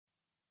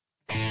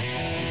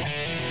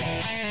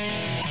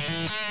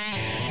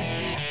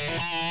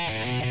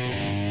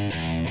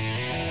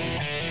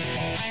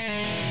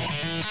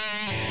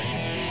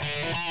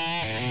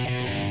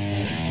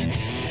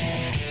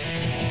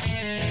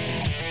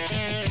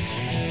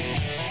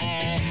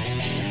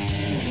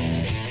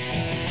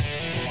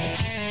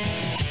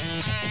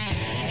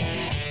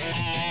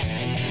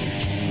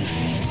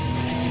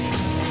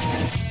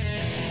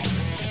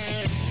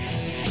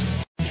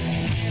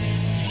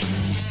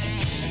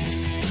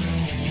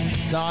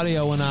The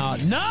audio went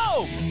out.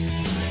 No!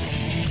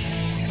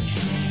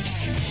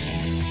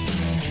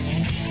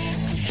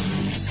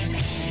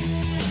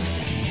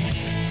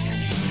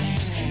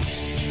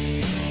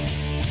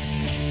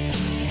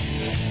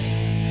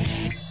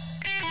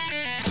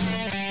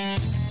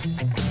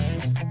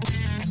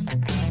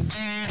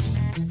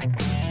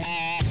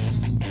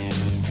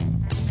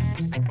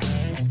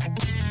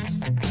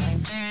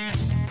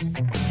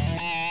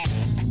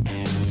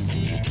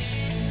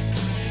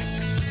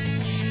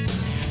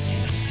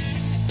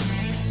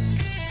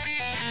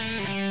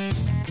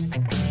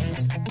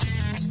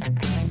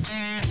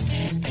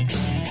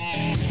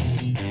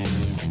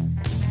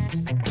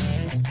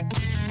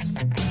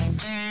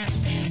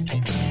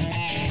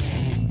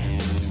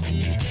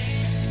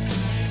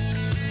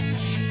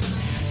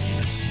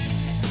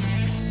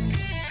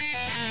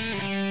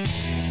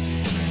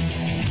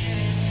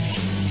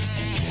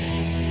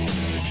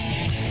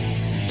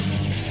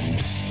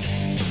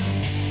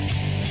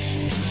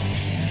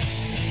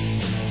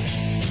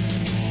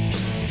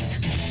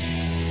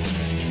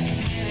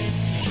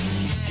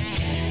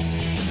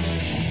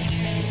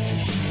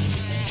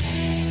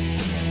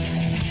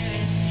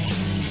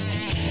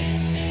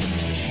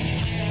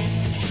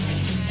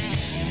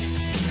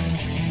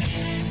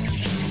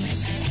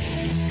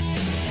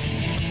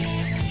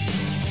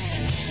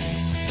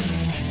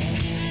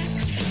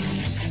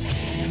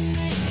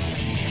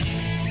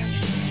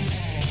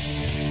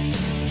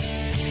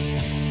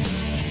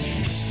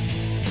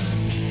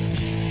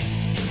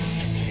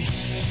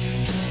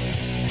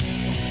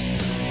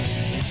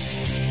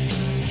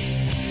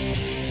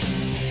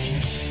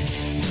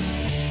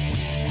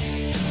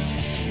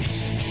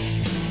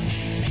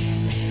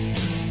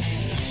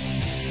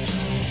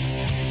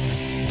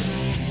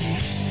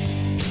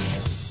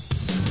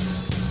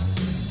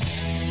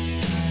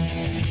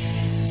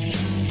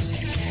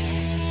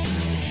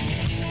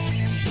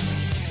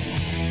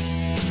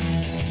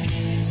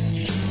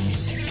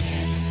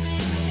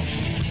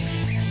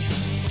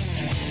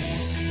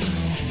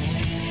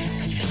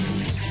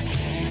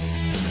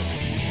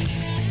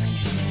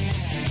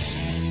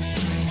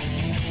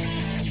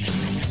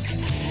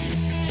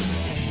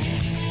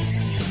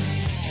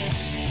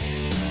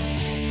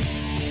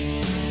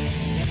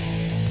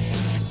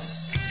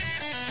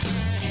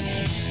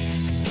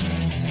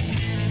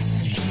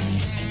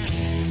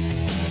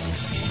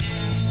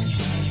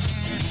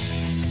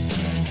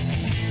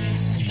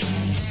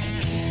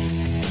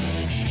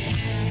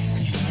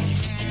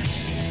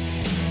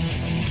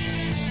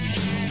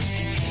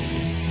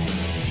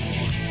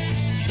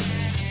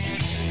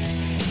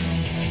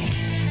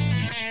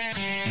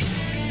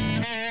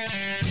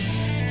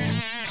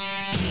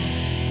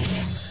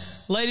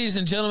 Ladies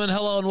and gentlemen,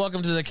 hello and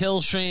welcome to the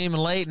Kill Stream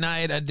late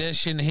night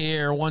edition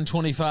here,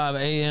 1:25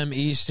 a.m.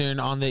 Eastern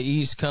on the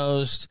East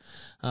Coast.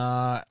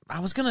 I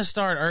was going to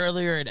start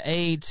earlier at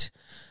 8.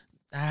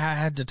 I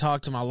had to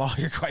talk to my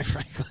lawyer, quite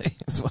frankly.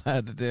 That's what I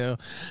had to do.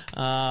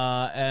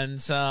 And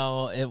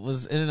so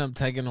ended up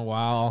taking a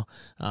while,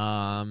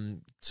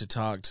 to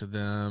talk to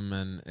them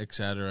and et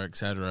cetera, et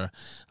cetera.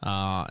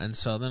 And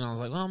so then I was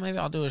like, well, maybe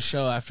I'll do a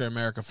show after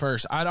America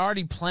First. I'd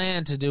already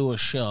planned to do a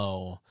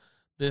show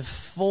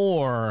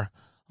before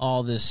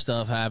all this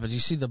stuff happened. You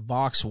see the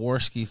Box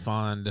Warski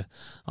fund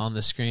on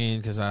the screen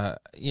because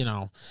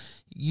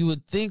you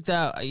would think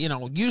that,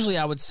 usually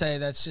I would say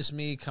that's just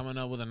me coming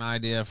up with an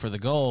idea for the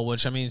goal,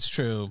 which I mean, it's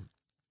true.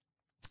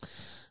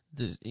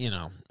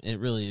 It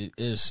really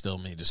is still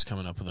me just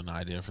coming up with an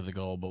idea for the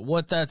goal. But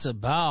what that's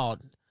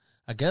about,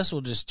 I guess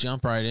we'll just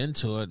jump right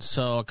into it.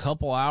 So a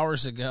couple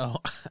hours ago,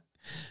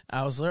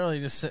 I was literally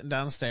just sitting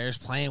downstairs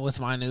playing with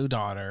my new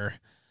daughter,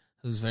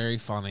 who's very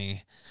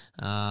funny,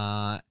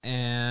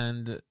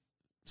 and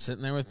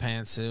sitting there with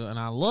Pantsu, and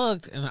I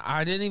looked, and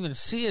I didn't even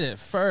see it at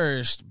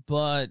first,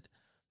 but,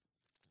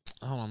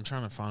 I'm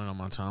trying to find it on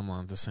my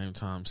timeline at the same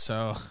time.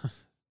 So,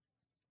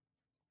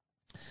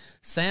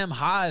 Sam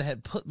Hyde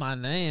had put my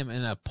name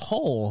in a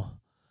poll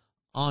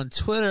on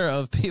Twitter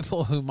of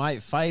people who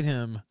might fight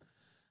him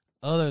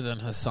other than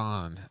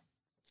Hassan.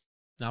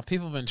 Now,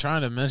 people have been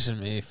trying to mention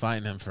me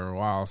fighting him for a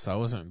while, so I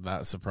wasn't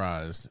that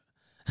surprised.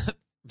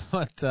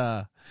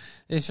 But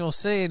if you'll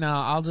see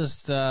now, I'll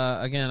just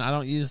again, I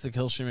don't use the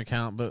Killstream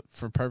account, but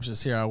for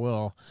purposes here, I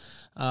will.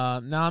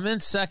 Now I'm in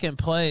second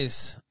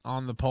place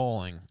on the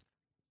polling,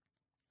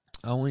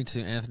 only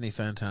to Anthony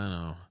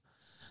Fantano.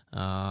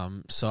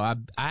 So I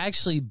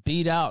actually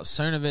beat out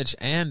Cernovich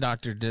and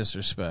Dr.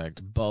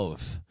 Disrespect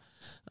both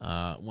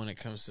when it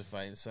comes to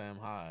fighting Sam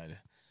Hyde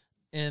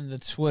in the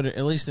Twitter,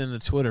 at least in the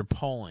Twitter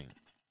polling.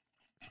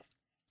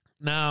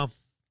 Now,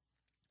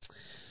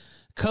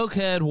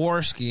 Cokehead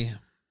Warski,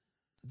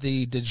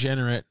 the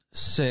degenerate,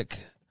 sick,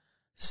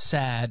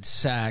 sad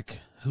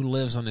sack who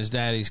lives on his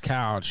daddy's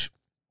couch,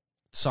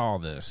 saw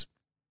this.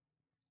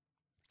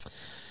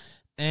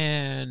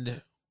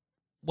 And,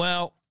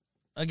 well,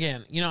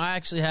 again, I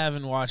actually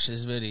haven't watched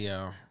his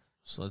video,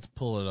 so let's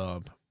pull it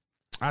up.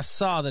 I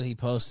saw that he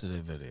posted a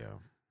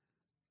video.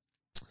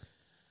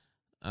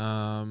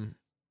 Let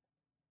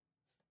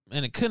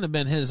and it couldn't have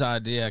been his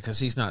idea because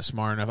he's not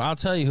smart enough. I'll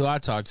tell you who I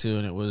talked to,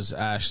 and it was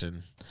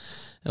Ashton.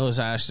 It was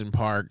Ashton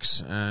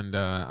Parks, and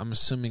I'm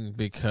assuming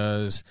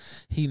because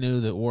he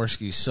knew that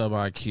Warski's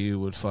sub-IQ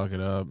would fuck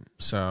it up.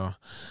 So,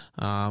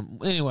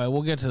 anyway,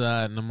 we'll get to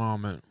that in a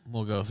moment.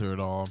 We'll go through it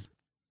all.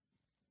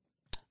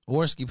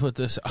 Warski put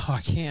this... Oh,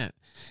 I can't.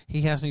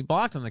 He has me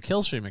blocked on the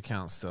Killstream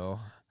account still.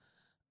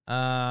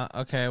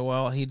 Okay,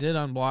 well, he did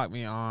unblock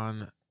me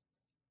on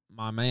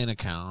my main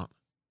account.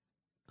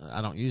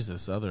 I don't use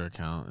this other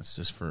account. It's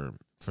just for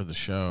the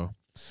show.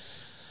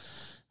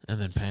 And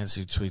then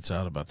Pantsu tweets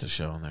out about the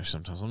show on there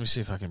sometimes. Let me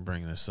see if I can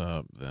bring this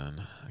up. Then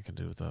I can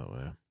do it that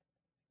way.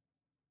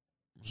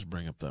 Just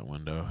bring up that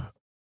window.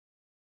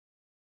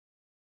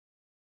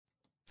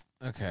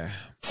 Okay.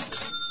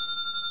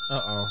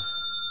 Uh-oh.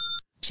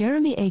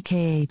 Jeremy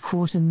aka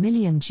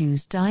 250,000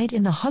 Jews died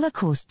in the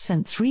Holocaust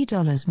sent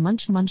 $3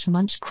 munch munch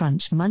munch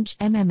crunch munch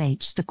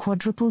MMH. The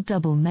quadruple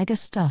double mega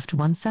stuffed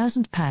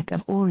 1000 pack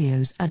of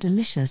Oreos are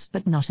delicious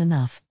but not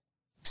enough.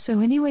 So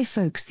anyway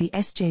folks, the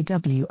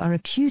SJW are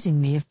accusing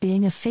me of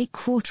being a fake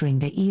quartering.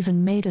 They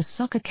even made a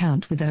sock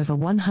account with over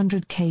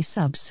 100k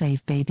subs.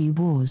 Save baby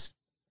wars.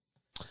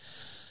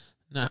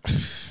 No.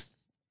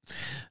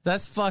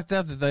 That's fucked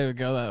up that they would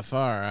go that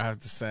far, I have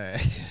to say.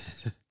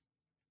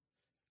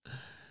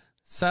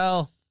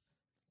 So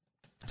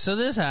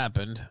this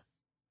happened,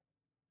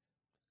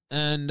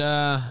 and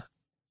the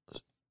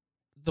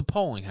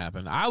polling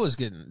happened. I was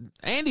getting...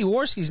 Andy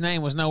Warski's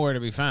name was nowhere to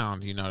be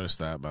found. You noticed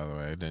that, by the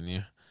way, didn't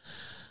you?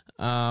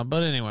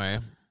 But anyway,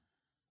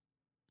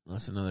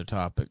 that's another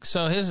topic.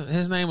 So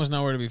his name was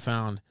nowhere to be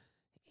found.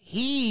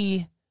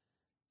 I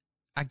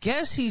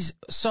guess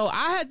so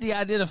I had the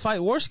idea to fight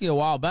Warski a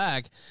while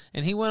back,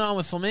 and he went on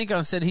with Flamenco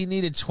and said he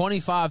needed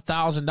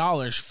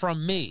 $25,000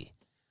 from me.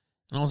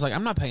 And I was like,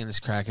 I'm not paying this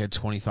crackhead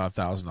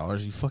 $25,000. Are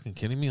you fucking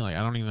kidding me? Like,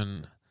 I don't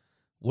even...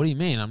 What do you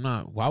mean? I'm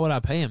not... Why would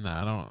I pay him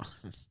that? I don't...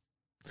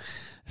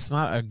 It's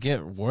not a get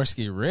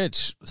Warski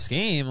rich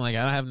scheme. Like,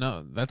 I have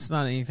no... That's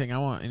not anything I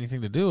want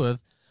anything to do with.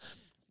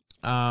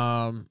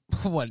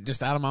 What,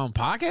 just out of my own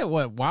pocket?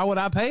 What? Why would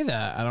I pay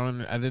that?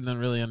 I didn't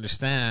really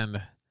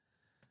understand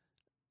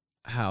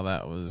how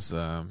that was...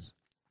 how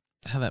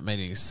that made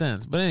any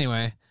sense. But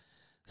anyway,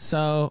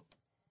 so...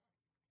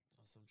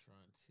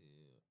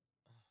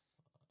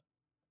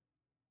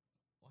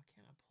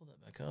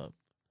 Up.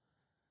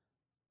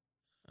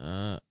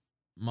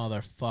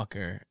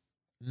 Motherfucker.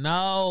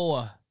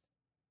 No.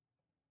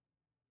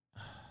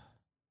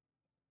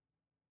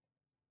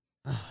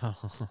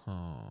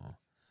 Oh.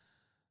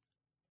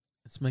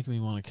 It's making me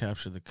want to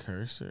capture the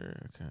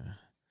cursor. Okay.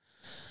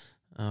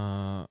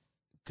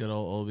 Good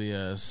old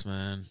OBS,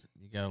 man.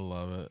 You gotta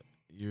love it.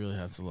 You really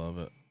have to love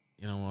it.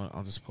 You know what?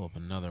 I'll just pull up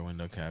another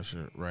window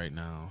capture right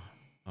now.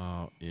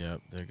 Oh,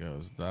 yep, there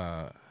goes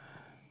that.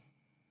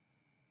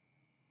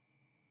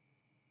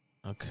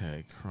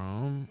 Okay,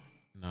 Chrome.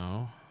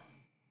 No.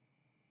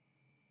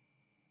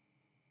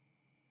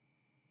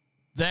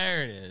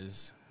 There it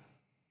is.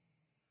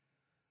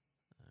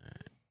 All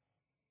right.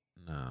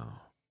 No.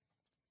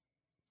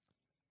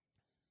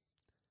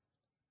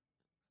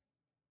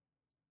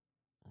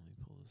 Let me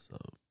pull this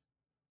up.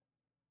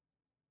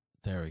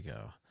 There we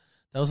go.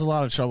 That was a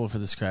lot of trouble for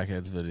this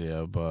crackhead's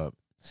video, but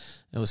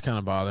it was kind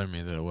of bothering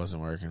me that it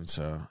wasn't working,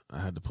 so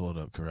I had to pull it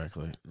up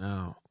correctly.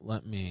 Now,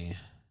 let me...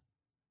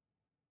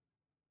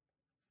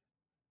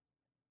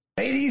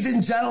 Ladies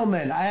and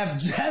gentlemen, I have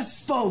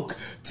just spoke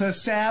to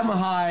Sam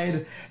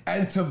Hyde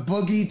and to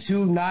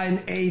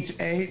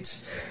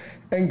Boogie2988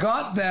 and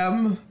got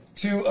them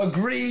to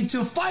agree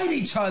to fight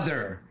each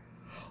other.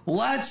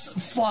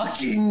 Let's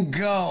fucking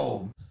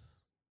go.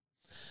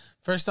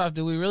 First off,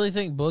 do we really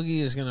think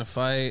Boogie is going to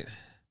fight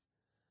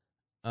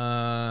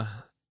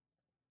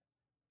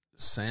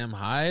Sam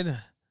Hyde?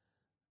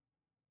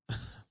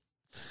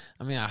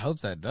 I mean, I hope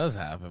that does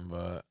happen,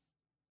 but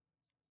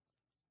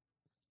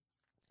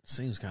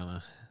seems kind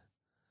of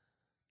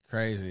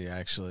crazy,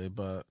 actually,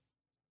 but...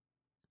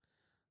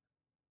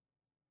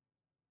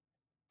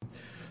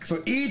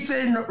 So,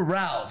 Ethan,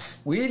 Ralph,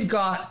 we've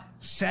got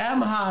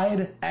Sam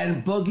Hyde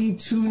and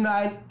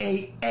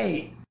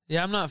Boogie2988.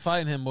 Yeah, I'm not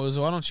fighting him, boys.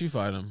 Why don't you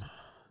fight him?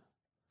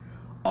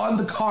 On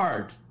the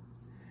card.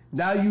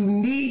 Now, you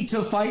need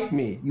to fight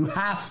me. You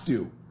have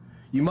to.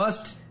 You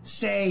must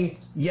say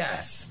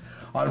yes.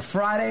 On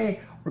Friday,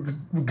 we're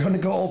going to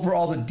go over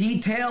all the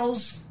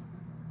details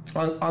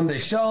on the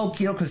show,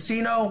 Keto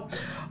Casino,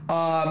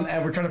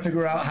 and we're trying to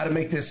figure out how to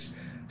make this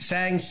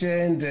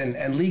sanctioned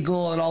and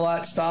legal and all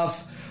that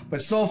stuff.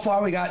 But so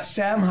far, we got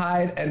Sam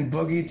Hyde and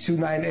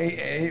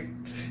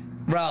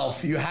Boogie2988.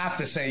 Ralph, you have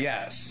to say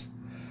yes.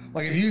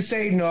 Like, if you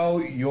say no,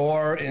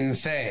 you're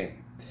insane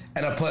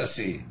and a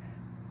pussy.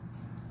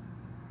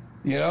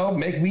 You know,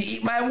 make me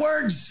eat my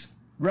words,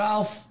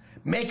 Ralph.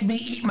 Make me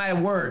eat my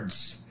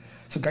words.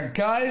 So,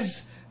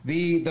 guys,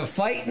 the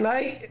fight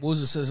night.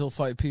 Wooza says he'll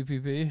fight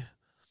PPP.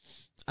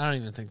 I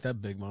don't even think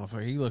that big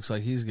motherfucker. He looks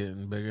like he's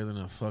getting bigger than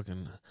a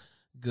fucking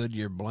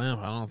Goodyear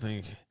blimp. I don't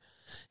think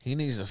He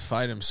needs to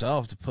fight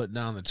himself to put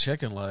down the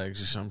chicken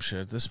legs or some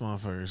shit. This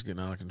motherfucker's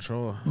getting out of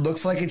control.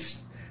 Looks like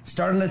it's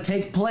starting to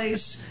take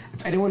place.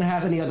 If anyone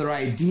has any other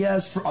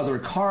ideas for other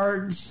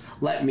cards,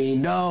 let me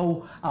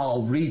know.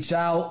 I'll reach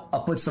out.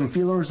 I'll put some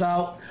feelers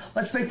out.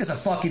 Let's make this a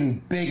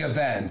fucking big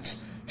event.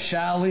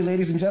 Shall we,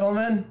 ladies and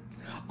gentlemen?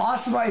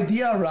 Awesome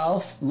idea,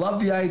 Ralph.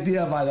 Love the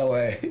idea, by the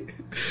way.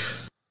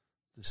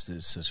 This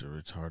dude's such a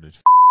retarded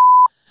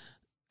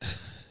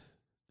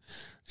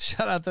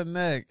Shout out to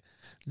Nick.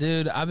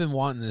 Dude, I've been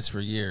wanting this for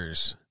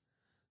years.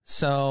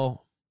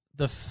 So,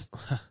 this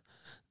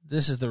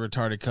is the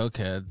retarded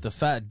cokehead. The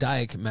fat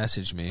dyke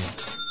messaged me.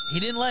 He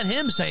didn't let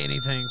him say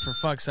anything, for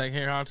fuck's sake.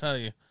 Here, I'll tell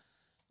you.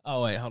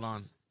 Oh, wait, hold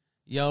on.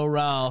 Yo,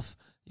 Ralph,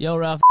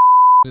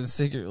 been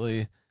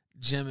secretly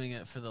gymming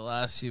it for the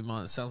last few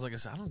months. Sounds like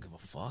I don't give a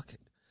fuck.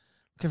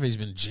 I don't care if he's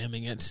been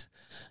gymming it.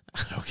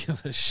 I don't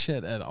give a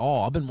shit at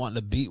all. I've been wanting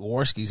to beat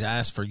Warski's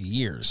ass for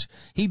years.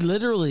 He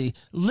literally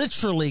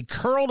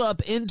curled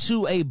up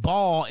into a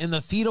ball in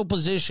the fetal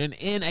position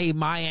in a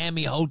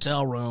Miami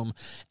hotel room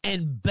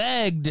and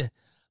begged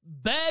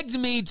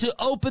me to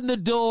open the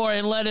door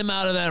and let him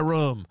out of that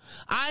room.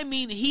 I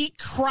mean, he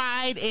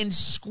cried and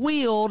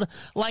squealed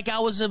like I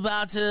was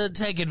about to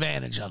take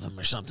advantage of him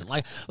or something.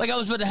 Like I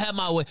was about to have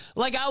my way.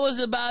 Like I was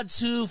about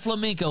to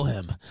flamenco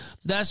him.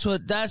 That's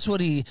what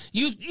you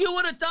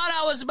would have thought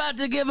I was about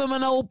to give him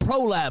an old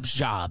prolapse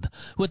job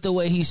with the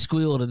way he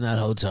squealed in that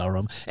hotel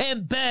room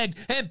and begged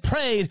and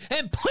prayed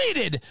and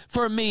pleaded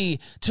for me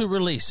to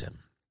release him.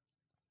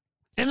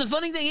 And the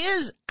funny thing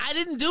is, I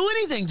didn't do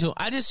anything to him.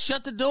 I just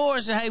shut the door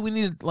and said, hey,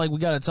 we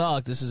got to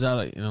talk. This is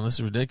this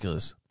is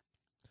ridiculous.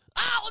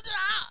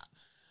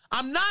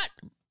 I'm not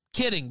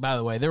kidding, by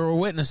the way. There were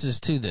witnesses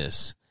to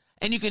this.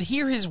 And you could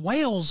hear his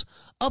wails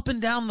up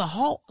and down the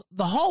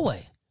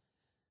hallway.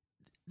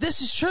 This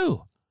is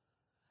true.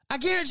 I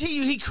guarantee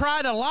you he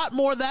cried a lot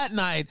more that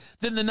night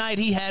than the night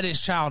he had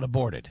his child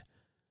aborted.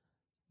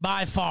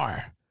 By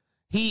far.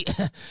 He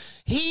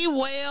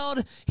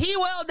wailed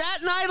that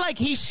night like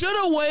he should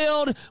have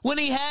wailed when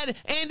he had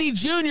Andy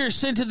Jr.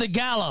 sent to the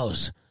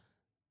gallows.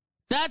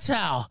 That's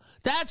how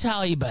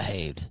he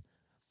behaved.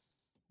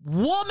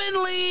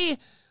 Womanly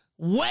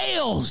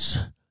wails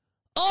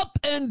up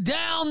and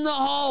down the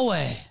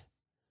hallway.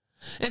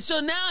 And so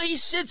now he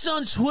sits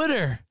on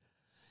Twitter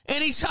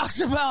and he talks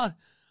about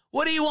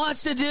what he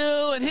wants to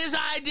do and his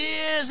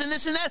ideas and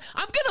this and that.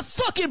 I'm going to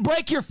fucking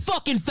break your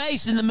fucking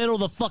face in the middle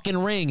of the fucking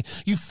ring,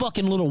 you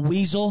fucking little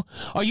weasel.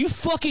 Are you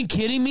fucking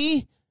kidding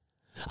me?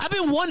 I've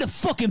been wanting to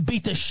fucking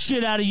beat the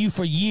shit out of you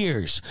for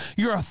years.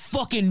 You're a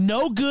fucking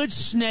no good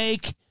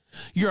snake.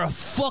 You're a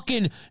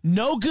fucking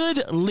no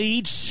good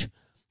leech.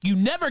 You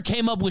never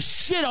came up with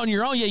shit on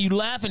your own. Yeah, you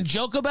laugh and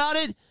joke about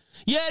it.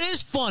 Yeah, it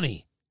is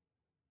funny.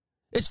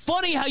 It's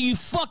funny how you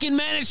fucking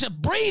manage to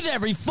breathe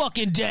every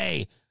fucking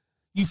day.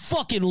 You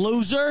fucking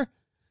loser.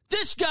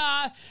 This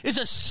guy is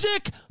a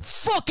sick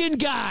fucking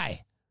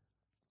guy.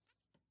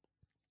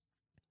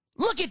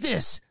 Look at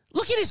this.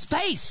 Look at his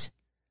face.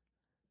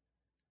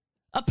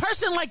 A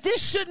person like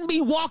this shouldn't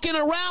be walking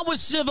around with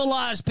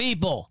civilized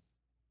people.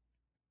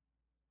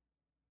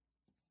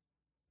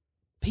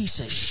 Piece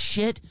of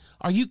shit.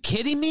 Are you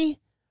kidding me?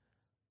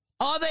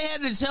 All they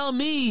had to tell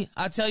me,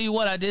 I tell you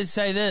what, I did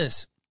say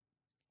this.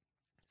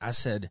 I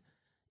said,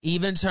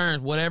 even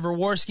terms, whatever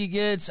Warski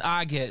gets,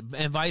 I get,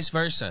 and vice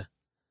versa.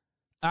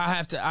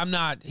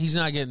 He's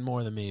not getting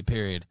more than me,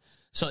 period.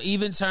 So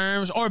even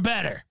terms, or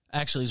better,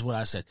 actually is what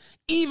I said.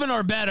 Even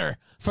or better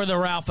for the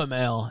Ralpha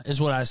male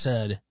is what I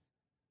said.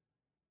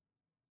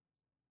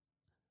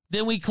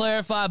 Then we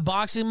clarify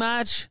boxing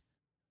match.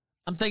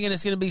 I'm thinking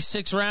it's going to be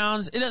 6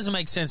 rounds. It doesn't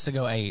make sense to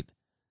go 8.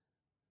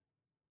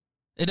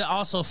 It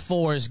also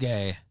 4 is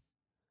gay.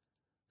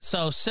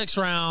 So 6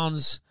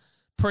 rounds,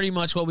 pretty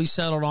much what we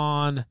settled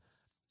on.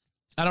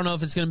 I don't know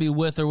if it's going to be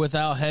with or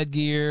without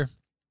headgear.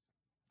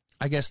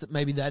 I guess that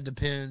maybe that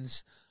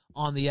depends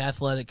on the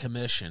athletic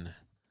commission.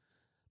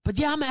 But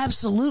yeah, I'm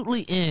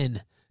absolutely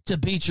in to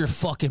beat your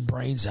fucking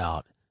brains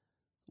out,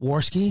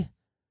 Warski.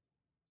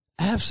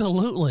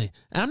 Absolutely.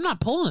 And I'm not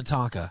pulling a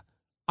Tonka.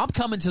 I'm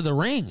coming to the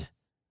ring.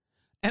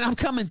 And I'm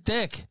coming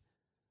thick.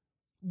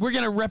 We're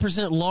going to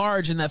represent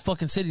large in that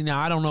fucking city. Now,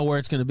 I don't know where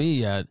it's going to be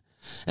yet.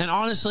 And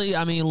honestly,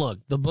 I mean, look,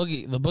 the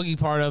boogie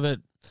part of it,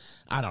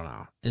 I don't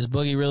know. Is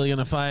Boogie really going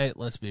to fight?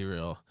 Let's be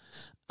real.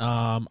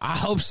 I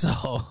hope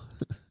so.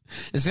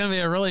 It's going to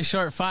be a really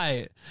short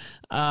fight.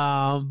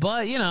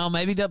 But,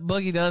 maybe that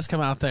Boogie does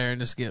come out there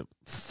and just get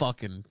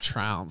fucking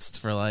trounced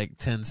for like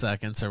 10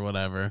 seconds or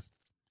whatever.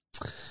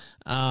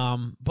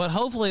 But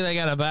hopefully they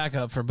got a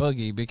backup for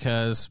Boogie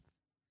because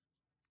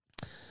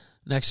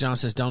Next John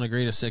says, don't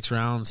agree to 6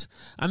 rounds.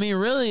 I mean,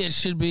 really, it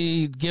should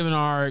be given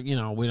our,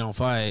 we don't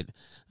fight.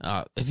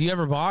 If you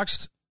ever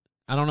boxed,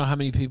 I don't know how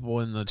many people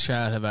in the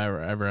chat have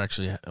ever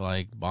actually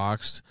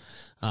boxed,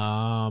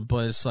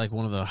 but it's like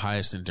one of the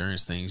highest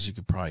endurance things you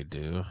could probably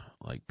do,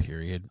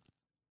 period.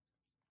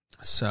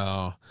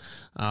 So,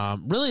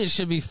 really, it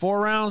should be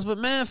 4 rounds, but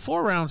man,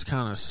 4 rounds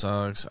kind of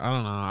sucks. I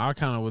don't know.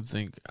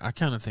 I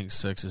kind of think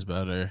 6 is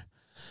better.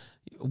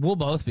 we'll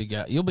both be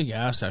you'll be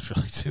gassed after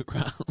like 2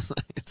 rounds.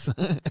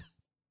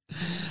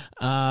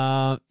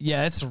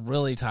 Yeah, it's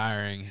really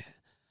tiring.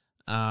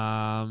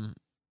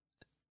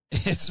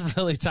 It's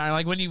really tiring.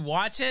 Like when you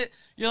watch it,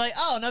 you're like,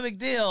 oh, no big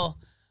deal.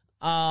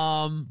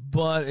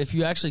 But if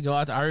you actually go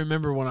out there, I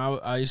remember when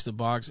I used to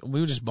box, we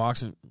were just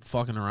boxing,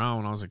 fucking around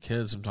when I was a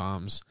kid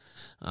sometimes.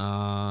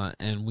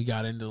 And we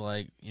got into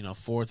like, 4th,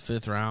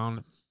 5th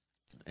round,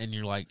 and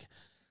you're like,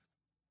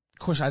 of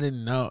course I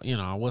didn't know,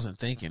 I wasn't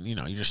thinking,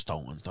 you're just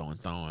throwing.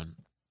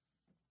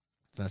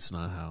 That's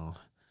not how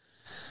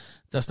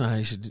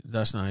you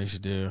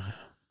should do.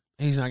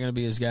 He's not going to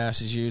be as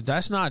gassed as you.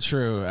 That's not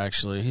true,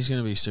 actually. He's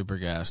going to be super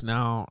gassed.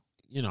 Now,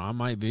 I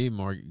might be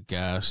more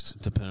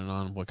gassed depending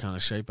on what kind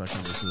of shape I come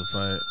into the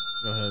fight.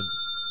 Go ahead.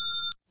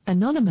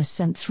 Anonymous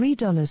sent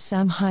 $3.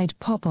 Sam Hyde,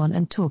 pop on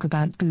and talk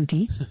about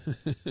Boogie.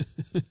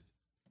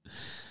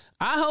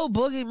 I hope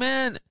Boogie,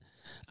 man,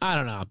 I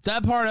don't know.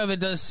 That part of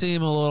it does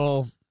seem a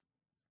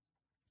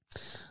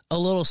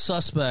little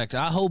suspect.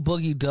 I hope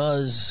Boogie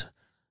does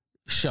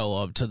show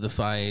up to the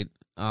fight.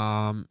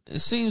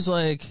 It seems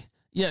like,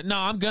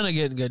 I'm going to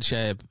get in good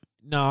shape.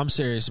 No, I'm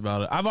serious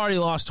about it. I've already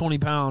lost 20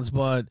 pounds,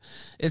 but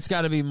it's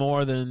got to be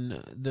more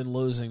than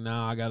losing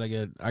now. I got to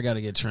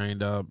get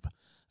trained up.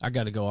 I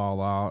got to go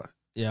all out.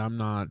 Yeah, I'm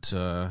not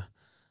in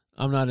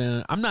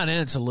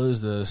it to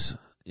lose this.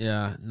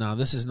 Yeah, no,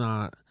 this is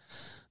not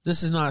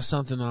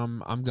something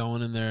I'm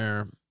going in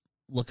there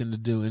looking to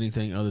do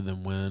anything other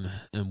than win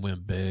and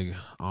win big,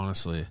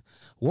 honestly.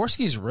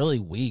 Warski's really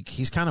weak.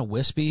 He's kind of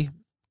wispy.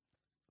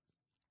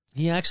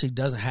 He actually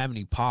doesn't have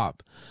any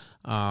pop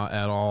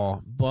at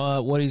all.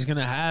 But what he's going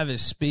to have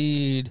is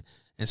speed,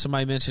 and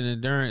somebody mentioned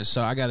endurance,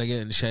 so I got to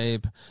get in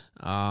shape,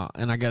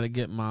 and I got to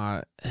get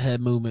my head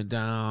movement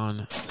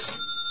down.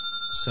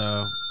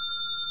 So...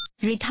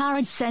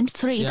 Retard sent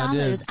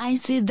 $3. I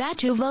see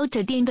that you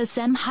voted in the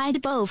Sam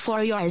Hyde Bowl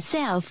for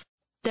yourself.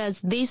 Does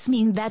this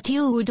mean that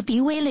you would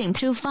be willing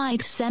to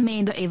fight Sam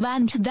in the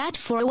event that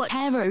for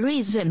whatever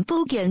reason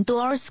Boogie and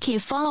Warski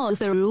follow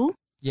through?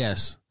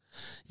 Yes.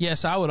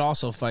 Yes, I would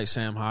also fight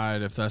Sam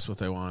Hyde if that's what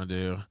they want to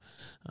do.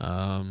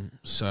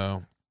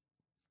 So,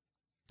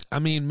 I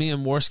mean, me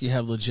and Warski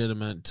have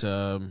legitimate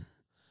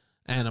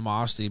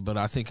animosity, but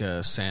I think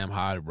a Sam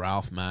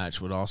Hyde-Ralph match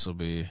would also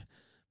be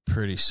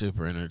pretty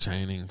super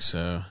entertaining.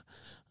 So,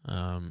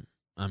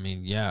 I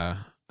mean, yeah,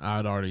 I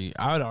had already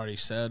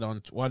said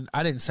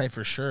I didn't say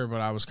for sure,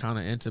 but I was kind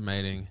of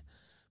intimating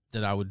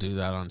that I would do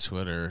that on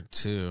Twitter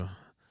too.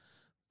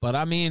 But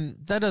I mean,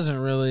 that doesn't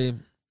really,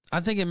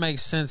 I think it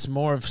makes sense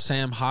more of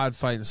Sam Hyde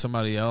fighting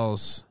somebody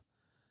else.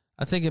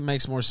 I think it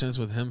makes more sense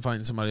with him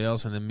fighting somebody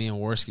else and then me and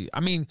Warski. I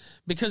mean,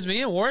 because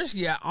me and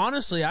Warski,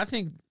 honestly, I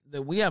think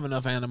that we have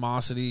enough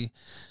animosity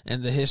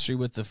and the history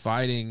with the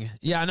fighting.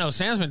 Yeah, I know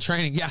Sam's been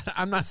training. Yeah,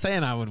 I'm not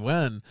saying I would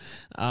win.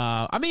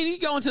 I mean, you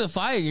go into the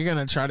fight, you're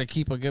going to try to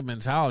keep a good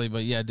mentality,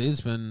 but yeah,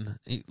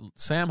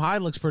 Sam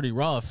Hyde looks pretty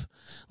rough.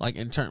 Like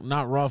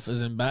not rough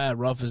as in bad,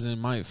 rough as in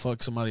might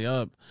fuck somebody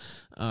up,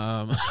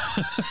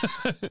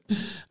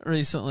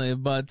 recently.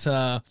 But,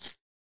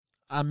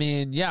 I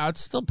mean, yeah, I'd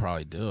still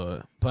probably do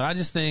it, but I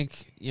just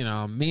think, me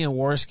and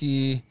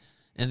Warski,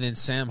 and then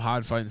Sam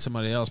Hyde fighting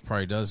somebody else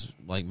probably does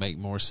like make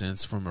more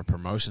sense from a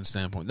promotion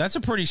standpoint. That's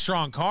a pretty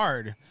strong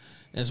card,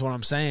 is what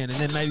I'm saying. And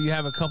then maybe you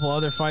have a couple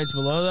other fights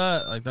below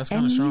that. Like that's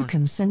kind of strong.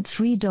 Newcomb sent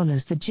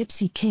 $3. The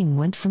Gypsy King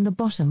went from the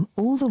bottom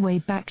all the way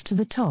back to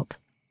the top.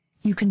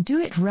 You can do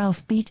it.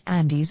 Ralph beat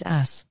Andy's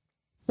ass.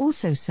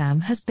 Also, Sam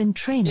has been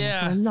training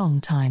for a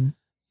long time.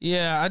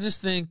 Yeah, I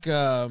just think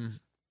I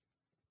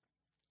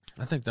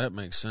think that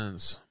makes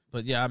sense.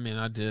 But yeah, I mean,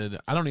 I did.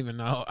 I don't even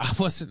know. I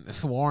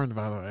wasn't warned,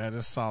 by the way. I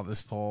just saw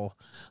this poll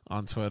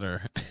on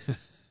Twitter.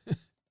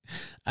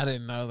 I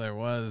didn't know there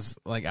was,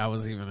 like, I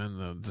was even in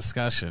the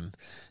discussion.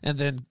 And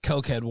then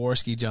Cokehead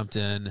Warski jumped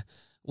in,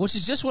 which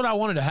is just what I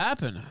wanted to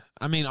happen.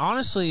 I mean,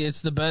 honestly,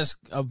 it's the best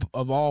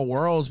of all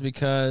worlds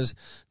because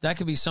that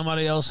could be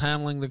somebody else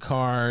handling the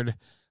card.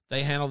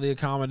 They handle the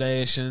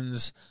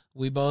accommodations.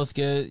 We both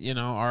get,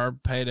 our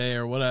payday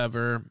or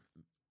whatever.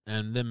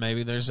 And then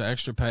maybe there's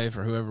extra pay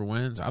for whoever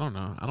wins. I don't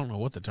know. I don't know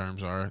what the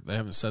terms are. They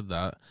haven't said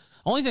that.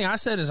 Only thing I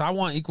said is I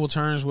want equal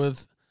terms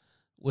with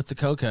the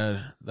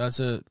Cokehead. That's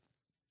it.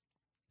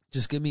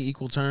 Just give me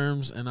equal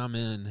terms and I'm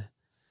in.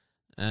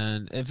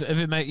 And if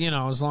it may,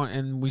 as long,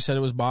 and we said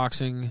it was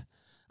boxing.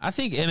 I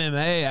think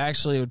MMA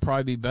actually would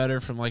probably be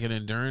better from like an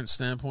endurance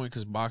standpoint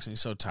because boxing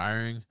is so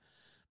tiring.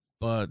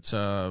 But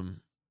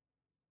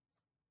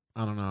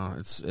I don't know.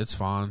 It's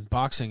fun.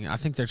 Boxing, I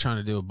think they're trying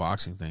to do a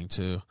boxing thing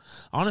too.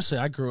 Honestly,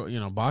 I grew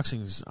up,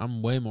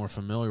 I'm way more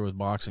familiar with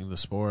boxing, the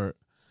sport,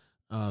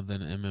 than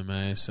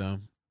MMA. So,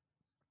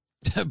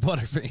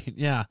 Butterbean,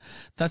 yeah,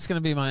 that's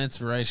going to be my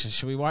inspiration.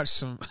 Should we watch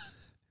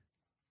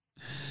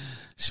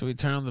should we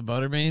turn on the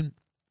Butterbean?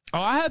 Oh,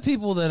 I have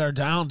people that are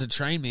down to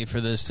train me for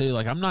this too.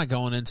 Like, I'm not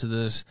going into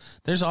this.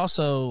 There's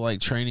also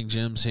like training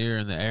gyms here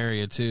in the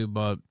area too,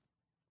 but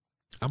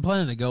I'm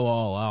planning to go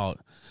all out.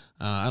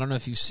 I don't know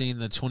if you've seen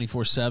the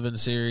 24/7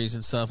 series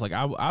and stuff. Like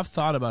I've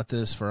thought about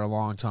this for a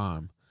long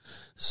time,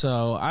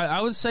 So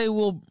I would say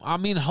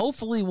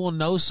hopefully we'll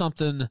know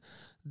something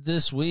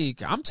this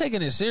week. I'm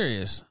taking it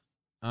serious.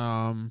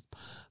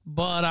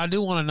 But I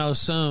do want to know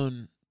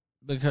soon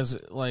because,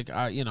 like,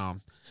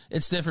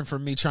 it's different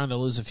from me trying to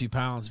lose a few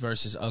pounds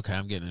versus, okay,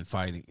 I'm getting in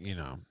fighting,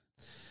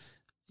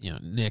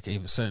 Nick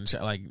even said,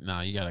 like,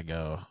 no, you got to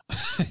go.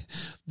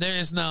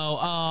 There's no,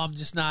 I'm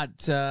just not,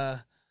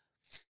 I'm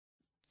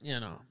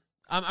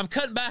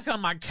cutting back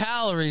on my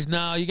calories.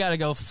 No, you got to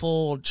go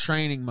full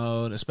training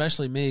mode,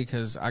 especially me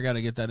because I got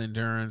to get that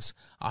endurance.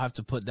 I'll have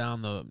to put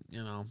down the,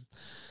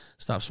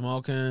 stop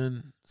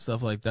smoking,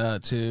 stuff like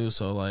that too.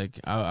 So like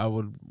I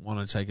would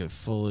want to take it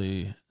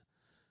fully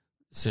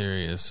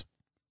serious.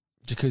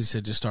 Because you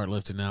said just start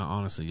lifting now.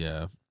 Honestly,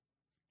 yeah.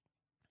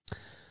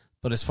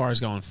 But as far as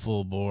going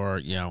full bore,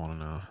 yeah, I want to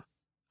know.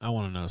 I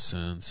want to know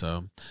soon.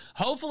 So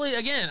hopefully,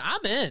 again,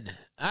 I'm in.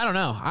 I don't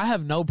know. I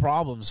have no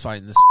problems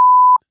fighting this.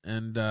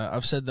 And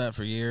I've said that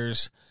for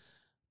years.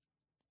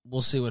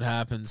 We'll see what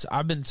happens.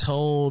 I've been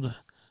told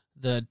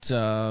that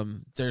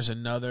there's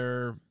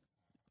another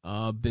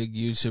big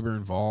YouTuber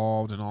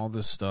involved and all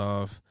this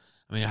stuff.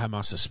 I mean, I have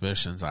my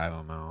suspicions. I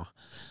don't know.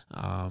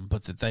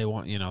 But that they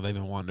want, they've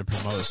been wanting to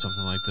promote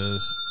something like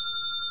this.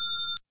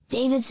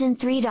 Davidson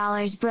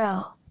 $3,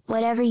 bro.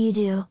 Whatever you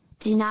do,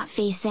 do not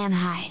face Sam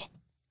Hyde.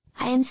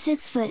 I am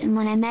 6 foot and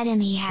when I met him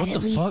he had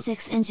at least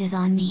 6 inches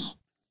on me.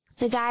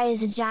 The guy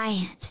is a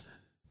giant.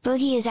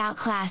 Boogie is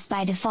outclassed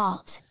by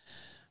default.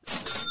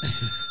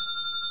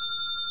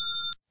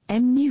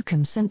 M.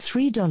 Newcomb sent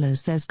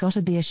 $3. There's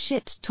gotta be a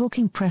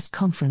shit-talking press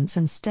conference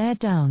and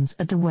stare-downs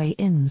at the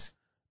weigh-ins.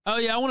 Oh,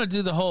 yeah, I want to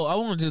do the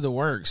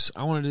works.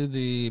 I want to do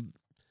the,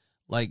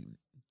 like,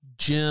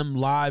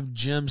 live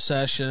gym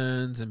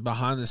sessions and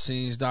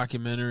behind-the-scenes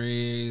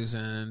documentaries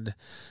and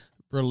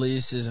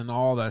releases and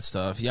all that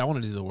stuff. Yeah, I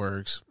want to do the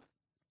works.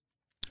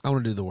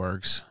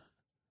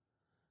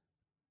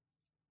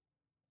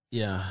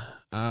 Yeah,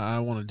 I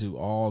want to do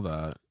all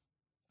that.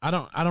 I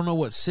don't know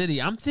what city.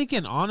 I'm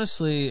thinking,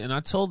 honestly, and I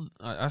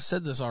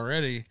said this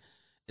already,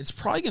 it's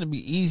probably going to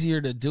be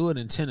easier to do it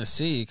in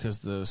Tennessee because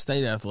the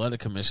state athletic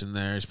commission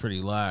there is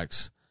pretty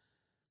lax.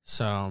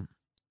 So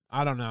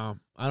I don't know.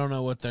 I don't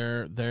know what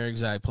their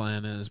exact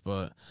plan is,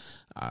 but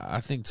I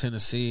think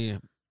Tennessee,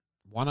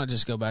 why not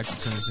just go back to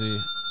Tennessee?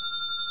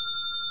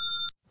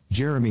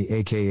 Jeremy,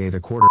 a.k.a. the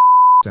quarter,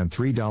 sent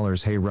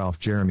 $3. Hey Ralph,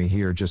 Jeremy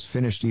here, just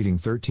finished eating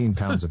 13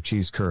 pounds of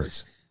cheese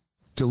curds.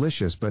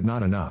 Delicious but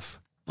not enough.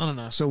 Not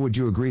enough. So would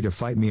you agree to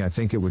fight me? I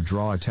think it would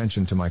draw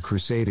attention to my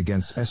crusade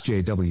against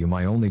SJW.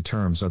 My only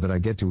terms are that I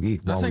get to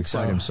eat while we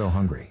fight him so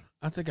hungry.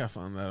 I think I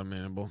found that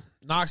amenable.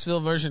 Knoxville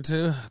version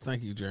 2.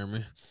 Thank you,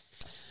 Jeremy.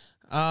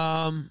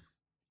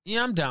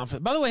 Yeah, I'm down for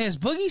it. By the way, has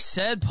Boogie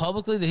said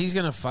publicly that he's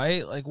going to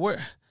fight? Like,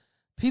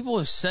 people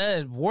have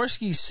said,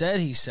 Warski said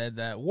he said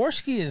that.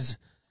 Warski is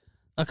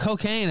a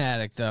cocaine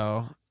addict,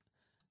 though,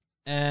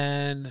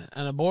 and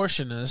an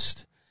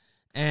abortionist,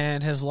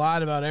 and has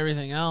lied about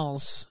everything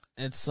else.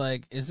 It's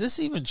like, is this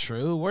even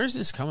true? Where's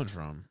this coming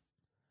from?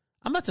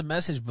 I'm about to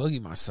message Boogie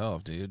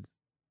myself, dude.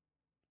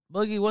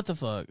 Boogie, what the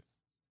fuck?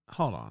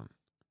 Hold on.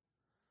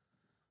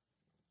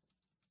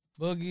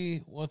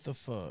 Boogie, what the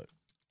fuck?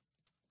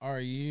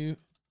 Are you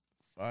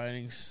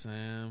fighting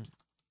Sam?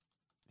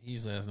 He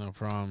usually has no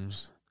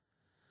problems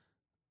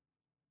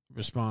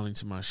responding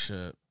to my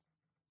shit.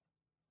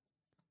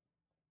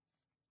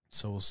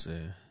 So we'll see.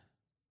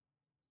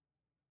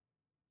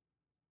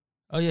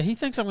 Oh, yeah, he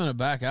thinks I'm going to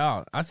back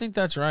out. I think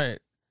that's right.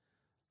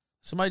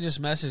 Somebody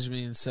just messaged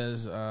me and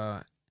says,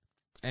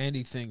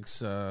 Andy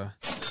thinks you're going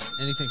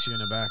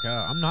to back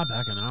out. I'm not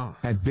backing out.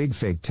 At Big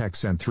Fake Tech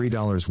sent $3.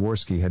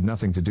 Warski had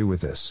nothing to do with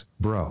this,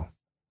 bro.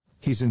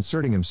 He's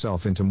inserting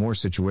himself into more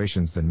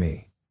situations than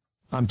me.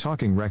 I'm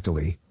talking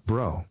rectally,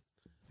 bro.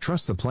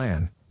 Trust the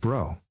plan,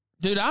 bro.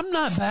 Dude, I'm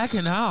not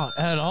backing out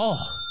at all.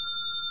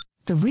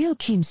 The Real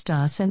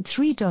Keemstar sent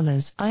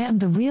 $3. I am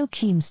the Real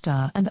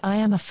Keemstar and I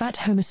am a fat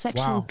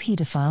homosexual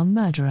pedophile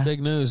murderer.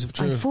 Big news, if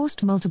true. I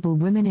forced multiple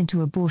women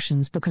into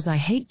abortions because I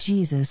hate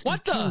Jesus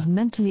and killed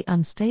mentally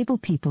unstable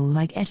people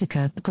like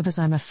Etika because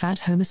I'm a fat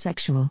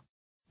homosexual.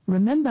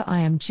 Remember, I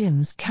am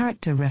Jim's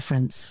character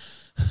reference.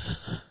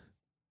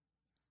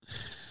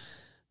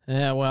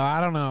 Yeah, well,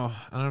 I don't know.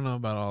 I don't know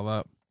about all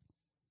that.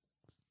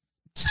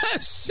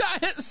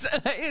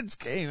 It's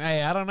game.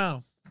 Hey, I don't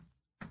know.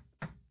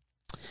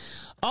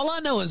 All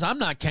I know is I'm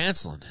not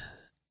canceling.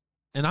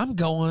 And I'm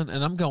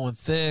going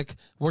thick.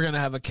 We're going to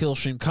have a kill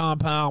stream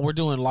compound. We're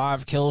doing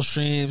live kill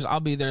streams.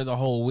 I'll be there the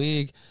whole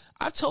week.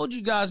 I've told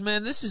you guys,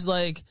 man, this is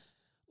like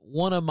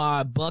one of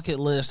my bucket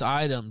list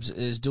items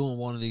is doing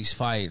one of these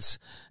fights.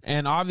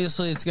 And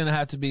obviously it's going to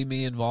have to be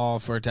me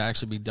involved for it to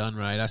actually be done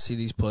right. I see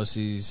these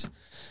pussies,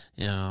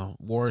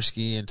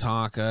 Warski and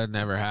Tonka,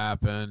 never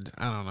happened.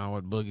 I don't know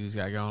what Boogie's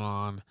got going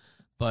on,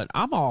 but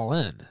I'm all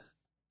in.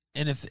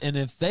 And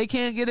if they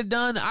can't get it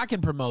done, I can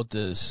promote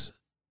this.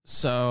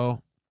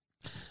 So,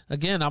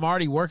 again, I'm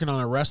already working on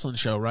a wrestling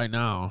show right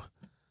now,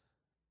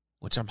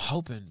 which I'm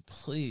hoping,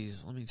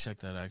 please, let me check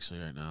that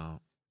actually right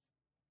now.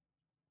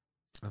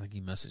 I think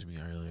he messaged me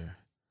earlier.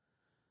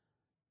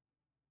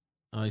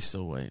 Oh, he's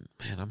still waiting.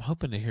 Man, I'm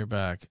hoping to hear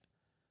back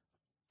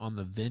on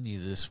the venue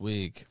this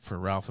week for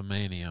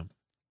Ralphamania.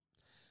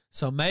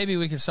 So maybe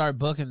we can start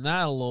booking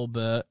that a little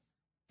bit.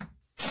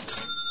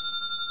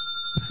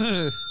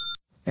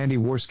 Andy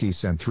Warski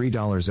sent $3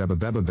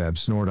 ebabebabeb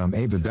snort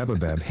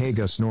ebabebabeb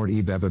hega snort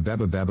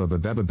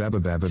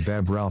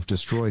ebabebabebabebebebebebeb Ralph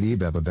destroyed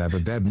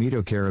ebabebabeb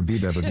mito cara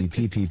bebebeb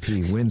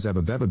ppp wins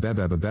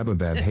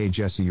ebabebabebebebeb hey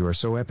Jesse you are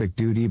so epic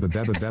dude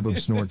ebabebabeb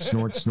snort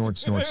snort snort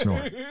snort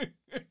snort.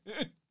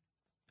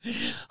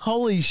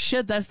 Holy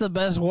shit, that's the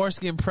best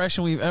Warski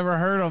impression we've ever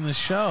heard on the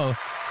show.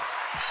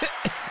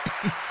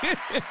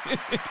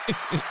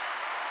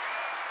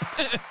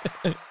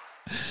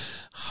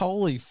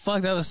 Holy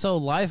fuck, that was so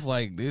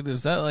lifelike, dude.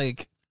 Is that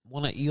like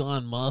one of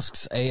Elon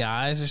Musk's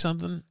AIs or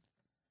something?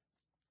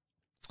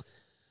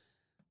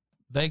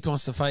 Baked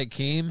wants to fight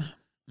Keem.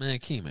 Man,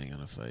 Keem ain't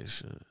gonna fight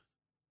shit.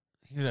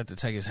 He would have to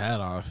take his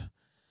hat off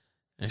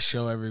and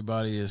show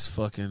everybody his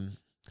fucking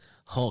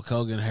Hulk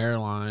Hogan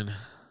hairline.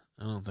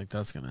 I don't think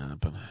that's gonna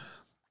happen.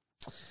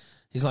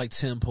 He's like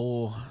Tim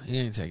Pool. He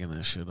ain't taking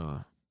that shit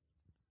off.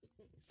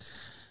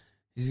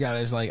 He's got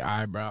his like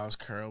eyebrows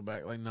curled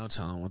back, like no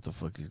telling what the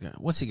fuck he's got.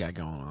 What's he got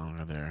going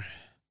on over there?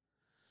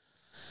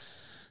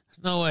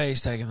 No way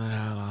he's taking that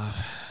hat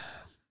off.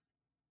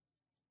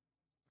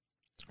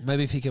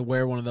 Maybe if he could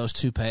wear one of those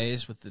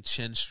toupees with the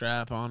chin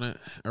strap on it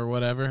or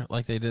whatever,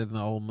 like they did in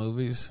the old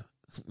movies.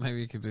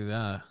 Maybe he could do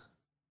that.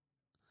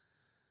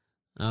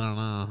 I don't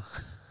know.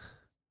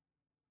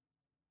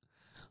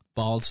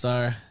 Bald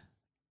star.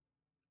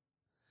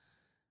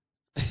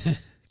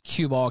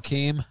 Cue ball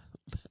Keem.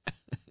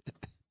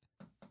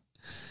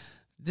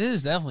 This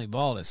is definitely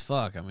bald as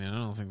fuck. I mean, I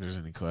don't think there's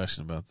any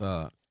question about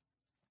that.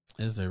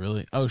 Is there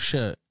really? Oh,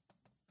 shit.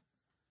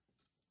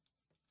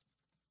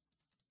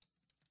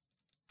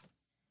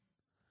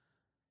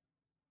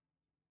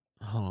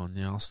 Hold on.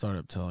 Yeah, I'll start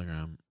up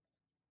Telegram.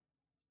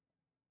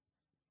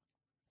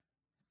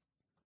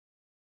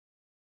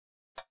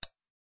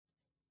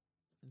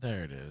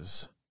 There it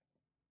is.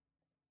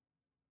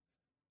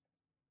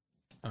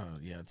 Oh,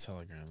 yeah,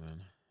 Telegram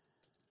then.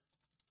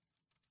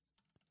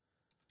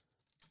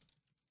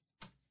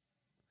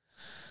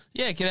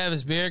 Yeah, he could have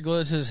his beard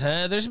glued to his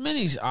head. There's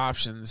many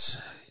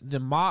options. The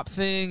mop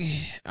thing,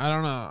 I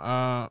don't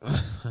know.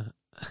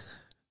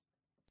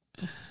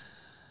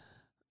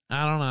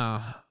 I don't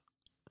know.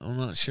 I'm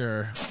not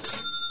sure.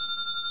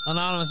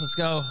 Anonymous, let's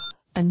go.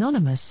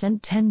 Anonymous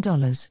sent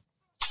 $10.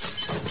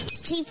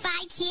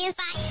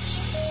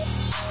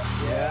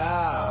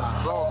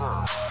 Yeah.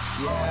 Soldier.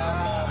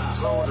 Yeah.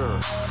 Soldier.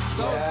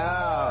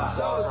 Yeah.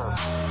 Soldier.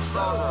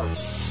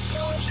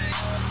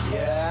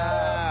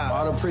 Yeah.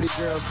 All the pretty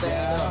girls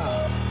stand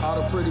up.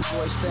 All the pretty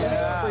boys stand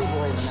up. Pretty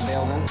boys in the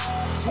building.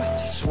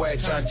 Sweat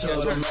trying to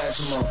kill the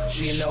maximum.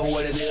 She know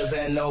what it is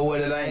and know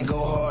what it ain't.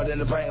 Go hard in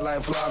the paint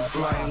like flock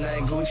flame.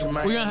 Ain't Gucci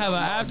man. We're gonna have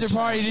an after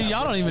party, dude.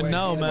 Y'all don't even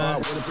know, man.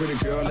 I'm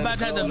about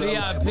to have the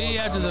VIP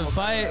after the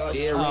fight. Oh,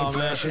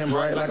 man.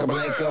 Bright like a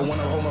blanket. When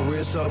I hold my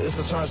wrist up, it's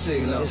a turn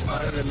signal. It's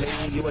funny to me.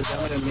 You a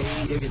dummy to me.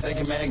 If you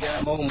think a man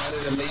got more money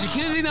than me.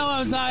 Kizzy know what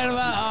I'm talking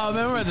about. Oh,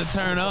 man, we're at the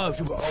turn up.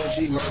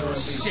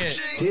 Shit.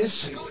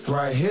 This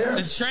right here.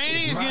 The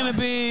training is gonna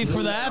be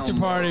for the after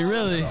party,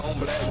 really.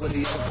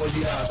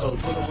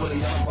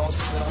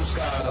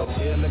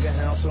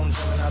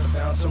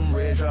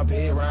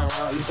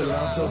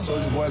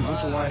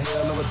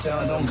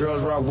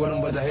 Girls rock with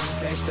them, but the haters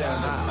can't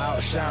stand them. I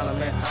outshine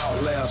them and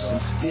outlast them.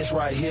 This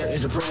right here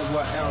is the pretty boy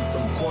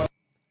anthem.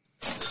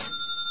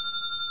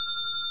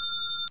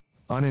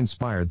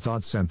 Uninspired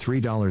Thoughts sent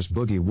 $3.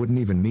 Boogie wouldn't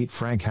even meet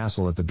Frank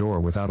Hassel at the door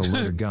without a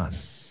loaded gun.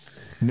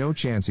 No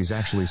chance he's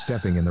actually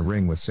stepping in the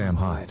ring with Sam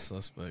Hyde.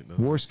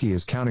 Warski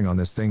is counting on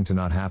this thing to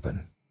not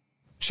happen.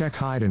 Check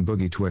Hyde and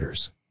Boogie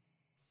Twitters.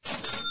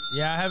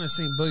 Yeah, I haven't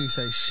seen Boogie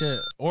say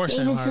shit. Or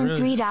Sam David Hyde, sent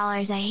really.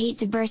 $3. I hate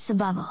to burst the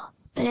bubble,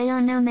 but I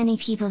don't know many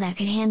people that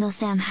could handle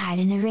Sam Hyde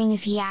in the ring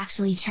if he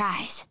actually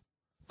tries.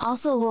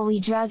 Also, will we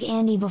drug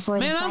Andy before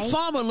the fight? Man, I'm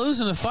fine with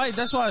losing a fight.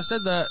 That's why I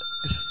said that.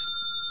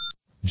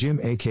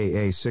 Jim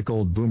aka Sick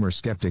Old Boomer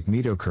Skeptic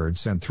Mito Curd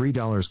sent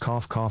 $3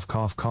 cough cough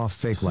cough cough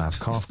fake laugh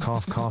cough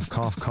cough cough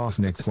cough cough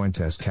Nick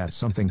Fuentes cat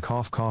something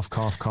cough cough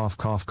cough cough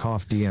cough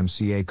cough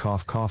DMCA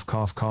cough cough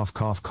cough cough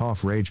cough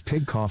cough rage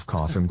pig cough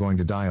cough I'm going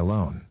to die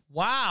alone.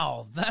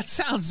 Wow, that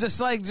sounds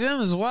just like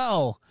Jim as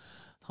well.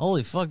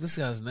 Holy fuck, this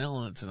guy's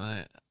nailing it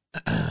tonight.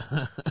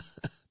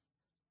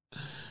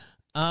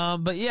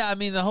 But yeah, I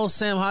mean, the whole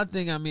Sam Hyde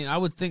thing, I mean, I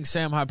would think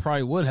Sam Hyde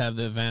probably would have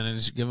the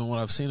advantage given what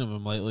I've seen of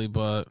him lately,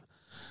 but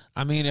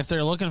I mean, if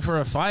they're looking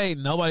for a fight,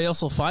 nobody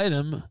else will fight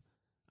him.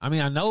 I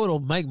mean, I know it'll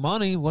make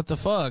money. What the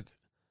fuck?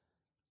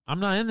 I'm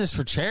not in this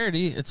for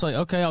charity. It's like,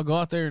 okay, I'll go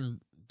out there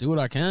and do what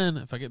I can.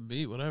 If I get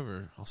beat,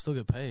 whatever. I'll still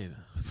get paid.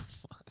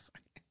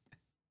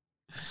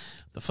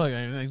 The fuck?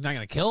 He's not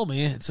going to kill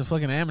me. It's a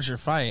fucking amateur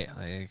fight.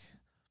 Like,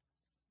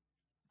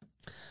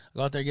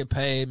 go out there, get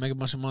paid, make a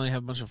bunch of money,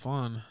 have a bunch of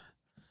fun.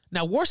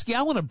 Now, Warski,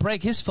 I want to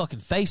break his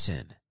fucking face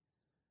in.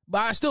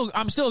 But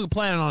I'm still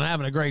planning on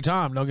having a great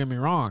time. Don't get me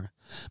wrong.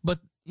 But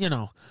you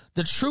know,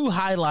 the true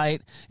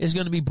highlight is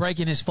going to be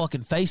breaking his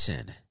fucking face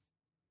in.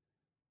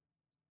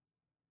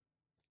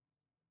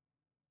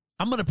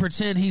 I'm going to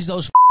pretend he's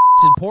those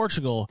in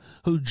Portugal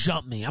who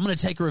jumped me. I'm going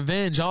to take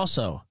revenge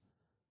also.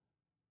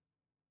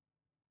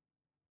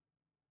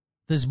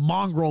 This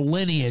mongrel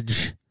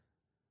lineage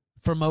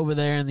from over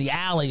there in the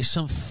alley,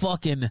 some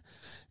fucking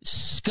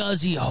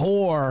scuzzy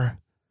whore,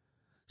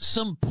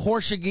 some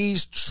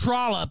Portuguese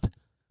trollop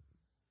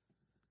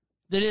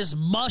that his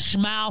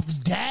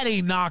mush-mouthed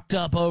daddy knocked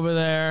up over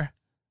there.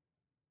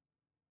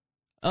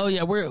 Oh,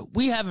 yeah,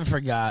 we haven't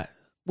forgot.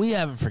 We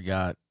haven't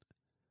forgot.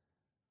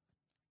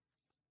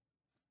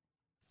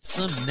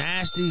 Some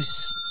nasty,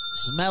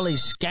 smelly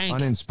skank.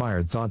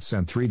 Uninspired Thoughts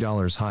sent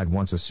 $3. Hyde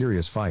wants a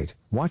serious fight.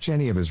 Watch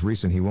any of his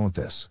recent He Won't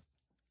This.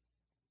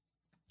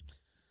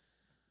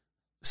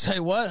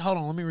 Say what? Hold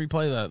on, let me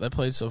replay that. That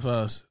played so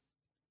fast.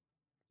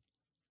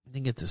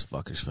 Then get this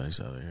fucker's face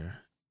out of here.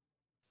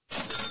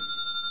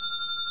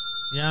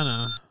 Yeah, I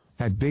know.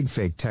 At Big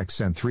Fake Tech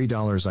sent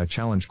 $3. I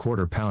challenge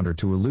Quarter Pounder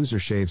to a loser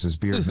shaves his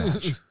beard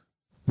match.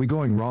 We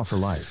going raw for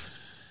life.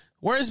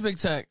 Where's Big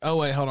Tech? Oh,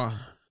 wait, hold on.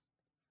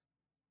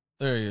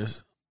 There he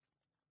is.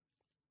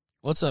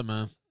 What's up,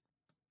 man?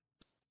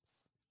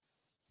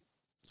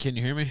 Can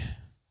you hear me?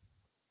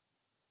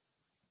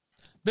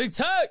 Big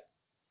Tech!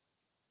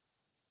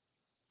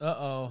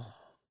 Uh-oh.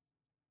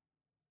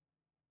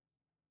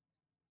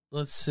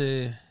 Let's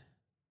see.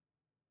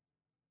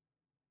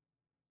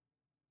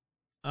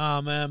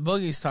 Oh, man,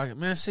 Boogie's talking.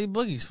 Man, see,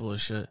 Boogie's full of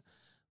shit.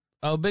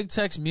 Oh, Big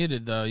Tech's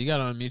muted, though. You got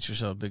to unmute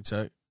yourself, Big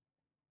Tech.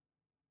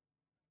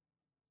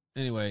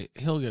 Anyway,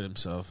 he'll get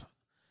himself.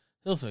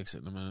 He'll fix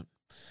it in a minute.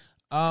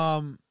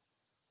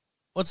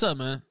 What's up,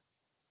 man?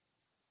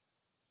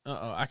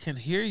 Uh-oh, I can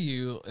hear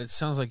you. It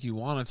sounds like you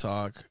want to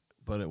talk,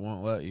 but it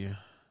won't let you.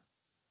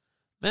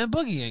 Man,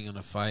 Boogie ain't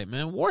gonna fight,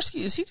 man.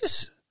 Warski, is he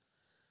just...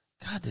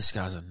 God, this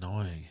guy's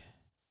annoying.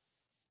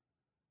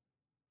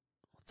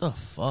 What the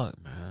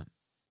fuck, man?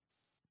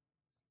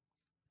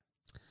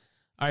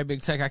 All right,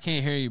 Big Tech, I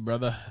can't hear you,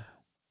 brother.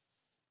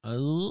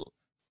 Oh.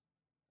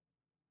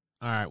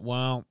 All right,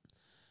 well,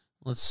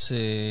 let's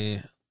see.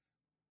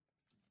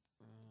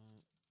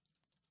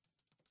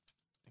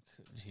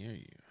 Hear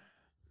you.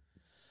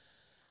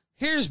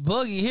 Here's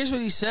Boogie. Here's what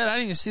he said. I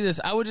didn't even see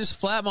this. I would just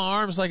flap my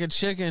arms like a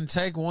chicken,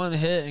 take one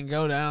hit, and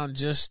go down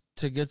just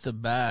to get the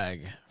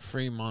bag.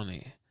 Free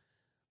money.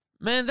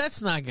 Man,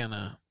 that's not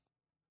gonna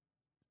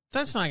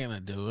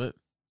do it.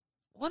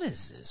 What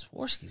is this?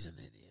 Warski's an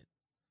idiot.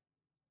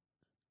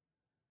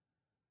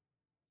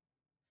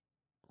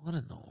 What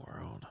in the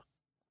world?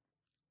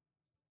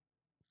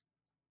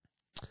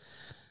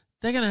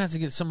 They're gonna have to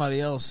get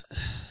somebody else.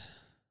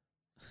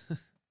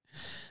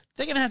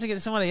 They're going to have to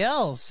get somebody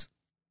else.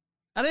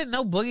 I didn't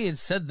know Boogie had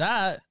said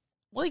that.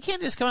 Well, he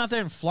can't just come out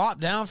there and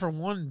flop down for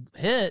one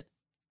hit.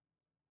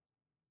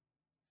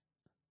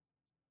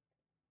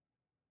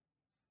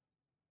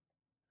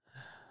 I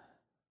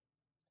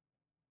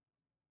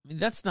mean,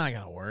 that's not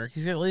going to work.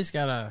 He's at least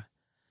got to...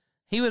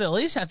 He would at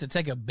least have to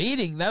take a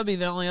beating. That would be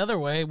the only other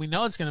way. We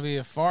know it's going to be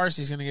a farce.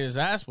 He's going to get his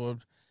ass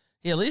whooped.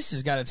 He at least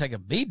has got to take a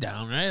beat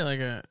down, right? Like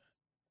a...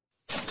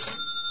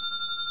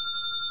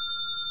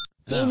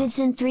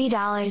 Davidson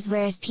 $3.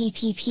 Where's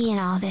PPP in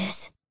all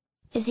this?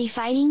 Is he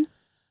fighting?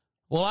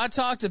 Well, I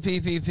talked to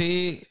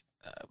PPP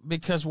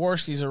because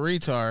Warski's a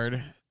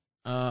retard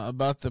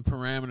about the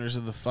parameters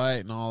of the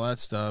fight and all that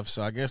stuff.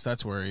 So I guess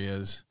that's where he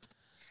is,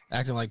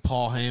 acting like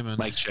Paul Heyman.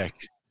 Mic check.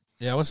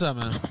 Yeah, what's up,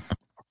 man?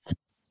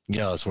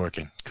 Yeah, it's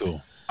working.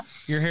 Cool.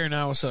 You're here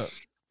now. What's up?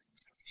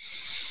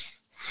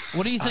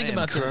 What do you think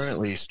about this? I'm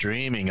currently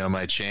streaming on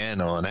my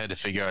channel, and I had to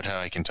figure out how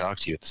I can talk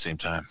to you at the same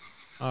time.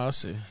 Oh, I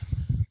see.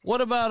 What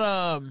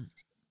about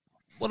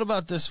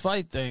this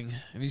fight thing?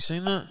 Have you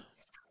seen that?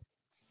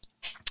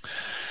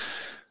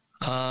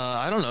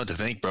 I don't know what to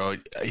think, bro.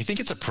 You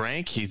think it's a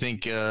prank? You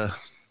think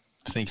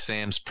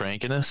Sam's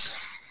pranking us?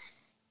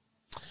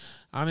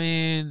 I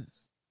mean,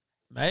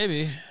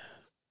 maybe.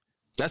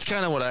 That's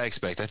kind of what I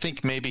expect. I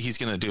think maybe he's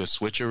going to do a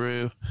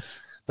switcheroo.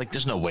 Like,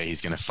 there's no way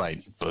he's going to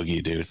fight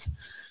Boogie, dude.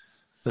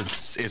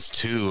 It's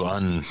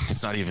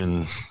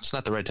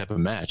not the right type of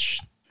match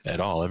at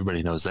all.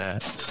 Everybody knows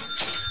that.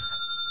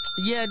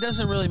 Yeah, it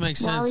doesn't really make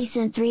sense. Wally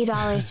sent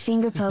 $3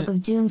 finger poke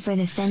of doom for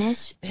the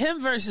finish. Him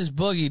versus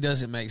Boogie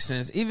doesn't make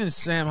sense. Even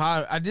Sam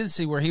Hyde, I did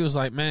see where he was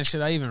like, man,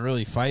 should I even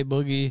really fight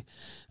Boogie?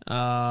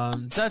 That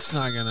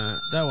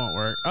won't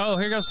work. Oh,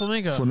 here goes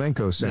Flamenco.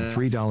 Flamenco sent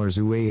 $3.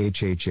 Ooh,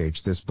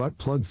 this butt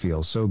plug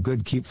feels so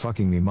good, keep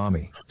fucking me,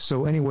 mommy.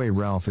 So anyway,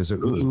 Ralph is a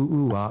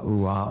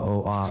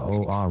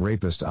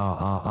rapist,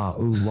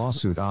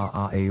 lawsuit,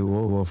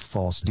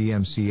 false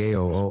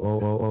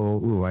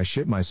DMCA, I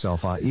shit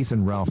myself,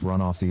 Ethan Ralph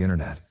run off the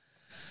internet.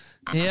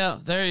 Yeah,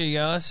 there you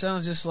go. That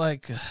sounds just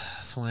like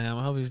Flam.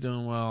 I hope he's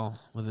doing well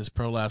with his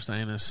prolapsed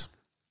anus.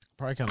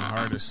 Probably kind of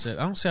hard to sit.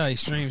 I don't see how he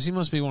streams. He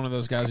must be one of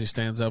those guys who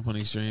stands up when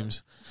he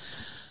streams.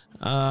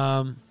 Yeah,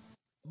 I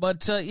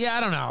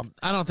don't know.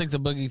 I don't think the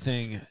Boogie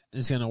thing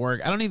is going to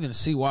work. I don't even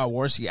see why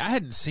Warski. I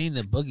hadn't seen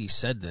that Boogie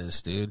said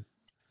this, dude.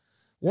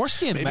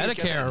 Warski and Maybe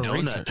Medicare are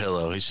donut retards.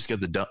 pillow. He's just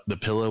got the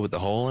pillow with the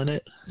hole in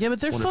it. Yeah,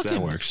 but they're Wonder if that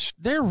fucking. works.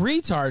 They're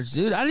retards,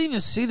 dude. I didn't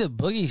even see that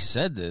Boogie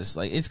said this.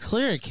 Like, it's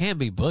clear it can't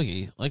be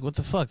Boogie. Like, what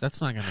the fuck?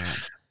 That's not gonna.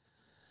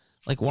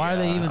 Like, why are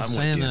they even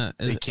saying that?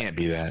 It can't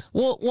be that.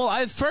 Well,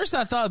 at first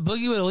I thought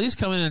Boogie would at least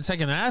come in and take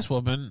an ass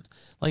whooping.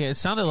 Like, it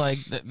sounded like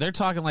they're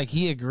talking like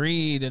he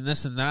agreed and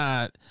this and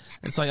that.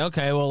 It's like,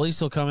 okay, well, at least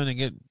he'll come in and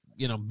get,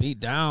 beat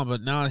down.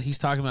 But now he's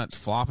talking about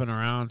flopping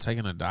around,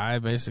 taking a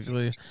dive,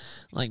 basically.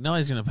 Like,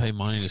 nobody's going to pay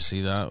money to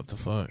see that. What the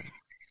fuck?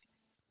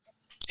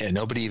 Yeah,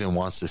 nobody even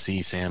wants to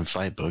see Sam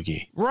fight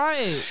Boogie.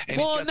 Right. And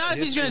well, not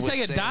if he's going to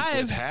take a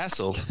dive.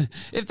 Hassel.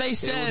 If they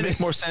said. It would make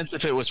more sense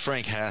if it was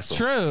Frank Hassel.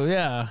 True,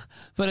 yeah.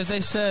 But if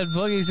they said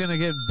Boogie's going to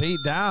get beat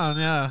down,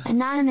 yeah.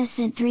 Anonymous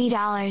sent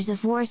 $3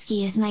 of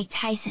Warski is Mike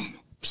Tyson.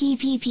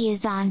 PPP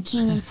is Don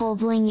King in full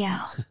bling yo.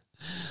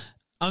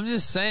 I'm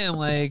just saying,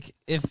 like,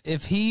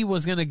 if he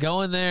was going to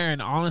go in there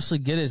and honestly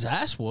get his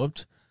ass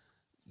whooped,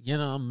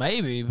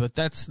 maybe, but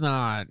that's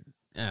not,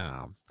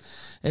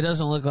 it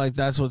doesn't look like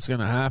that's what's going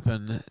to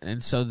happen.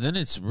 And so then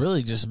it's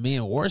really just me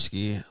and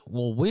Warski.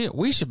 Well,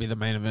 we should be the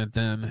main event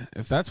then,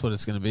 if that's what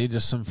it's going to be,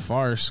 just some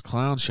farce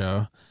clown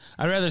show.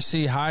 I'd rather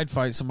see Hyde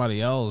fight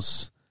somebody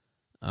else.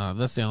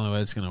 That's the only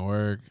way it's going to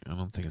work. I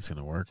don't think it's going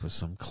to work with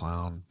some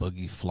clown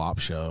Boogie flop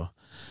show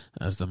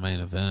as the main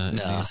event.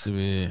 No.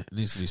 It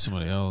needs to be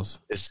somebody else.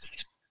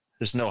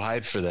 There's no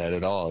hype for that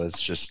at all.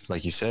 It's just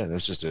like you said.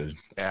 It's just a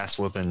ass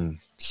whooping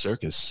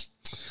circus.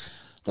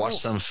 Watch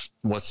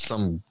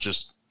some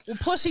just. Well,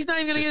 plus he's not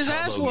even gonna get his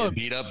ass whooped.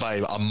 Beat up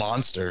by a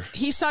monster.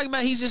 He's talking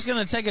about he's just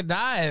gonna take a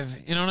dive.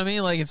 You know what I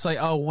mean? Like it's like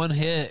one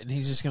hit and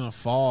he's just gonna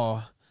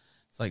fall.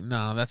 It's like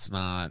no, that's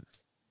not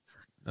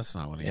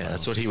what he. Yeah,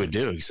 that's what he would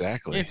do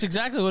exactly. It's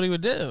exactly what he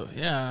would do.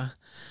 Yeah.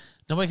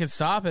 Nobody can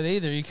stop it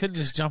either. You couldn't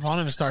just jump on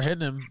him and start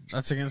hitting him.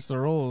 That's against the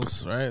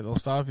rules, right? They'll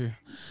stop you.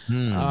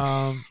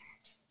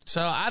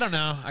 So I don't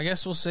know. I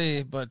guess we'll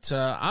see. But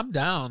I'm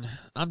down.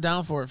 I'm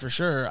down for it for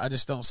sure. I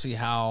just don't see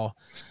how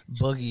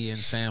Boogie and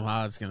Sam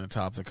Hyde's going to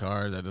top the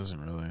card. That doesn't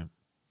really.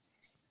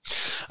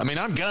 I mean,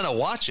 I'm gonna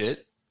watch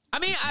it. I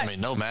mean,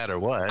 no matter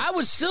what, I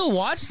would still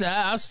watch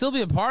that. I'll still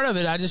be a part of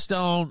it. I just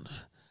don't.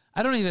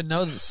 I don't even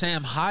know that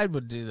Sam Hyde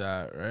would do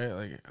that, right?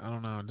 Like, I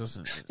don't know. It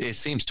doesn't. It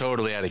seems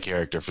totally out of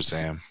character for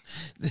Sam.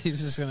 He's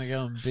just gonna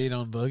go and beat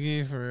on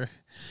Boogie for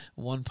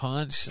one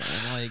punch,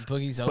 and like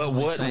Boogie's. But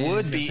what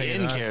would be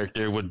in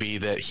character would be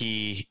that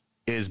he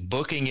is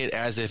booking it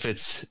as if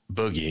it's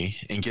Boogie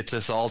and gets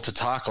us all to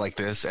talk like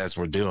this as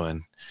we're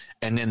doing,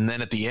 and then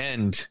at the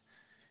end,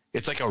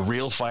 it's like a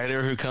real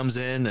fighter who comes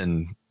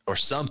in or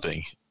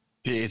something.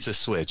 It's a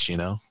switch,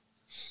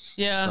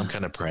 Yeah, some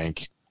kind of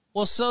prank.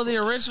 Well, so the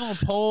original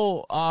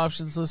poll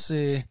options, let's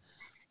see.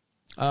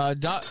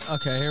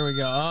 Okay, here we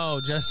go.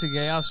 Oh, Jesse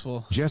Gay Ops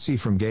Fool. Jesse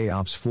from Gay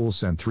Ops Fool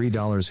sent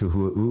 $3.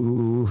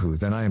 Hoo.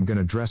 Then I am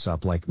gonna dress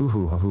up like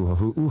ooh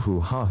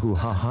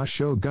ha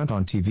show gunt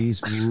on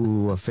TVs.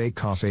 Ooh, a fake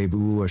coffee.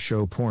 Ooh, a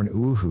show porn.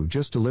 Ooh,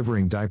 just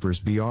delivering diapers.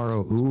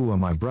 Bro. Ooh,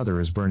 my brother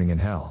is burning in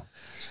hell.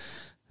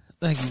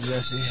 Thank you,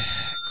 Jesse.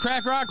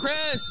 Crack Rock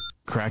Chris.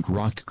 Crack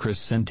Rock Chris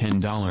sent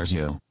 $10.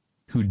 Yo.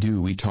 Who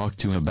do we talk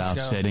to about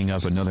setting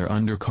up another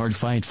undercard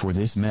fight for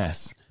this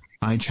mess?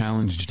 I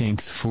challenged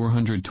Tanks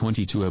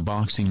 420 to a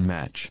boxing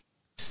match.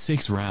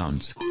 6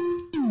 rounds.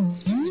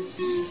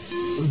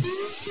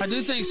 I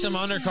do think some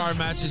undercard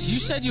matches. You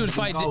said you would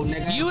fight.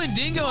 You and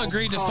Dingo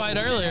agreed to fight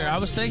earlier. I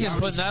was thinking of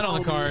putting that on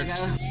the card.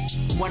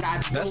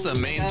 That's the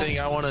main thing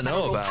I want to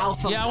know about.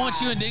 Yeah, I want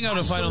you and Dingo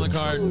to fight on the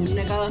card.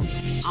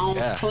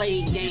 Yeah.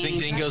 You think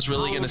Dingo's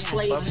really going to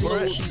step up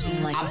for it?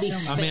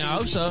 I mean, I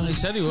hope so. He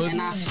said he would.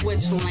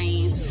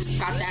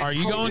 Are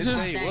you going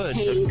to? He would.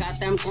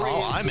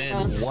 Oh, I'm in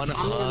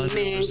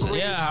 100%.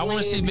 Yeah, I want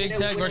to see Big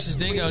Tech versus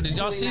Dingo. Did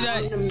y'all see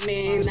that?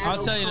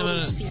 I'll tell you in a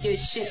minute.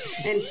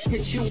 And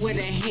hit you with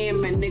a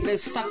hammer, nigga,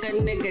 suck a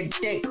nigga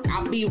dick.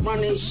 I be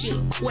running shit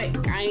quick.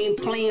 I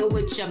ain't playing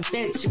with your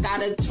bitch.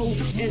 Got a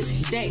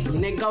 2-inch dick,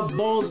 nigga,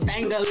 balls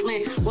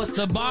dangling. What's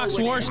the box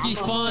Warski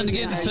fund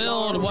getting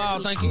filled? Wow,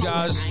 thank you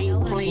guys.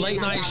 Late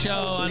night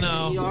show, I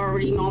know. You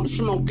already know I'm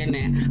smoking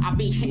it. I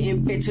be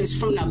hitting bitches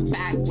from the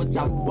back with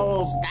the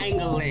balls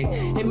dangling.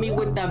 Hit me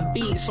with the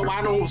beat so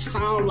I don't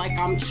sound like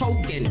I'm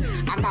choking.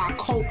 I got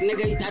coke,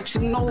 nigga, that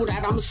you know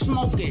that I'm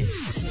smoking.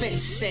 Spit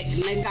sick,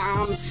 nigga,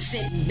 I'm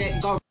sick,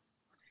 nigga.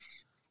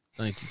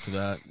 Thank you for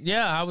that.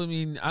 Yeah, I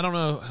mean, I don't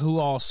know who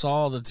all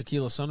saw the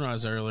Tequila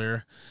Sunrise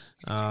earlier.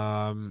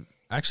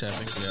 Actually, I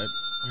think we had.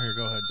 Here,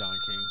 go ahead, Don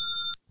King.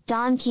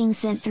 Don King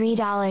sent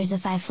 $3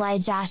 if I fly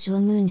Joshua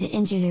Moon to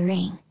enter the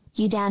ring.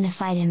 You down to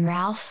fight him,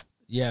 Ralph?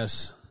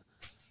 Yes.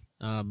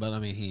 But I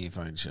mean, he ain't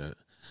fighting shit.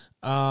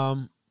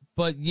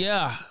 But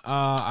yeah,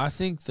 I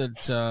think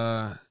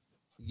that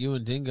you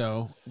and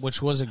Dingo,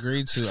 which was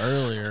agreed to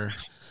earlier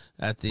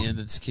at the end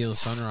of Tequila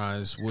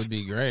Sunrise, would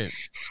be great.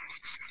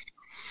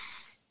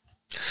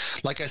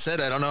 Like I said,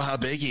 I don't know how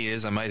big he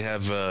is. I might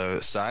have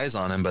size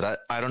on him, but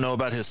I don't know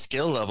about his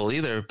skill level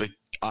either. But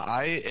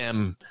I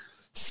am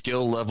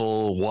skill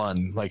level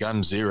 1. Like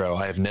I'm 0.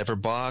 I have never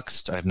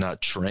boxed. I have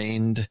not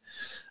trained.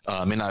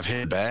 I've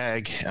hit a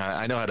bag.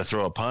 I know how to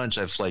throw a punch.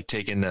 I've I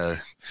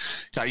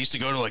used to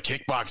go to a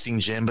kickboxing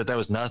gym, but that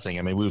was nothing.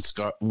 I mean, we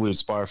would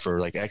spar for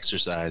like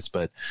exercise,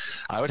 but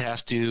I would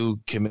have to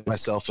commit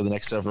myself for the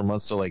next several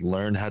months to like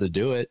learn how to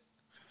do it.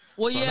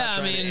 Well, so yeah,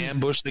 I'm not trying to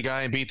ambush the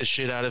guy and beat the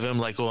shit out of him.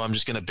 Like, I'm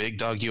just going to big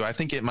dog you. I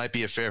think it might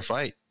be a fair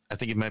fight. I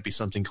think it might be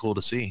something cool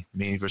to see,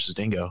 me versus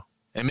Dingo.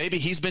 And maybe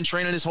he's been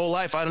training his whole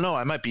life. I don't know.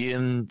 I might be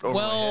in over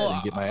my head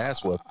and get my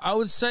ass whooped. I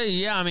would say,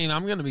 yeah. I mean,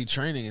 I'm going to be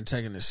training and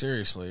taking it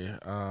seriously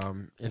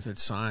if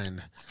it's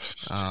signed.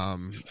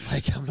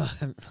 Like I'm not,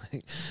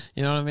 like,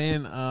 you know what I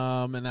mean?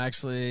 And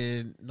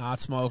actually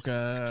not smoking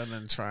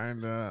and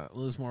trying to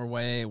lose more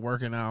weight,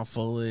 working out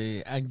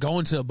fully, and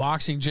going to a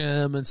boxing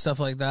gym and stuff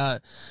like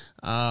that.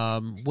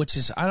 Which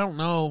is, I don't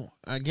know.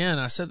 Again,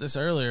 I said this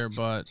earlier,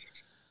 but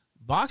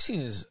boxing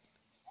is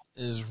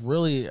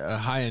really a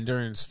high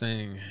endurance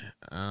thing.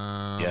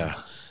 Yeah.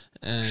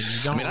 And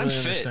you don't I'm really fit.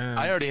 understand.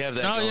 I already have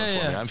that going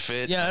for me. I'm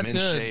fit. Yeah, I'm that's in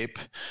good. shape.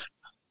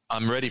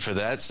 I'm ready for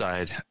that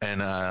side.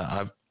 And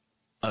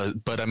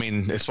but I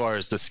mean, as far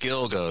as the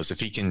skill goes, if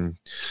he can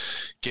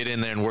get in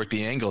there and work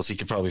the angles, he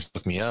could probably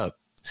fuck me up.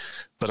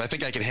 But I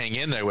think I could hang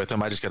in there with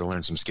him. I just got to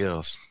learn some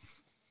skills.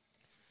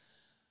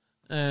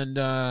 And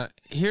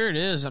here it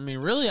is. I mean,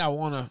 really, I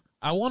want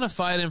to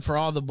fight him for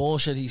all the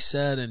bullshit he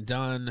said and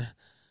done.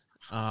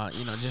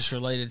 Just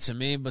related to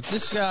me. But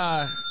this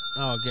guy,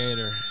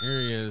 Gator,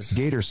 here he is.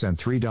 Gator sent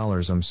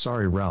 $3. I'm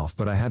sorry, Ralph,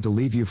 but I had to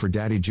leave you for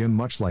Daddy Jim,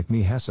 much like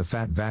me, Hess, a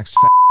fat vaxxed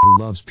fat who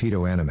loves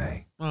pedo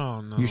anime.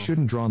 Oh, no. You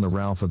shouldn't draw on the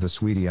Ralph of the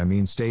sweetie. I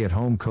mean, stay at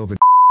home COVID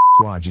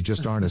squad. You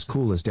just aren't as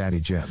cool as Daddy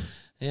Jim.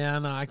 Yeah,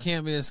 no, I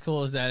can't be as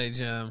cool as Daddy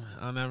Jim.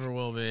 I never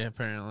will be,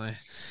 apparently.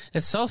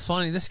 It's so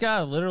funny. This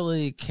guy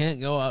literally can't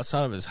go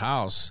outside of his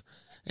house,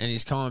 and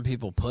he's calling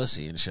people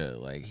pussy and shit.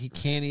 Like, he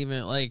can't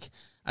even, like...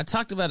 I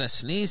talked about a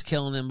sneeze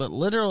killing him, but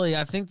literally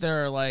I think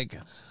there are like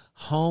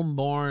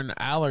home-born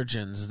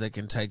allergens that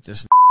can take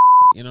this.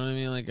 You know what I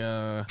mean? Like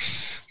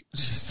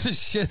just the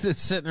shit that's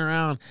sitting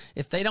around.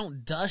 If they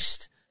don't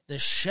dust the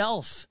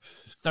shelf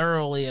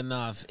thoroughly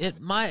enough,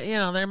 it might,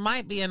 there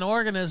might be an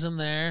organism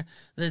there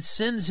that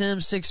sends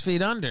him 6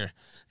 feet under.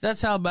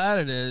 That's how bad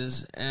it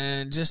is.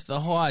 And just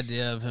the whole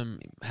idea of him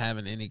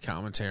having any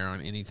commentary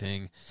on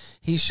anything,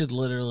 he should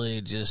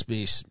literally just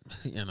be,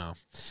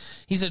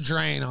 he's a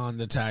drain on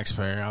the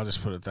taxpayer. I'll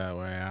just put it that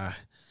way.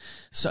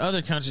 So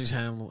other countries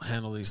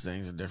handle these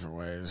things in different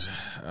ways.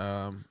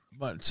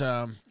 But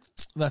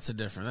that's a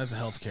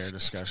healthcare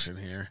discussion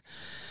here.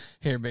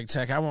 Here, Big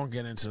Tech, I won't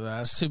get into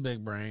that. It's too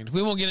big-brained.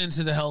 We won't get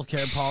into the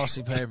healthcare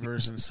policy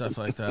papers and stuff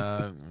like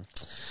that.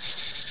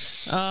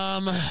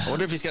 I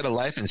wonder if he's got a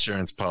life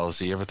insurance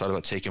policy. You ever thought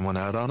about taking one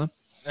out on him?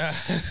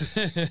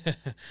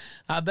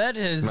 I bet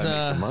his might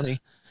make some money.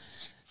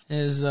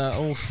 His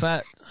old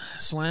fat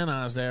slant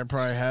eyes there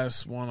probably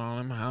has one on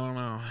him. I don't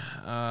know,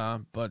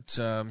 but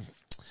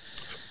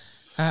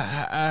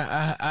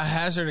I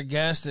hazard a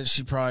guess that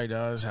she probably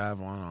does have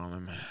one on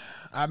him.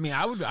 I mean,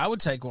 I would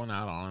take one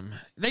out on him.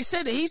 They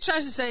said he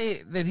tries to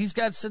say that he's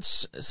got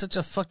such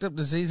a fucked up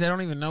disease. They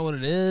don't even know what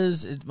it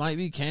is. It might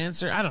be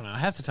cancer. I don't know.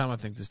 Half the time I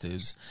think this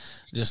dude's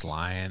just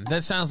lying.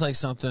 That sounds like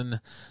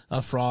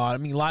a fraud. I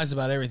mean, he lies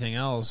about everything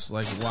else.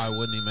 Like, why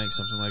wouldn't he make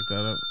something like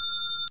that up?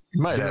 He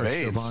might have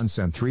AIDS. Siobhan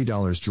sent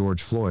 $3.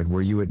 George Floyd,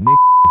 were you at Nick?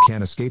 You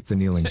can't escape the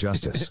kneeling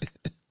justice.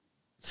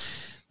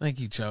 Thank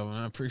you, Chauvin.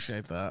 I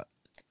appreciate that.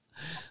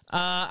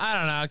 I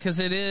don't know, because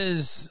it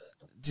is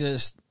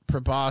just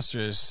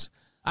preposterous.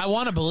 I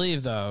want to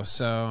believe, though,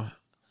 so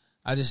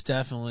I just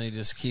definitely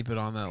just keep it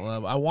on that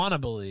level. I want to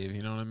believe,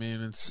 you know what I mean?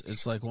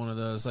 It's like one of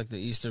those, like the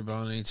Easter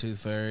Bunny, Tooth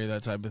Fairy,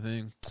 that type of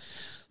thing.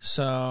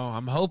 So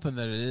I'm hoping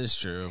that it is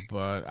true,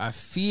 but I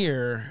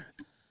fear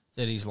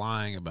that he's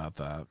lying about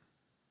that.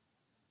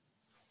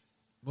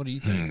 What do you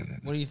think?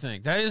 What do you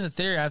think? That is a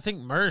theory. I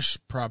think Mersh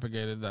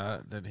propagated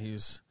that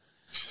he's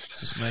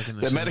just making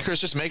the That Medicare's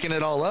just making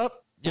it all up?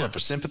 Yeah. What, for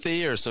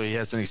sympathy, or so he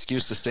has an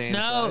excuse to stay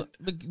inside?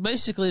 No,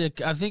 basically,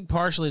 I think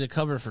partially to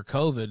cover for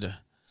COVID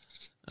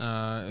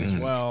as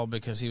well,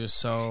 because he was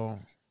so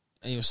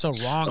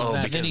wrong on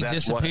that. Then he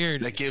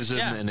disappeared. That gives him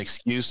an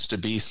excuse to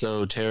be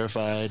so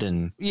terrified.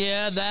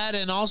 Yeah, that,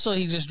 and also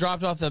he just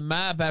dropped off the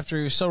map after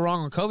he was so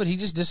wrong on COVID. He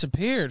just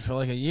disappeared for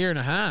like a year and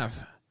a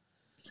half.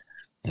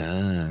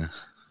 Yeah.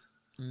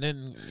 And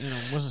then,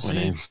 wasn't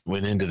seen.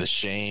 Went into the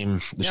shame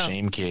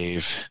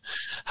cave,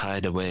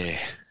 hide away.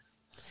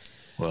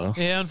 Well,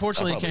 yeah,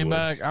 unfortunately, he came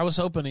back. I was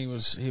hoping he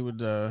would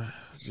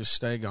just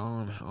stay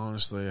gone.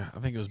 Honestly, I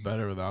think it was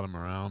better without him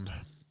around.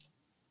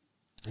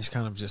 He's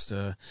kind of just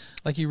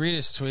like you read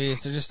his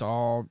tweets. They're just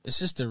it's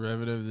just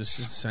derivative. This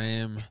is the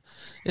same.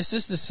 It's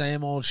just the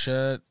same old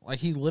shit. Like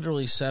he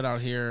literally sat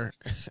out here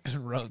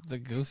and wrote the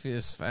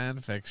goofiest fan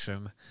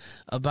fiction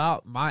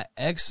about my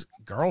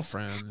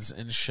ex-girlfriends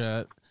and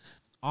shit.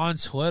 on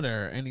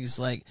Twitter, and he's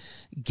like,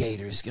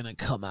 Gator's gonna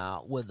come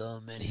out with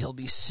him, and he'll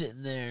be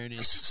sitting there in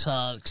his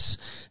tux.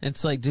 And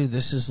it's like, dude,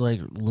 this is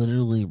like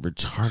literally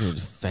retarded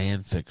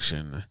fan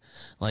fiction.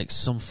 Like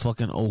some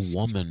fucking old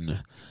woman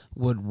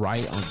would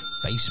write on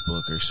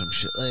Facebook or some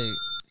shit. Like,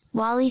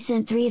 Wally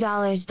sent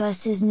 $3,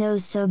 busts his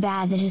nose so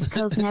bad that his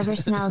Coke never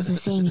smells the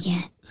same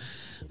again.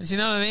 you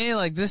know what I mean?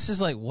 Like, this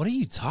is like, what are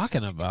you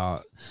talking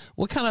about?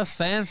 What kind of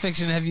fan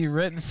fiction have you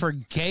written for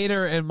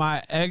Gator and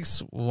my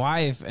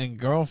ex-wife and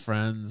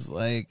girlfriends?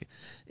 Like,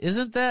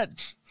 isn't that,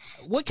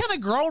 what kind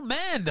of grown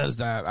man does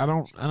that? I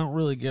don't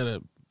really get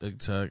it, Big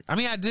Tech. I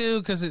mean, I do,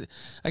 because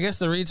I guess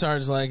the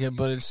retards like it,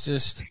 but it's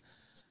just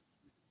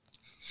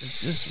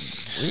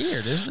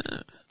weird, isn't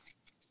it?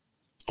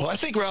 Well, I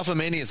think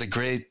Ralphomania is a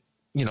great,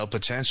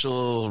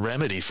 potential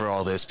remedy for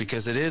all this,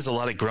 because it is a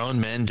lot of grown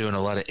men doing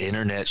a lot of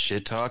internet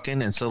shit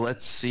talking. And so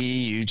let's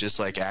see you just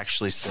like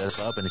actually set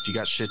up. And if you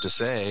got shit to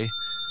say,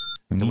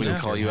 then we can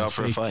call you out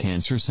for a fight.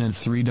 Cancer sent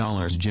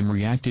 $3. Jim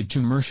reacted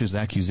to Mersh's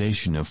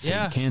accusation of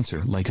fake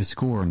cancer like a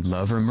scorned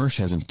lover. Mersh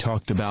hasn't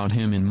talked about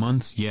him in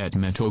months yet.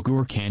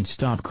 Metogor can't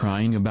stop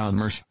crying about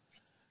Mersh.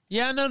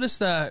 Yeah, I noticed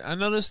that.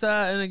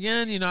 And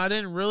again, I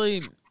didn't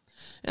really,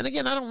 and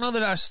again, I don't know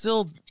that I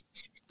still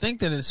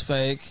think that it's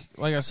fake.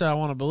 Like I said, I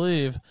want to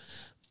believe,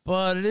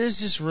 but it is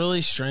just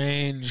really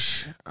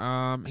strange.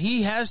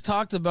 He has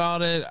talked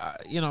about it,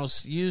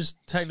 used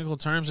technical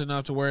terms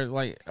enough to where,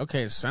 like,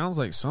 okay, it sounds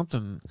like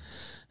something,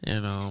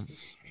 that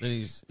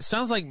it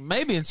sounds like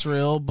maybe it's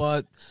real,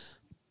 but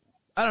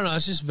I don't know.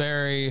 It's just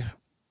very,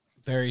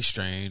 very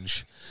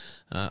strange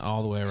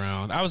all the way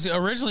around. What I was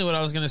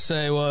going to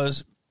say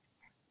was,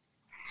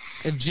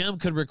 if Jim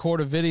could record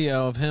a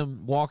video of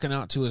him walking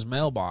out to his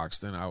mailbox,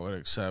 then I would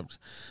accept.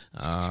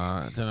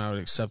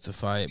 The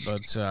fight.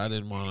 But I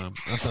didn't want to.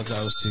 I thought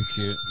that was too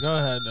cute. Go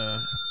ahead.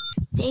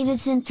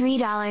 Davidson,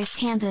 $3.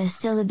 Tampa is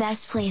still the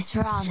best place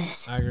for all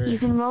this. I agree. You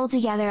can roll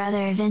together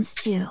other events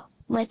too,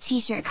 what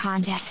t-shirt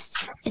contest,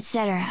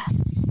 etc.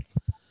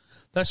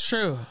 That's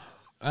true.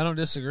 I don't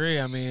disagree.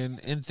 I mean,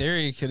 in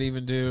theory, you could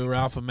even do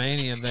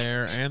Ralphomania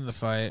there and the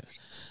fight.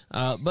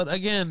 But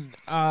again,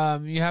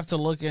 you have to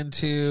look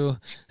into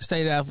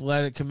state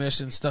athletic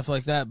commission, stuff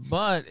like that.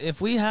 But if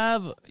we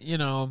have,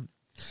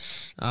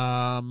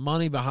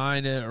 money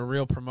behind it or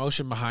real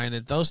promotion behind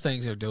it, those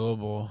things are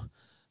doable.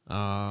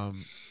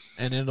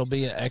 And it'll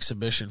be an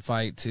exhibition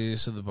fight too,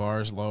 so the bar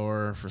is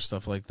lower for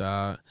stuff like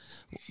that.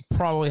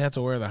 Probably have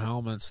to wear the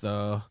helmets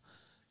though.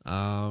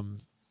 I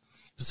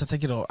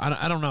think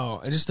I don't know.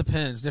 It just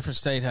depends. Different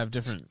state have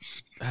different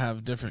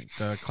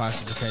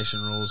classification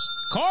rules.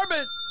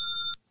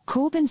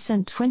 Corbin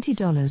sent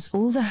 $20.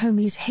 All the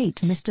homies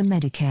hate Mr.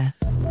 Medicare.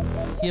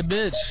 Yeah,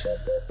 bitch.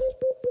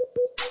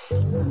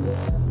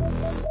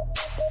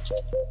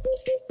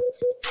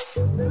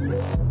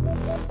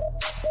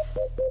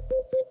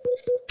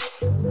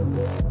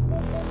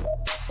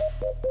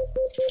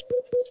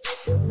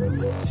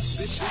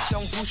 Bitch,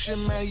 I'm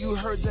Gucci, man, you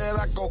heard that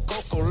I go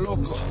Coco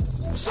Loco.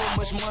 So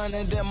much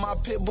money that my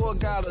pit bull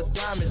got a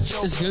diamond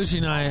choker. It's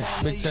Gucci night,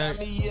 Big Tech.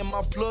 Me and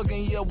my plug,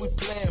 and yeah, we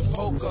playing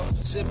poker.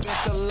 Sipping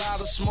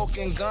colada,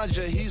 smoking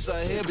ganja, he's a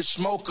heavy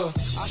smoker.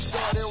 I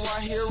started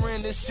right here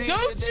in the city,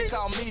 they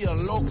call me a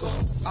local.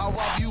 I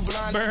rob you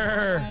blind,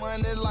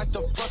 money like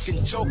the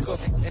fucking Joker.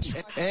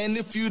 And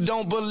if you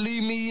don't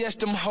believe me, ask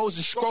them hoes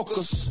and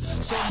strokers.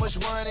 So much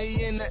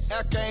money in the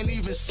air, can't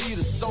even see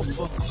the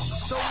sofa.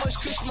 So much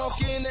good smoke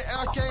in the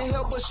air, can't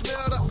help but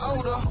smell the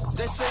odor.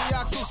 They say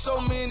I cook so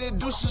many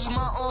deuces,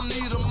 my arm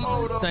need a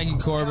motor. Thank you,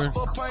 Corbin.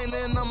 For pain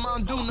in the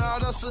Mountain, now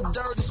that's a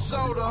dirty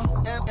soda.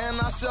 And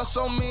I sell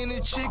so many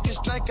chickens,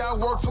 think I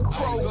work for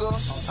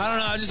Kroger. I don't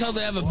know, I just hope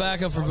they have a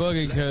backup for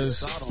Boogie,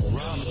 because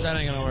that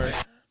ain't gonna work.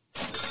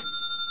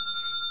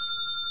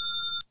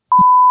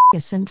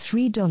 Sent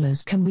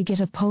 $3. Can we get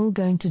a poll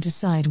going to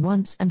decide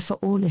once and for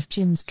all if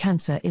Jim's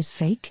cancer is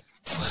fake?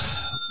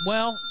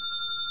 Well,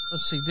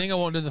 let's see. Dingo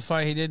won't do the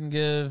fight. He didn't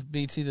give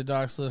BT the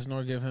docs list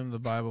nor give him the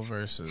Bible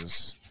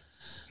verses.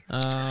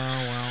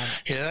 Well.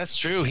 Yeah, that's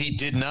true. He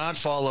did not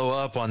follow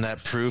up on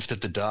that proof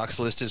that the docs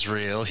list is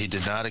real. He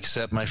did not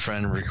accept my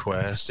friend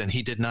request, and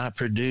he did not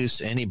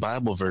produce any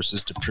Bible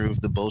verses to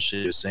prove the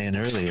bullshit he was saying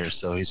earlier.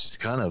 So he's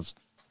just kind of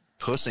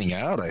pussing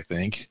out, I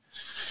think.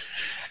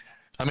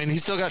 I mean,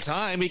 he's still got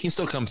time. He can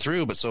still come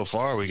through, but so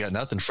far we got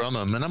nothing from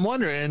him. And I'm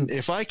wondering,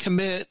 if I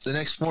commit the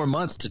next 4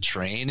 months to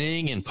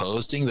training and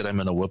posting that I'm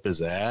going to whoop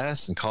his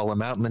ass and call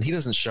him out, and then he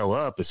doesn't show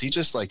up, is he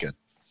just like a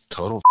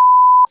total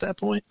at that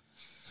point?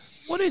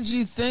 What did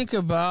you think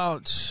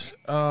about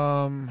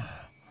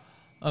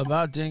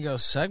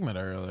Dingo's segment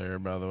earlier,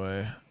 by the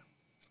way?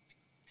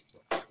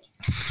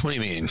 What do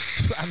you mean?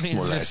 I mean,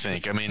 what did I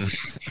think? I mean,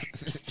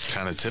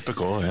 kind of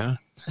typical, yeah.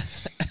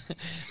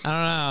 I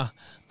don't know.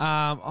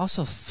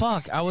 Also,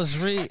 fuck,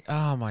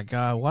 oh my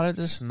god, why did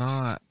this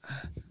not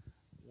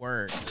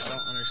work? I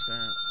don't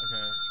understand.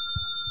 Okay.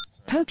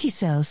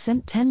 Pokecell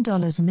sent $10.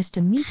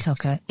 Mr.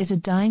 Meatocker is a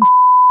dying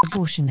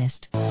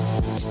abortionist.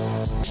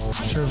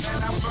 True.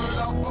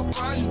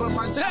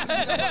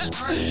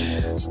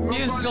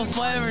 Musical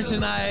flavor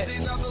tonight.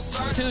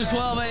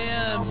 2:12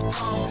 a.m.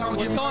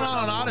 What's going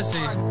on Odyssey?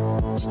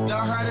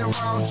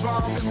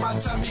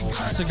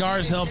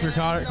 Cigars help your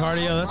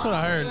cardio. That's what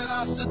I heard.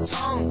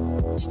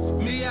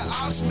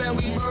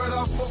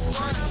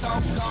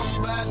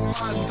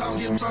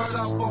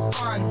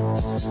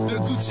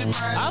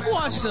 I've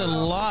watched a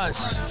lot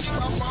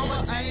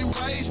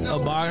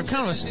of boxing. I'm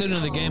kind of a student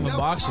of the game of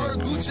boxing.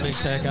 Big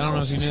Tech. I don't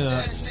know if you knew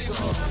that.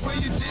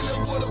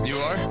 You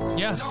are?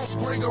 Yeah.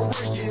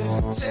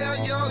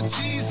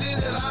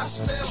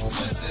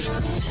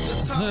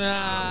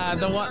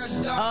 The one.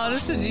 Oh,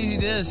 this is the Jeezy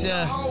diss,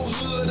 yeah.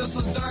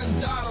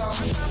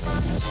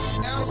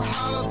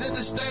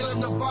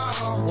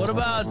 What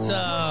about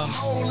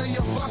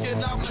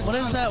what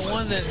is that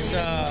one that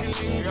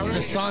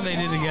the song they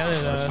did together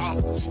though?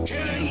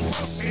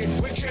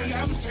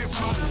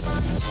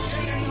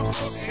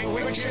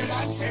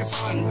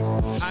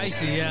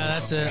 Icy, yeah,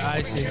 that's it.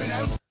 Icy.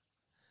 I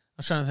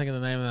was trying to think of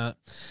the name of that.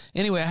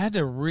 Anyway, I had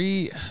to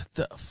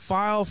the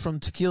file from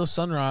Tequila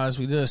Sunrise.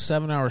 We did a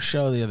 7-hour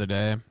show the other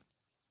day.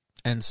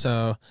 And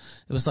so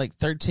it was like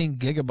 13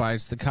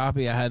 gigabytes, the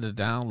copy I had to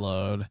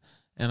download.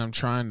 And I'm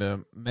trying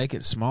to make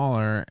it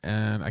smaller.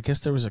 And I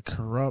guess there was a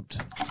corrupt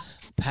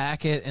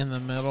packet in the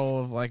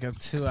middle of like a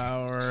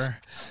 2-hour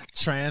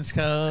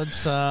transcode.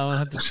 So I'm going to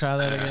have to try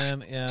that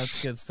again. Yeah, that's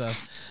good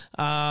stuff.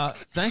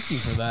 Thank you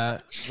for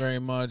that very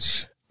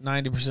much.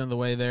 90% of the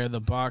way there,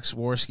 the Box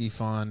Warski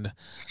Fund.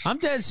 I'm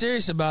dead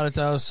serious about it,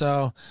 though.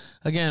 So,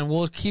 again,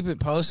 we'll keep it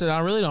posted.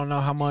 I really don't know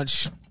how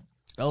much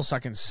else I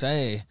can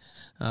say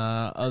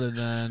other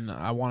than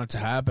I want it to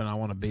happen. I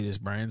want to beat his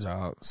brains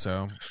out.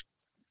 So,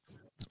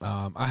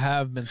 I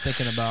have been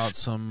thinking about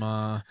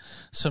some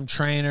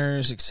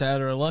trainers,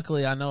 etc.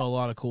 Luckily, I know a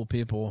lot of cool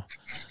people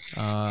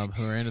who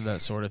are into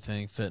that sort of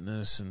thing,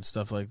 fitness and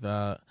stuff like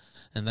that.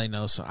 And they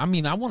know some. I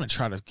mean, I want to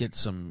try to get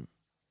some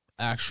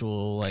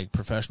actual like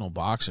professional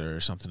boxer or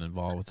something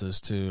involved with this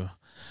too.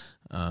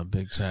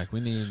 Big Tech. We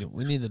need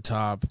the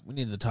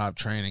top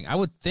training. I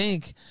would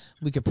think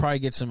we could probably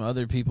get some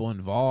other people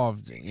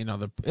involved. You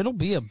know, it'll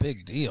be a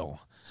big deal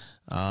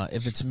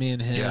if it's me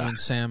and him and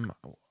Sam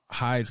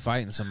Hyde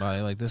fighting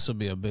somebody. Like, this will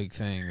be a big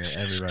thing that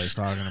everybody's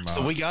talking about.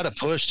 So we got to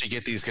push to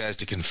get these guys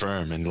to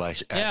confirm and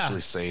like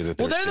actually say that.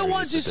 Well, they're the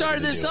ones who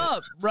started this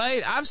up,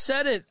 right? I've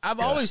said it. I've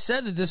always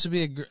said that this would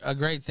be a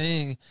great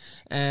thing,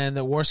 and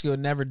that Warski would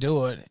never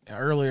do it.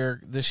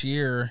 Earlier this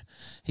year,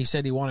 he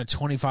said he wanted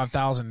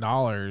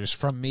 $25,000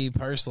 from me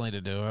personally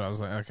to do it. I was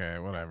like, okay,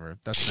 whatever.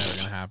 That's never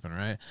gonna happen,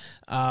 right?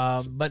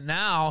 But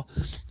now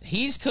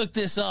he's cooked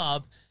this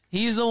up.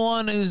 He's the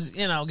one who's,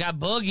 got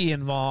Boogie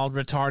involved,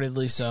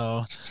 retardedly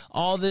so.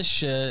 All this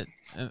shit.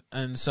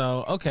 And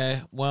so,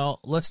 okay,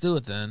 well, let's do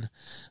it then.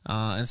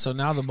 And so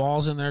now the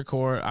ball's in their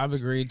court. I've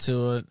agreed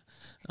to it.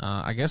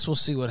 I guess we'll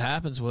see what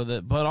happens with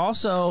it. But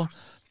also,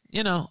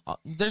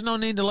 there's no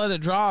need to let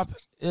it drop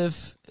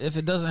if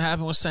it doesn't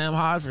happen with Sam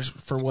Hyde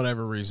for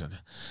whatever reason.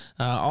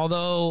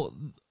 Although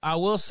I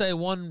will say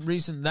one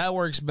reason that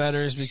works better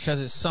is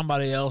because it's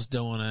somebody else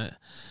doing it.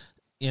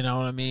 You know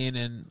what I mean?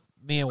 And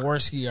me and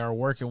Warski are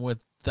working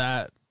with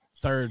that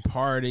third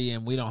party,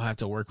 and we don't have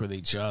to work with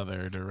each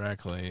other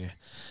directly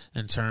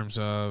in terms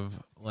of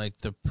like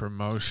the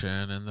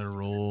promotion and the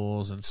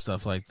rules and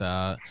stuff like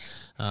that,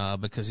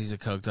 because he's a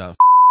coked up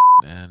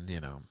and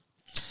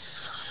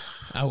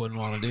I wouldn't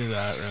want to do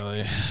that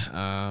really.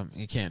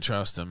 You can't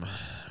trust him,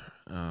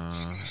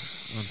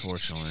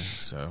 unfortunately.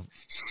 So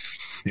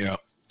yeah,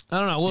 I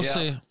don't know. We'll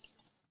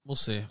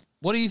see.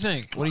 What do you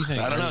think?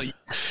 I don't know.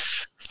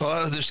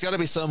 Well, there's got to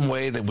be some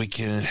way that we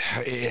can.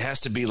 It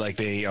has to be like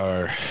they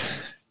are.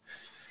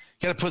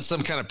 Got to put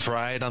some kind of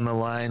pride on the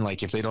line.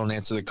 Like if they don't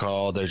answer the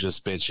call, they're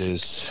just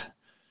bitches,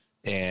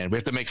 and we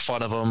have to make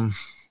fun of them.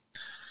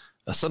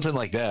 Something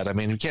like that. I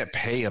mean, we can't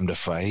pay them to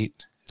fight.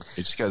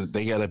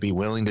 They got to be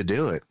willing to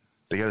do it.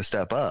 They got to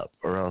step up,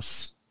 or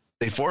else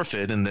they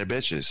forfeit and they're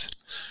bitches.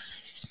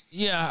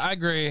 Yeah, I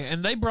agree.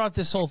 And they brought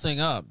this whole thing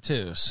up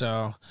too.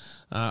 So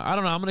I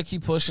don't know. I'm going to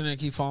keep pushing it,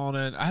 keep following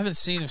it. I haven't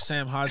seen if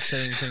Sam Hyde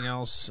said anything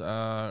else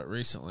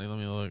recently. Let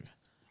me look.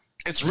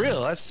 It's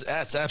real.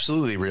 That's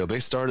absolutely real. They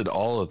started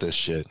all of this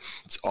shit.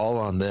 It's all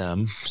on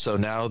them. So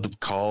now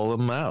call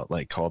them out,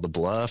 like call the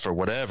bluff or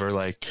whatever.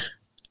 Like,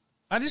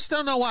 I just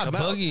don't know why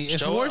Boogie.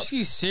 If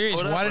Warski's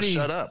serious, why did he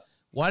shut up?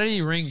 Why did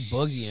he ring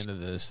Boogie into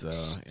this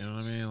though? You know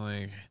what I mean?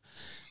 Like,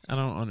 I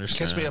don't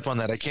understand. Catch me up on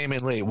that. I came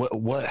in late.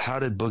 What? How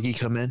did Boogie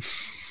come in?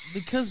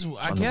 Because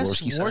I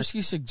guess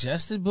Warski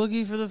suggested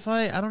Boogie for the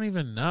fight. I don't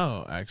even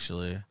know,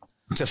 actually.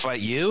 To fight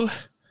you?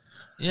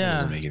 Yeah. That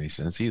doesn't make any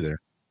sense either.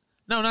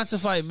 No, not to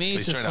fight me.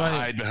 He's trying to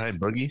hide behind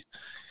Boogie?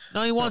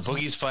 No, he wants...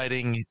 Boogie's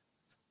fighting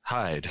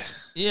Hyde.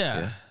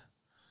 Yeah,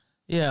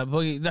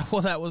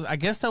 Boogie... I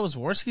guess that was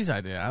Warski's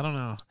idea. I don't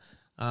know.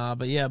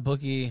 But yeah,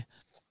 Boogie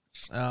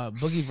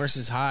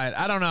versus Hyde.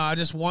 I don't know. I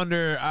just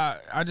wonder...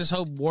 I just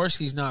hope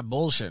Warski's not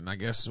bullshitting, I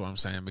guess is what I'm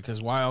saying.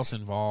 Because why else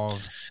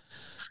involve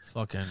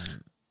fucking...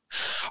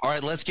 All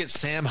right, let's get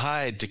Sam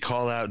Hyde to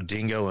call out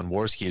Dingo and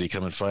Warski to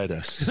come and fight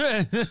us.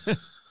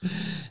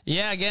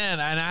 Yeah, again,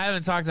 and I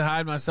haven't talked to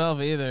Hyde myself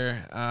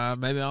either.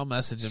 Maybe I'll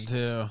message him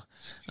too.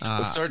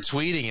 Let's start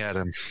tweeting at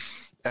him,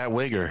 at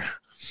Wigger.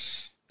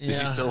 Is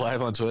he still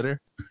live on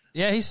Twitter?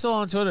 Yeah, he's still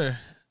on Twitter.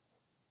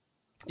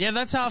 Yeah,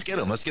 that's how. Let's get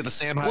him. Let's get the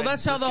Sam Hyde. Well,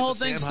 that's how the whole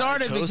thing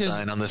started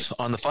because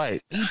on the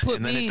fight,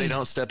 and then if they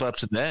don't step up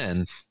to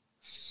then.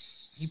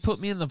 He put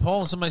me in the poll,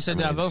 and somebody said,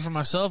 did I vote for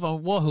myself?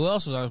 Well, who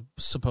else was I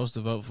supposed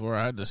to vote for?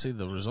 I had to see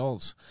the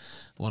results,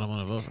 what I'm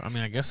going to vote for. I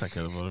mean, I guess I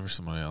could have voted for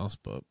somebody else,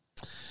 but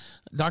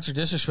Dr.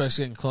 Disrespect's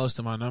getting close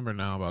to my number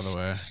now, by the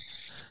way.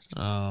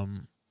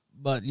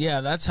 But,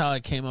 yeah, that's how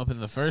it came up in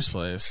the first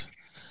place.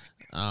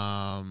 So,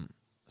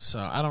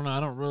 I don't know. I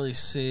don't really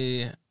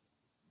see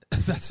 –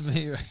 that's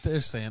me right there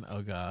saying,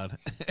 oh, God.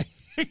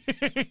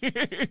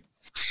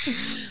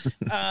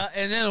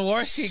 And then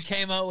Warski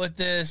came up with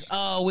this,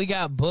 oh, we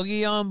got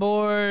Boogie on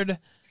board.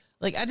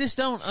 Like, I just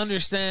don't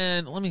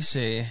understand. Let me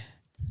see.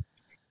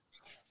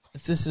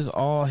 If this is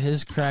all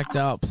his cracked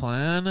out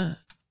plan.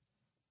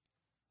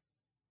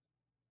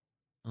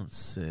 Let's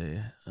see.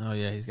 Oh,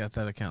 yeah, he's got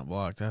that account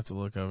blocked. I have to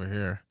look over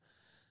here.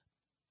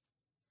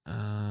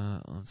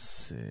 Let's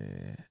see.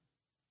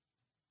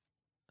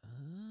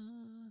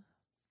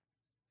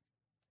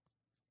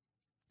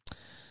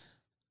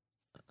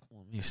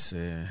 Let me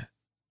see.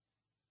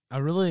 I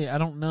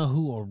don't know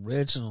who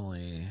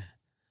originally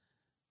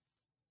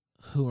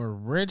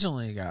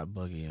got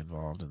Boogie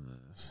involved in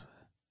this.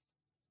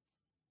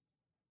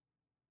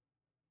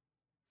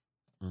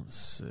 Let's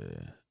see.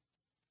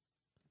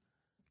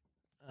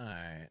 All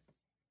right.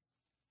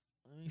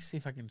 Let me see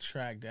if I can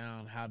track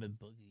down how did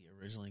Boogie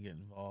originally get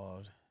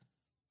involved.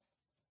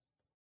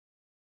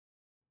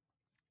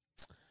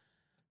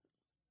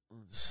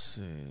 Let's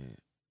see.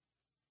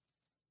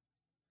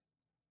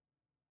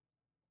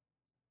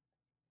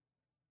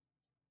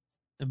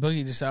 And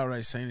Boogie just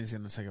outright saying he's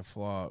going to take a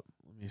flop.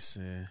 Let me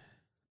see.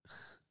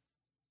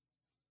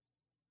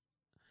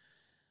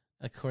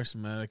 Of course,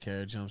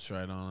 Medicare jumps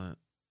right on it.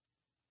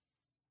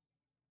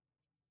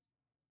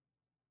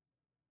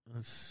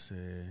 Let's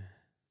see.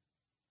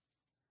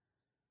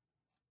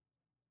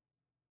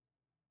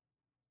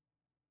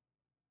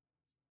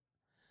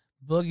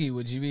 Boogie,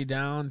 would you be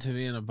down to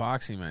be in a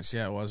boxing match?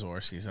 Yeah, it was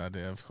Warski's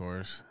idea, of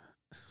course.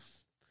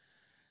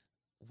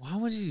 Why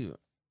would you...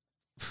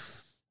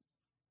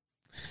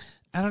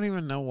 I don't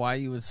even know why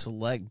you would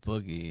select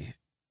Boogie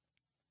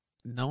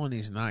knowing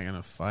he's not going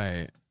to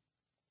fight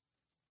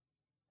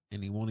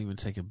and he won't even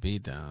take a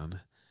beat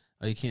down.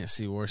 Oh, you can't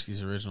see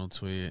Warski's original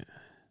tweet.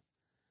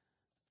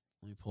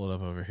 Let me pull it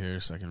up over here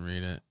so I can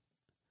read it.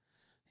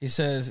 He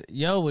says,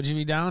 yo, would you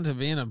be down to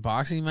be in a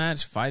boxing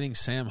match fighting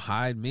Sam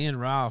Hyde? Me and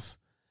Ralph,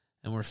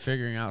 and we're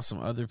figuring out some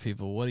other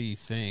people. What do you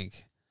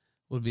think?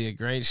 Would be a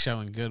great show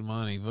and good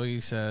money.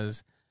 Boogie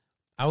says,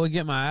 I would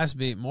get my ass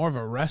beat. More of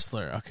a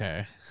wrestler.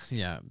 Okay.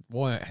 Yeah.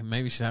 Boy,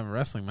 maybe should have a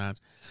wrestling match.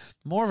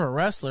 More of a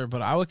wrestler,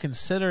 but I would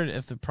consider it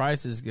if the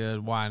price is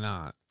good. Why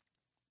not?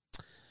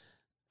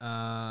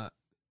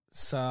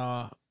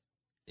 So,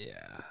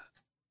 yeah.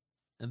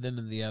 And then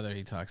in the other,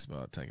 he talks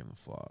about taking the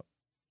flop.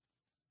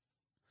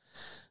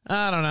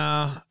 I don't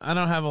know. I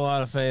don't have a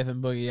lot of faith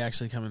in Boogie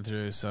actually coming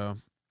through, so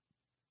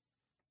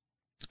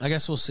I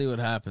guess we'll see what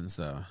happens,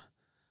 though.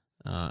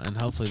 And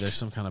hopefully there's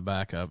some kind of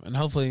backup. And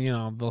hopefully,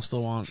 they'll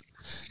still want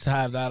to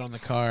have that on the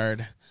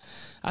card.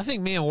 I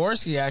think me and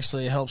Warski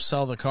actually helped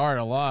sell the card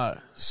a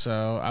lot.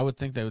 So I would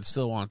think they would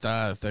still want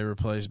that if they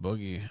replace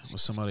Boogie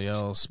with somebody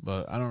else.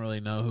 But I don't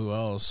really know who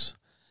else.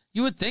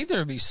 You would think there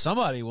would be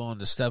somebody willing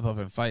to step up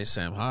and fight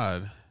Sam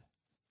Hyde.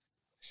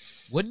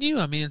 Wouldn't you?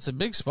 I mean, it's a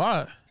big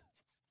spot.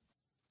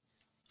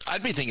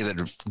 I'd be thinking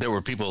that there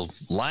were people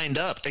lined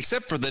up,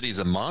 except for that he's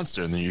a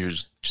monster, and then you're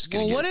just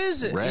going to what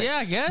is it? Yeah,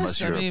 I guess.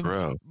 I mean,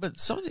 pro. But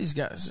some of these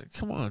guys,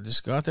 come on,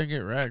 just go out there and get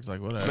wrecked, like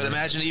whatever. But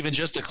imagine even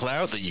just the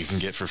clout that you can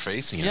get for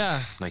facing him.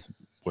 Yeah. Like,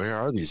 where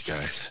are these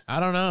guys?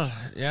 I don't know.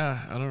 Yeah,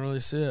 I don't really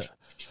see it.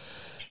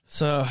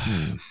 So,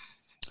 I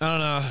don't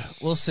know.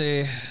 We'll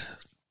see.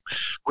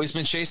 Well, he's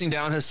been chasing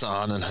down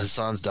Hassan, and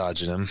Hassan's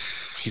dodging him.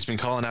 He's been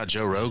calling out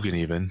Joe Rogan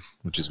even,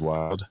 which is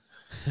wild.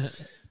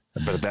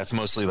 But that's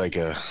mostly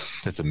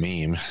that's a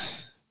meme.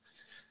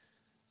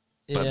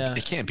 But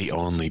it can't be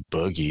only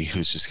Boogie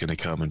who's just going to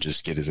come and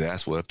just get his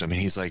ass whipped. I mean,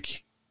 he's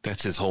like,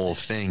 that's his whole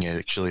thing.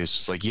 Actually, it's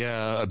just like,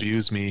 yeah,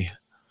 abuse me.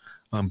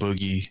 I'm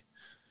Boogie.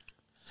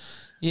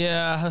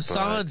 Yeah,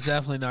 Hassan's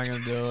definitely not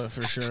going to do it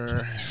for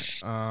sure.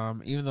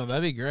 Even though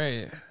that'd be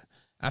great.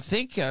 I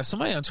think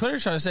somebody on Twitter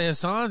tried to say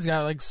Hassan's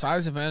got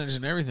size advantage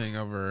and everything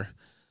over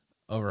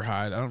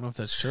Hyde. I don't know if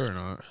that's true or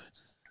not.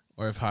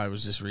 Or if Hyde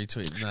was just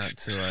retweeting that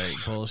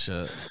to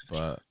bullshit,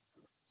 but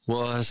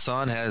well,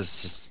 Hassan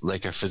has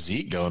a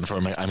physique going for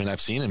him. I mean,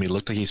 I've seen him; he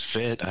looked like he's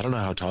fit. I don't know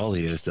how tall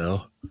he is,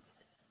 though.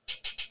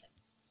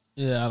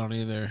 Yeah, I don't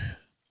either.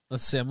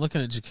 Let's see. I'm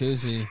looking at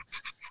Jacuzzi.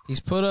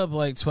 He's put up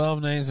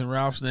 12 names, and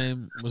Ralph's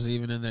name was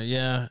even in there.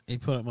 Yeah, he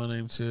put up my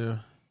name too.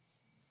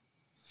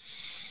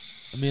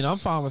 I mean, I'm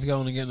fine with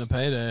going and getting a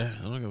payday.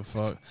 I don't give a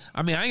fuck.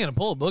 I mean, I ain't gonna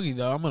pull a boogie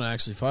though. I'm gonna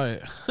actually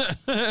fight.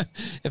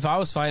 If I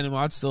was fighting him,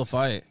 I'd still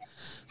fight.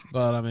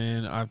 But I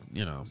mean,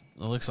 it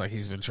looks like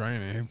he's been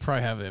training. He'd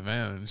probably have the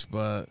advantage.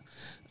 But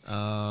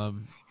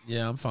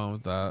yeah, I'm fine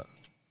with that.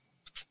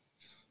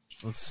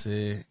 Let's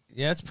see.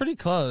 Yeah, it's pretty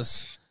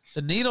close.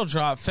 The needle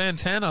drop,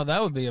 Fantano,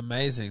 that would be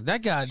amazing.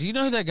 That guy, do you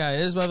know who that guy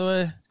is, by the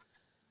way?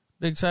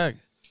 Big Tech,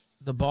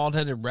 the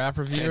bald-headed rap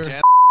reviewer.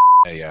 Fantano?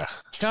 Yeah.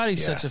 God,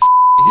 he's such a.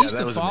 He used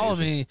to follow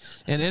me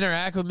and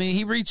interact with me.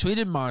 He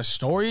retweeted my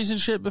stories and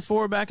shit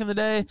before back in the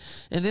day,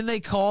 and then they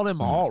called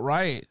him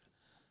alt-right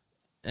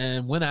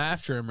and went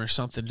after him or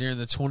something during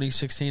the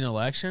 2016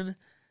 election.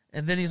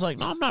 And then he's like,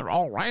 "No, I'm not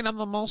alt-right. I'm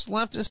the most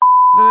leftist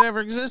that ever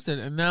existed."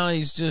 And now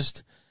he's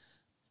just,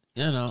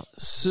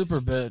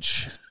 super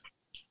bitch.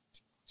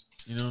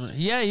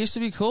 Yeah, he used to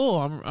be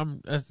cool.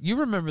 You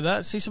remember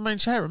that? See, somebody in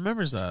chat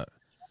remembers that.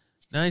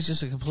 Now he's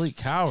just a complete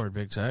coward,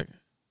 Big Tech.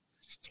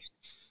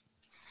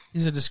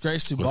 He's a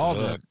disgrace to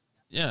Baldwin.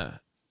 Yeah.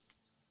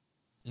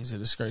 He's a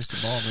disgrace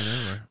to Baldwin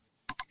everywhere.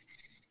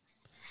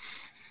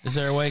 Is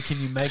there a way,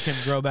 can you make him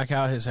grow back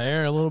out his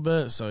hair a little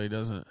bit so he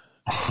doesn't?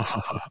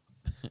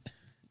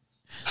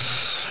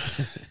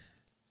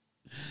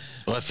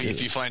 Well,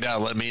 if you find out,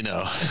 let me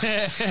know.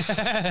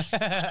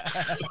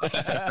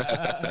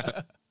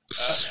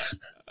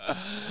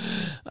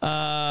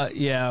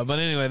 Yeah, but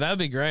anyway, that'd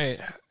be great.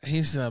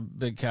 He's a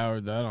big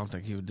coward, though. I don't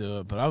think he would do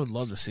it, but I would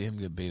love to see him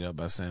get beat up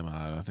by Sam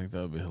Hyde. I think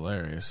that would be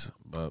hilarious.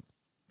 But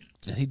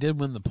he did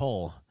win the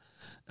poll.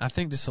 I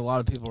think just a lot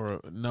of people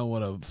know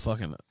what a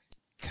fucking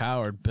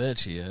coward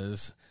bitch he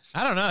is.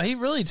 I don't know. He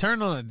really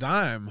turned on a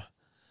dime.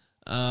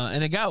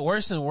 And it got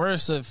worse and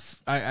worse.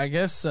 I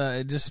guess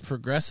it just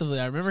progressively.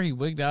 I remember he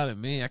wigged out at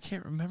me. I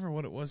can't remember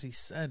what it was he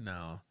said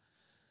now.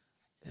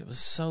 It was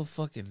so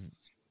fucking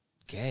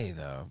gay,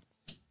 though.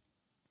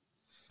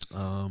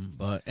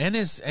 But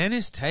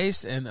his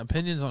taste and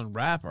opinions on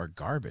rap are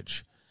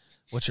garbage,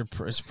 which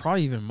it's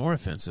probably even more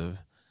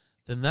offensive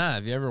than that.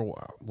 Have you ever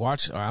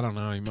watched? I don't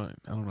know. I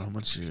don't know how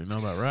much you know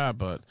about rap,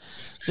 but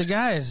the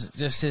guy is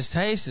just, his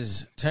taste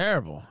is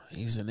terrible.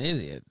 He's an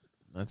idiot.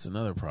 That's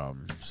another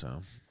problem.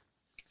 So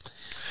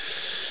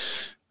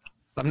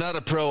I'm not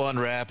a pro on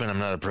rap, and I'm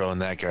not a pro on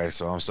that guy.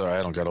 So I'm sorry,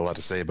 I don't got a lot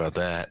to say about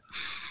that.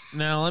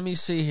 Now let me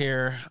see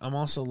here. I'm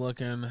also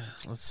looking.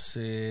 Let's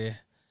see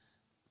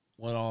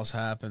what all's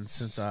happened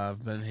since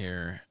I've been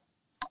here.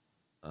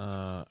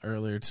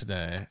 Earlier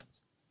today,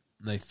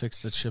 they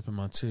fixed the chip in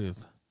my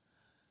tooth,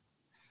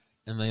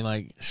 and they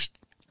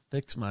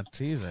fixed my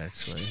teeth.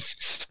 Actually,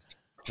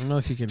 I don't know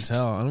if you can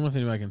tell. I don't know if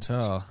anybody can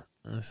tell.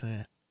 Let's see.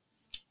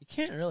 You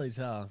can't really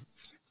tell.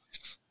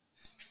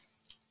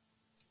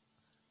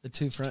 The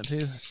two front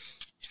teeth,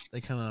 they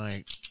kind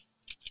of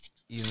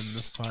even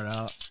this part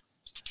out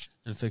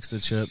and fix the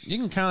chip. You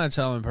can kind of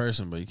tell in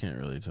person, but you can't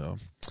really tell.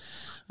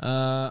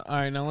 All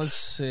right, now let's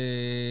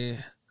see.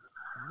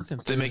 Did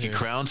they make a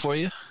crown for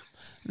you?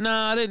 No,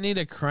 I didn't need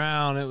a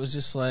crown. It was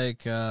just I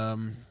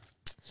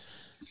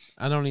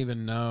don't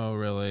even know,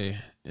 really.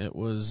 It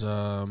was,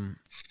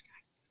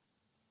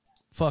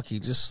 he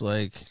just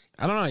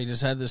I don't know, he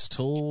just had this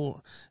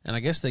tool, and I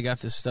guess they got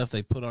this stuff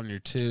they put on your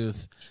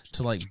tooth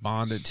to,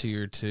 bond it to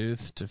your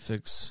tooth to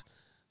fix,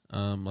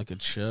 a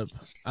chip.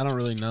 I don't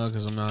really know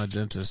because I'm not a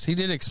dentist. He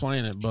did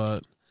explain it,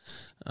 but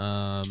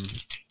I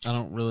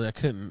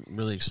couldn't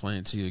really explain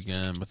it to you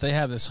again. But they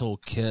have this whole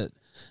kit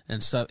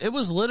and stuff. It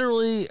was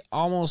literally it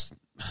was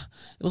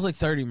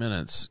 30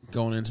 minutes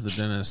going into the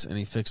dentist, and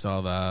he fixed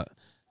all that.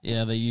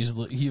 Yeah, they used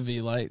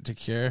UV light to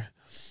cure.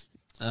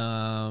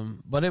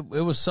 But it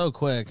was so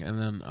quick, and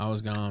then I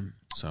was gone.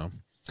 So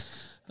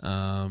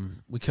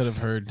we could have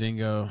heard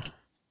Dingo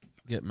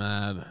get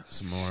mad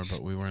some more,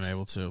 but we weren't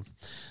able to.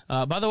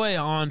 By the way,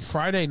 on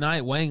Friday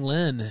night, Wang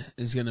Lin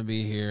is going to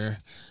be here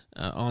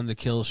on the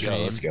Kill Stream. Yeah,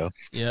 let's go.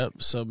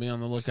 Yep, so be on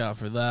the lookout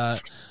for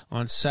that.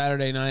 On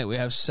Saturday night, we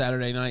have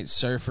Saturday Night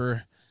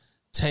Surfer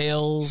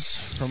Tales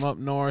from up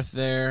north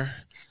there.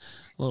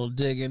 A little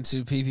dig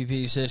into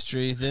PPP's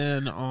history.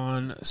 Then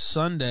on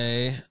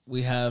Sunday,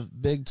 we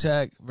have Big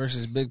Tech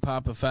versus Big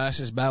Papa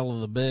Fascist, Battle of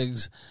the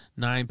Bigs,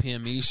 9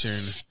 p.m.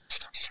 Eastern.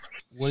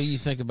 What do you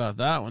think about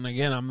that one?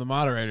 Again, I'm the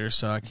moderator,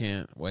 so I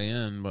can't weigh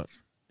in, but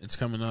it's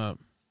coming up.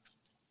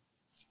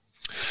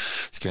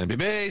 It's going to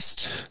be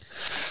based.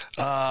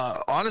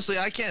 Honestly,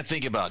 I can't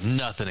think about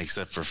nothing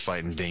except for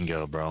fighting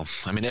Dingo, bro.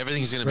 I mean,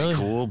 everything's going to be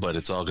cool, but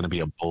it's all going to be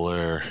a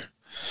blur.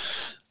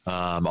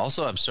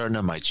 Also, I'm starting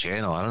on my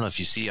channel. I don't know if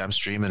you see, I'm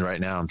streaming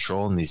right now. I'm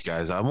trolling these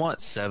guys. I want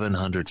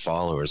 700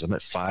 followers. I'm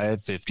at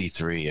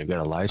 553. I've got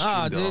a live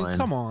stream going. Dude,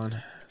 come on.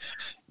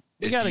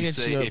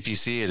 If you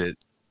see it,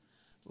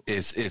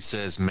 it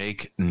says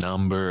make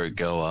number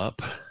go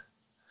up.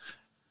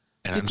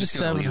 And I'm just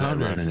going to leave that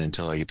running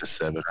until I get to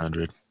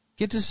 700.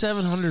 Get to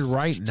 700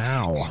 right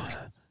now.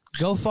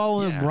 Go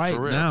follow him right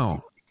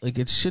now.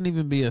 It shouldn't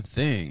even be a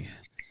thing.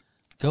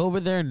 Go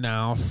over there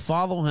now.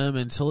 Follow him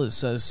until it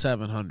says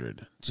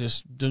 700.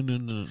 Just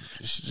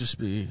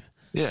be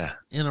Yeah.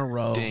 In a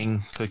row.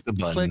 Ding. Click the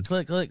button.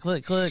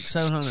 Click.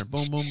 700.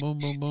 Boom, boom, boom,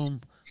 boom,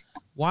 boom.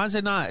 Why is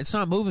it not? It's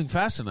not moving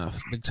fast enough,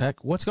 Big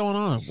Tech. What's going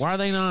on? Why are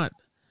they not?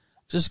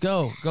 Just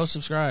go. Go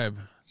subscribe.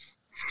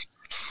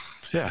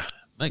 Yeah.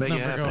 Make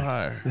number go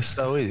higher. It's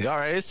so easy. All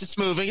right. It's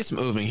moving. It's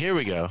moving. Here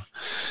we go.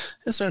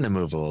 It's starting to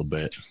move a little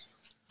bit.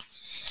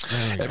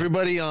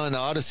 Everybody on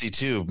Odyssey,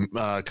 too,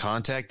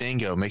 contact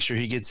Dingo. Make sure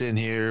he gets in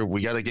here.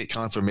 We got to get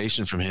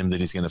confirmation from him that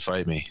he's going to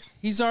fight me.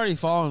 He's already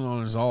fallen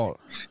on his alt.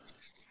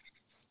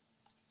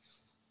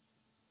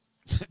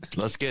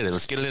 Let's get it.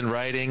 Let's get it in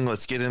writing.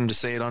 Let's get him to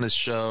say it on his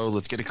show.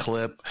 Let's get a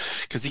clip.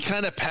 Because he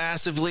kind of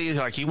passively,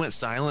 like, he went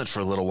silent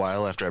for a little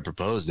while after I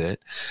proposed it.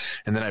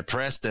 And then I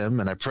pressed him,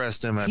 and I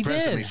pressed him, and I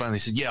pressed him, and he finally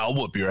said, yeah, I'll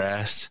whoop your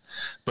ass.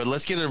 But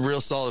let's get a real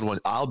solid one.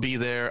 I'll be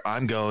there.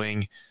 I'm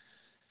going.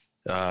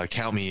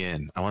 Count me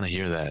in. I want to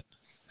hear that.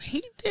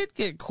 He did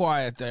get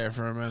quiet there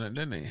for a minute,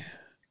 didn't he?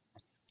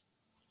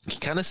 He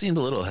kind of seemed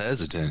a little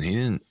hesitant. He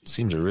didn't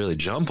seem to really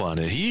jump on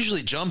it. He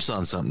usually jumps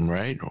on something,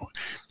 right?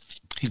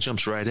 He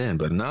jumps right in,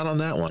 but not on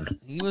that one.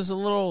 He was a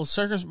little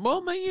circus.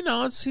 Well, man, you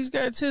know, it's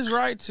his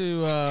right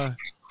to.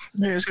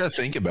 Yeah, he's got to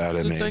think about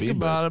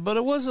it. But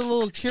it was a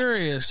little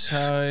curious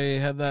how he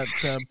had that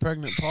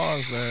pregnant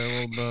pause there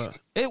a little bit.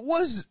 It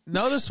was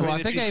noticeable.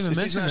 I think I even mentioned it.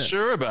 If he's not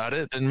sure about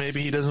it, then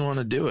maybe he doesn't want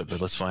to do it.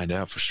 But let's find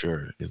out for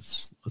sure.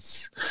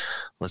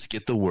 Let's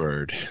get the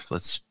word.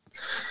 Let's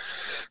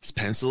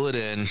pencil it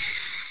in.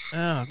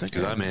 Yeah, I think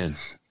because I'm in.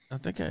 I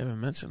think I even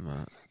mentioned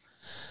that.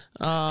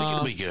 I think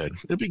it'll be good.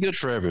 It'll be good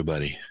for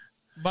everybody.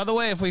 By the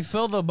way, if we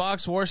fill the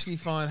Box Warski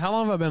fund, how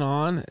long have I been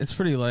on? It's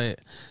pretty late.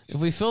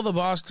 If we fill the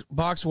Box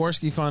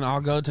Warski fund,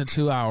 I'll go to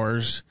 2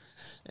 hours.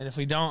 And if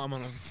we don't, I'm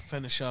going to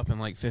finish up in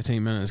like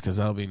 15 minutes because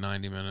that'll be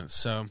 90 minutes.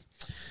 So,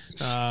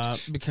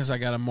 because I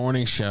got a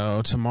morning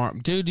show tomorrow.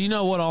 Dude, do you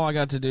know what all I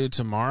got to do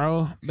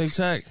tomorrow, Big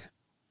Tech?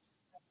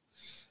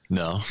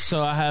 No.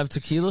 So I have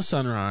Tequila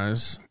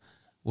Sunrise,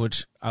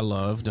 which I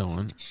love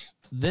doing.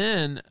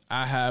 Then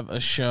I have a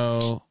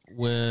show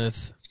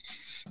with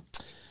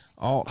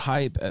Alt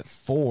Hype at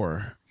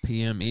 4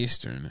 p.m.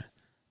 Eastern.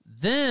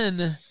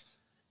 Then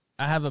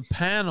I have a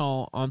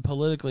panel on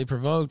Politically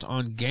Provoked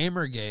on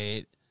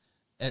Gamergate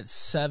at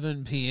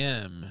 7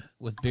 p.m.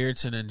 with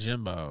Beardson and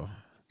Jimbo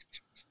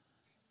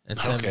at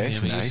 7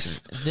 p.m. Nice.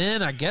 Eastern.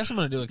 Then I guess I'm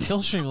going to do a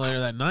kill stream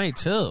later that night,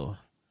 too.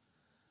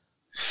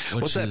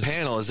 What's that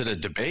panel? Is it a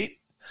debate?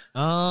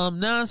 No,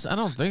 I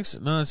don't think so.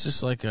 No, it's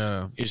just like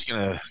a... You're just going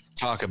to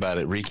talk about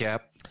it, recap?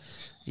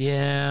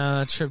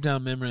 Yeah, trip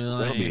down memory lane.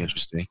 That'll be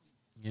interesting.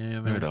 Yeah,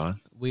 they're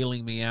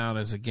wheeling me out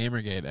as a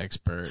Gamergate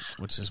expert,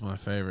 which is my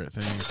favorite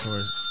thing, of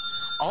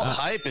course. Alt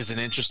Hype is an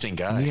interesting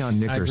guy. Neon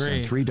Knickers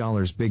and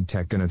 $3 Big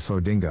Tech and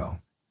Fodingo.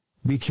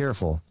 Be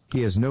careful,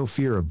 he has no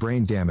fear of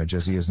brain damage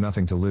as he has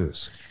nothing to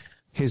lose.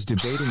 His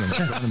debating and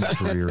astronomy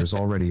career is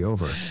already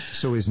over,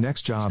 so his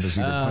next job is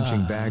either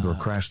punching bag or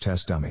crash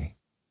test dummy.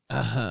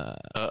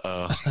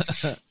 Uh-oh.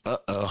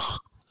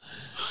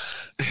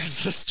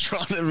 His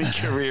astronomy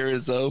career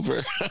is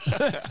over.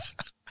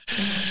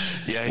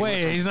 Yeah.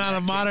 Wait, he's not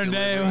a modern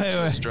day. Wait.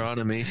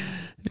 Astronomy.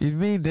 You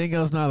mean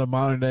Dingo's not a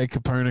modern day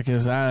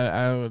Copernicus?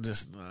 I would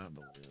just not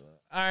believe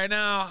that. All right,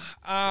 now,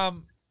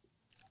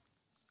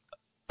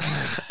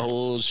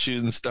 old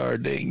shooting star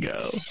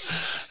Dingo.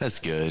 That's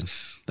good.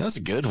 That was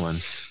a good one.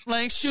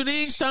 Like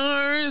shooting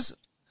stars.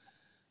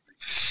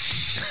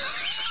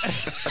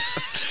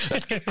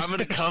 I'm going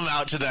to come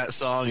out to that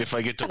song if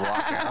I get to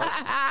walk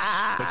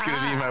out. That's going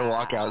to be my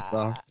walkout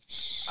song.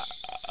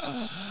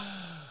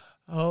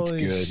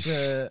 Holy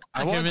shit.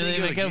 I want really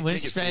to make a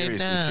wish right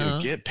now.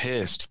 Too. Get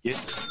pissed. Get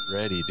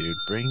ready, dude.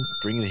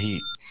 Bring the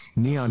heat.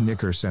 Neon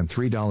Knicker sent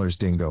 $3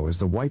 Dingo is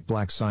the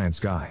white-black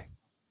science guy.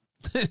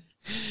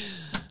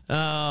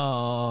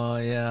 Oh,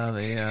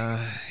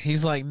 yeah.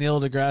 He's like Neil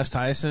deGrasse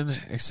Tyson,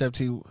 except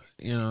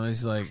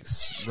he's like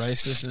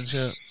racist and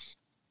shit.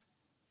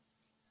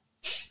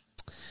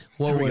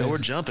 Here we go. We're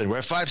jumping. We're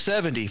at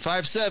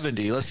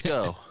 570. Let's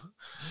go.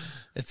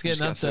 It's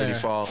getting up there.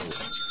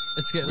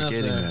 It's getting up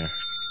there.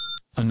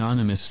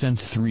 Anonymous sent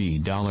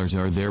 $3.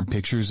 Are there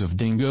pictures of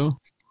Dingo?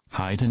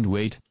 Height and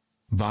weight?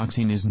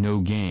 Boxing is no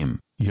game.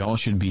 Y'all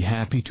should be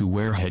happy to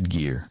wear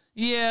headgear.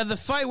 Yeah, the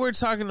fight we're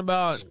talking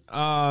about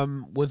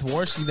with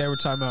Warski, they were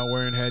talking about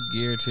wearing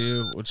headgear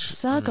too.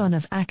 Sargon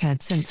of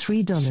Akkad sent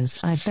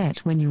 $3. I bet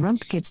when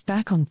Rump gets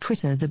back on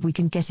Twitter that we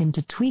can get him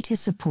to tweet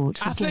his support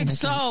for I think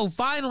so.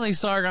 Finally,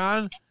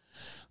 Sargon.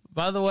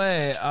 By the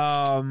way,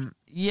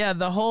 yeah,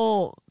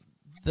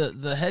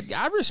 the head.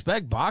 I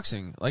respect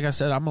boxing. Like I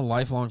said, I'm a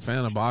lifelong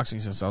fan of boxing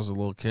since I was a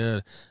little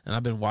kid, and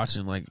I've been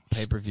watching like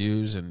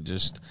pay-per-views and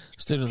just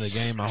studying the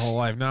game my whole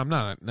life. Now I'm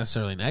not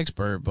necessarily an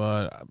expert,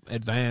 but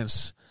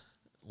advanced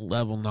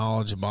level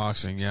knowledge of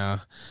boxing, yeah.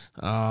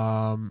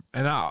 And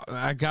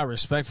I got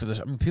respect for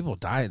this. I mean, people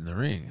die in the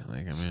ring.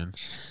 Like, I mean,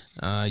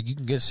 you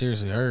can get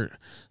seriously hurt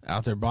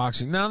out there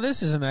boxing. Now,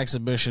 this is an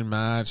exhibition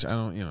match.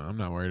 I'm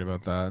not worried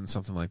about that. And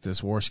something like this,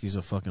 Warski's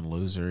a fucking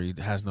loser. He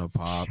has no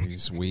pop.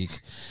 He's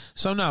weak.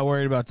 So I'm not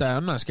worried about that.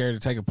 I'm not scared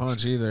to take a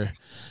punch either.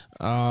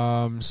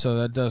 So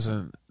that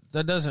doesn't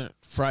doesn't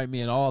frighten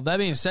me at all. That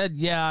being said,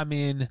 yeah, I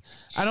mean,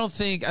 I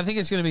think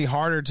it's going to be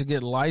harder to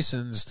get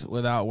licensed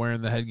without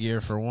wearing the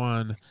headgear for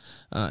one,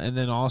 and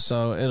then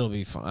also it'll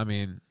be fun. I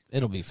mean,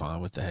 it'll be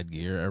fine with the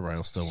headgear. Everybody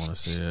will still want to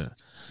see it.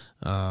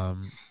 I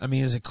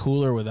mean, is it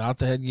cooler without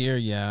the headgear?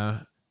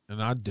 Yeah,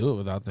 and I'd do it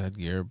without the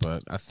headgear,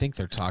 but I think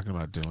they're talking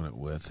about doing it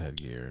with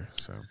headgear.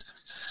 So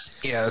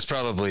yeah, there's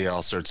probably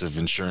all sorts of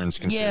insurance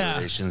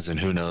considerations and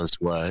who knows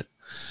what.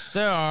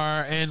 There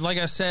are, and like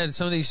I said,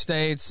 some of these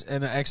states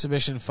in an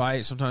exhibition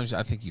fight, sometimes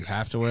I think you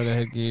have to wear the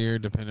headgear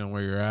depending on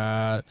where you're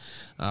at.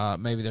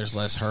 Maybe there's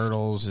less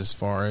hurdles as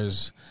far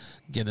as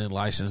getting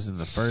licensed in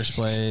the first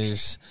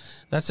place.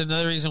 That's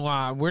another reason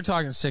why we're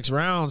talking 6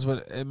 rounds,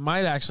 but it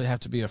might actually have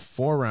to be a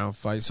 4-round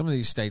fight. Some of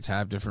these states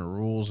have different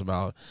rules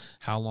about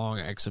how long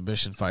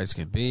exhibition fights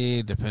can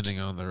be, depending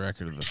on the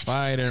record of the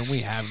fighter. And we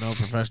have no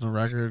professional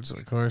records,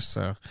 of course,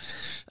 so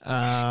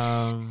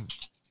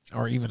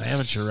or even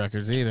amateur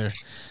records either.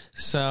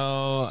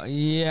 So,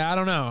 yeah, I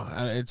don't know.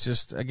 It's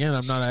just, again,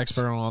 I'm not an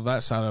expert on all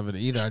that side of it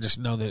either. I just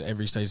know that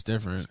every state's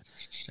different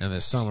and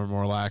that some are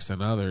more lax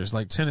than others.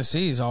 Like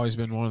Tennessee's always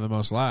been one of the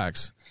most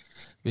lax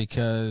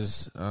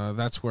because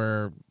that's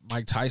where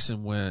Mike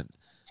Tyson went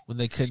when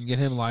they couldn't get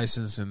him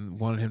licensed and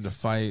wanted him to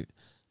fight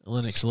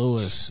Lennox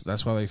Lewis.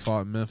 That's why they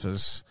fought in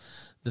Memphis.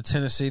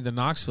 The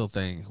Knoxville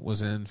thing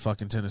was in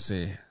fucking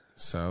Tennessee.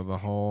 So the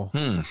whole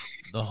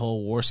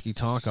Warski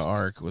Tonka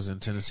arc was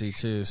in Tennessee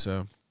too.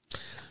 So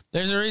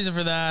there's a reason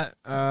for that.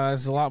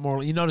 It's a lot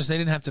more. You notice they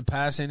didn't have to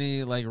pass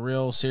any like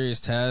real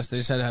serious tests. They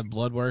just had to have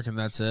blood work and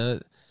that's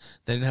it.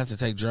 They didn't have to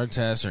take drug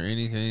tests or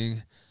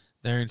anything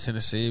there in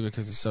Tennessee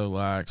because it's so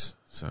lax.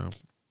 So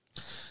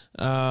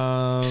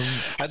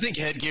I think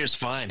headgear's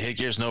fine.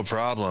 Headgear's no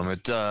problem.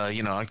 It I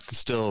can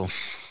still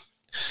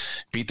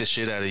beat the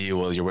shit out of you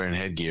while you're wearing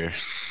headgear.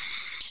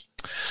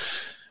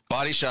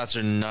 Body shots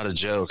are not a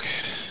joke.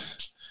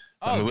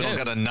 I mean, we don't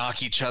got to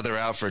knock each other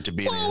out for it to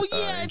be an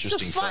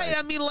interesting it's a fight.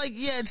 I mean, like,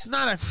 yeah, it's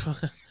not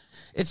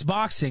it's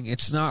boxing.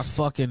 It's not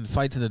fucking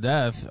fight to the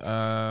death,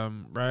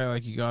 right?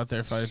 Like, you go out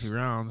there, fight a few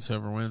rounds.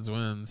 Whoever wins,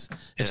 wins.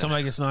 If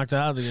somebody gets knocked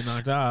out, they get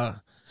knocked out.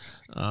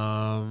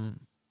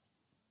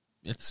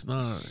 It's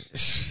not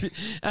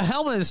a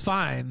helmet is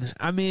fine.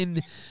 I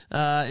mean,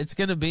 it's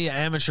going to be an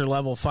amateur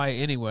level fight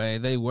anyway.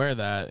 They wear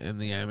that in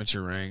the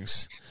amateur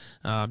ranks.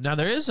 Now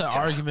there is an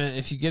argument,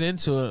 if you get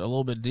into it a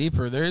little bit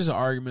deeper, there is an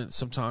argument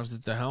sometimes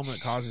that the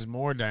helmet causes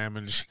more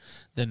damage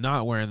than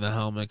not wearing the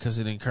helmet because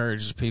it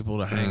encourages people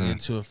to hang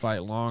into a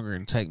fight longer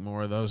and take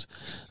more of those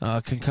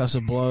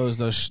concussive blows.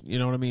 Those, you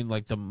know what I mean?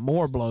 Like the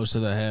more blows to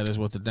the head is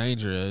what the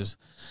danger is.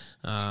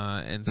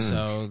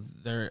 So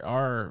there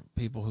are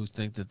people who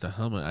think that the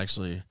helmet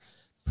actually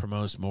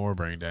promotes more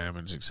brain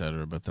damage,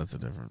 etc. But that's a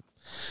different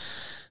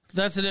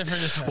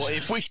discussion. Well,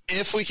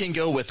 if we can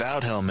go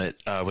without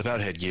helmet, without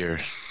headgear,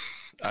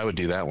 I would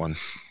do that one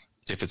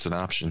if it's an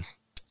option.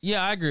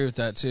 Yeah, I agree with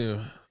that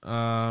too.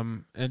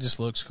 It just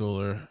looks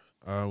cooler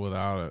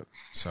without it.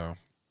 So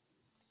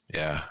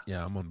yeah,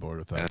 I'm on board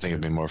with that. And I think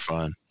it'd be more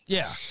fun.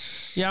 Yeah,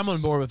 I'm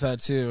on board with that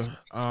too.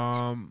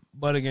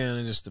 But again,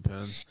 it just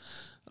depends.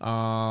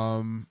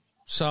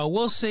 So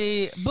we'll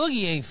see.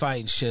 Boogie ain't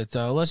fighting shit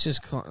though. Let's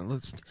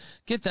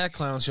get that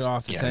clown shit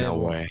off the table. No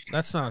way.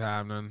 That's not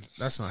happening.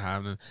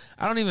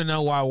 I don't even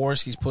know why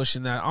Warski's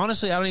pushing that.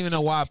 Honestly, I don't even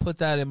know why I put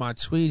that in my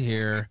tweet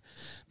here,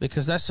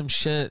 because that's some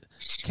shit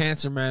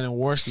Cancer Man and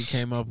Warski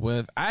came up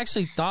with. I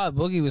actually thought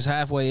Boogie was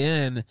halfway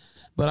in,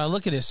 but I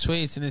look at his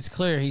tweets and it's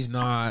clear he's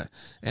not.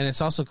 And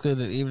it's also clear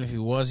that even if he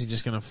was,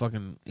 he's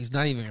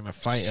not even gonna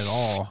fight at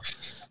all.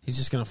 He's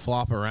just going to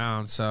flop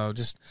around. So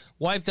just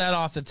wipe that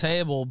off the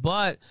table.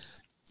 But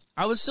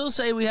I would still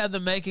say we have the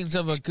makings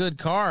of a good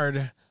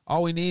card.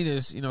 All we need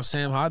is,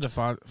 Sam Hyde to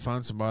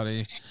find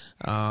somebody.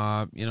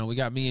 We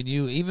got me and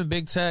you, even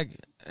Big Tech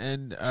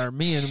or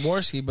me and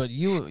Warski, but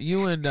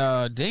you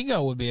and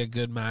Dingo would be a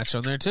good match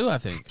on there too, I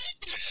think.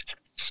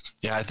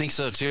 Yeah, I think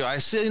so too. I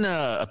seen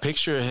a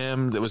picture of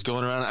him that was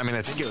going around. I mean,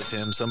 I think it was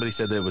him. Somebody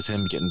said that it was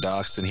him getting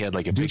doxxed, and he had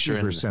like a picture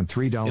in sent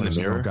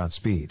 $3 of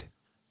Godspeed.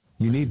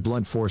 You need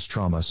blunt force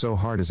trauma so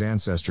hard his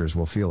ancestors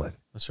will feel it.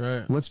 That's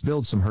right. Let's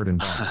build some hurt and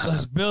bond.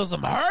 Let's build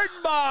some hurt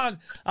and bond.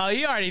 Oh,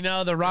 you already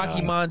know the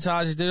Rocky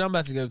montages, dude. I'm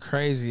about to go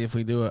crazy if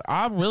we do it.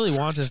 I really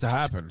want this to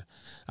happen.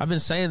 I've been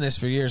saying this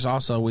for years.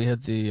 Also, we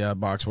hit the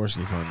Box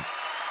Warski Fund.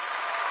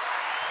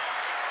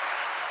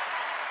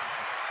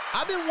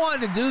 I've been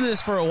wanting to do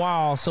this for a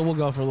while, so we'll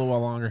go for a little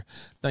while longer.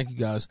 Thank you,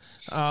 guys.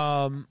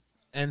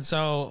 And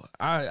so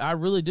I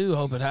really do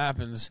hope it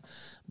happens.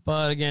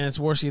 But again, it's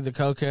Warski the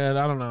cokehead.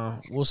 I don't know.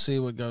 We'll see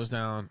what goes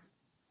down.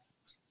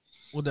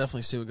 We'll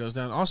definitely see what goes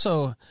down.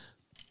 Also,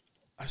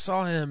 I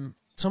saw him.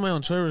 Somebody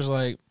on Twitter was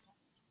like,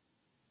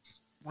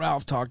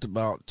 Ralph just talked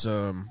about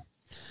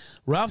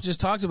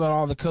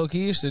all the coke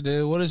he used to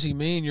do. What does he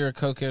mean you're a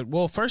cokehead?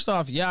 Well, first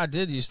off, yeah, I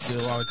did used to do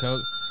a lot of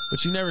coke.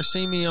 But you never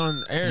see me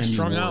on air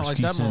strung out like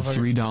that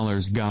motherfucker.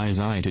 $3, guys.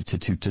 I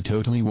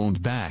totally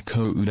won't back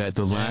code at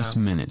the last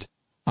minute.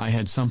 I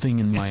had something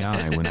in my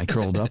eye when I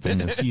curled up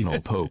in a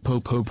fetal po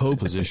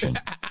position.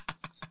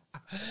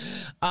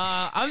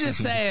 I'm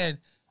just saying.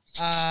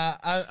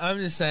 I'm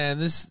just saying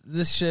this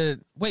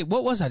should. Wait,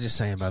 what was I just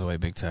saying? By the way,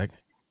 Big Tech,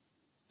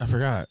 I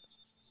forgot.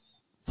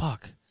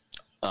 Fuck.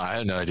 I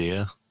had no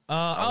idea. It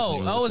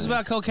was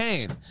about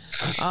cocaine.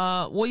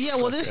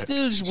 This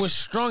dude was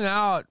strung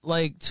out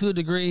like to a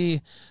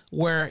degree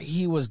where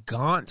he was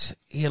gaunt.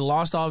 He had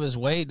lost all of his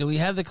weight. Do we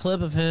have the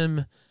clip of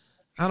him?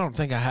 I don't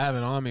think I have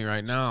it on me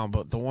right now,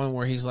 but the one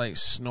where he's like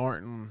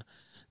snorting,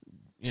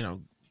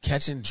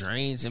 catching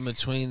drains in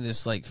between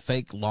this like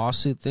fake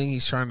lawsuit thing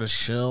he's trying to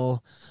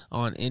shill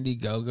on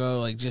Indiegogo,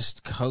 like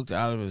just coked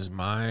out of his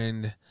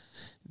mind,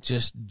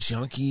 just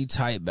junkie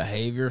type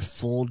behavior,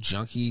 full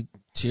junkie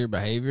tier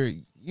behavior.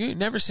 You ain't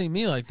never seen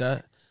me like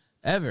that,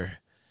 ever.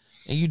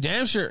 And you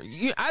damn sure,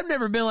 I've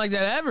never been like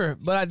that ever,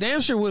 but I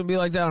damn sure wouldn't be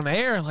like that on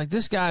air. Like,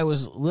 this guy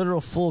was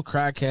literal full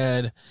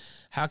crackhead.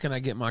 How can I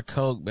get my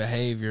coke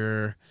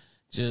behavior,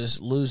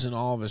 just losing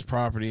all of his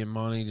property and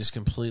money, just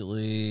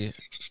completely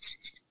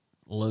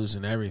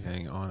losing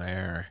everything on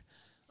air,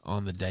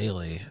 on the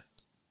daily,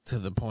 to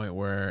the point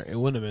where it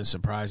wouldn't have been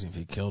surprising if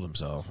he killed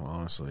himself,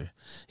 honestly.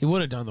 He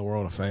would have done the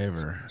world a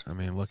favor. I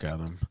mean, look at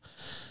him.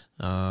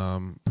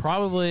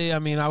 Probably,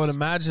 I would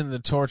imagine the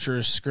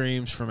torturous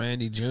screams from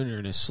Andy Jr.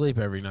 in his sleep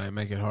every night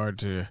make it hard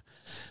to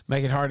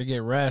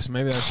get rest.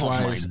 Maybe that's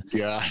why. Oh my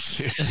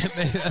gosh!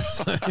 Maybe that's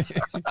why.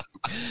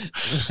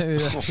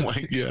 Oh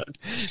my god!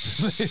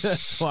 Maybe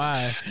that's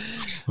why.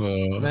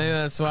 Maybe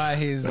that's why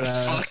he's.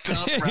 That's fucked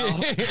up, Ralph.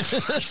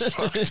 That's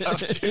fucked up,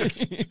 dude.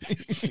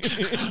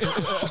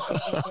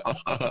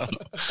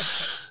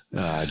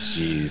 Ah,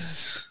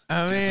 jeez.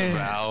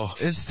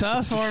 It's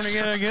tough for him to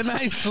get a good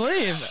night's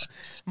sleep.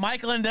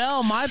 Mike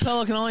Lindell, my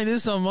pillow can only do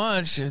so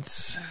much.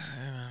 It's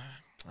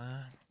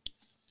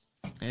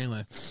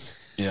anyway.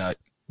 Yeah,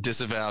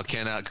 disavow,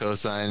 cannot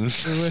co-sign.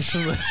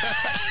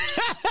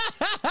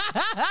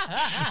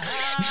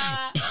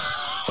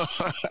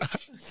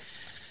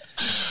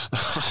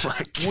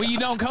 Well, you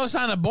don't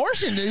co-sign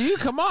abortion, do you?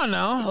 Come on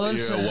now.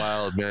 You're a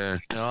wild man.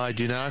 No, I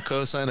do not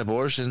co-sign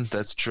abortion.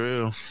 That's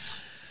true.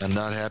 I'm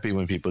not happy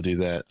when people do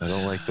that. I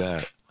don't like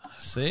that.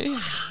 See?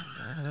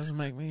 That doesn't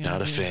make me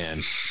not happy. A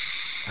fan.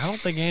 I don't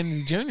think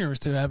Andy Jr. was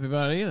too happy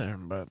about it either.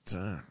 But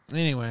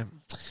anyway.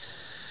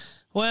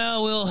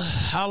 Well,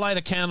 I'll light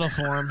a candle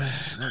for him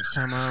next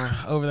time I'm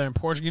over there in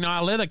Portugal.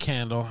 I lit a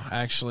candle,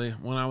 actually,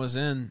 when I was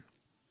in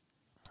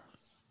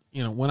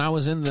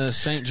the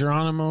St.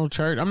 Geronimo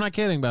church. I'm not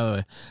kidding, by the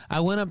way.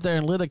 I went up there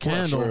and lit a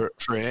candle. What,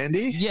 for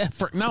Andy? Yeah,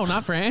 no,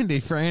 not for Andy,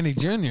 for Andy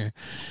Jr.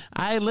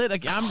 I lit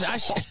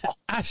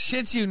I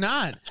shit you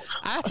not.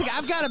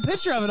 I've got a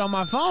picture of it on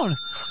my phone.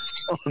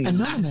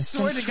 Anonymous, I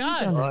swear to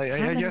God. Well,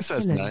 I guess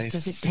that's nice.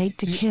 Does it take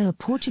to kill a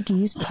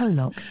Portuguese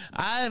Pollock?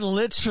 I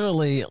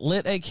literally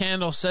lit a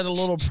candle, said a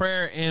little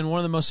prayer in one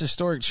of the most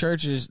historic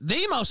churches,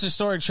 the most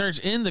historic church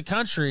in the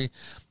country.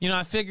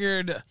 I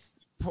figured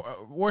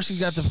Warski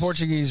got the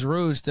Portuguese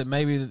roots, that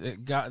maybe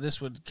this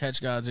would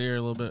catch God's ear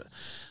a little bit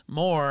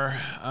more,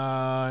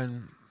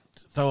 and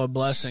throw a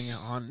blessing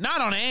on, not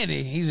on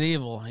Andy. He's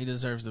evil. He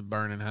deserves to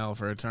burn in hell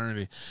for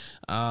eternity.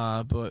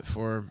 But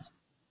for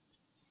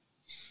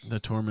the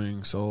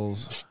tormenting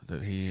souls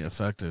that he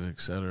affected,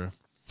 etc.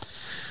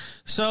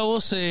 So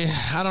we'll see.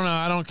 I don't know.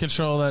 I don't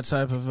control that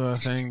type of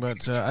thing,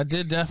 but I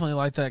did definitely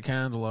light that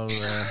candle over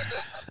there.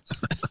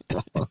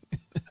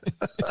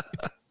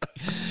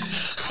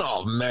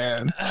 Oh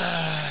man.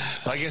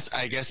 I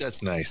guess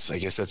that's nice. I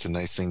guess that's a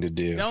nice thing to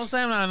do. Don't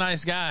say I'm not a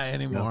nice guy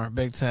anymore,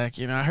 Big Tech.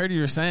 I heard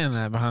you were saying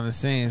that behind the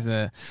scenes,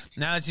 that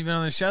now that you've been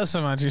on the show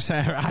so much, you're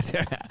saying,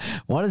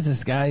 what is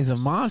this guy? He's a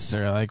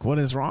monster. Like, what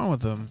is wrong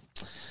with him?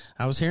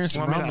 I was hearing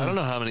some I don't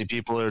know how many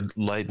people are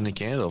lighting a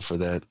candle for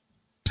that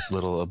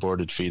little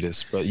aborted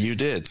fetus, but you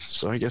did,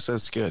 so I guess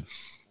that's good.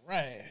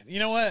 Right. You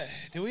know what?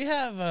 Do we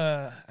have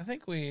I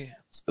think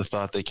it's the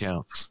thought that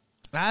counts.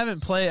 I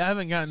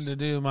haven't gotten to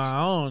do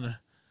my own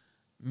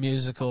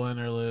musical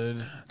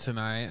interlude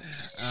tonight.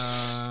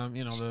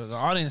 The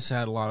audience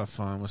had a lot of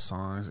fun with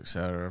songs,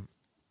 etc.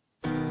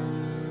 But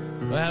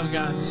I haven't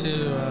gotten to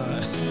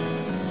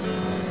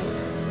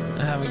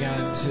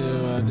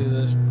do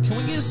this. Can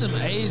we get some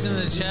A's in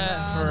the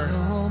chat for?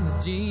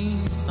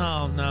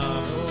 Oh no!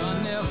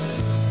 I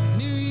never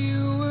knew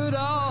you at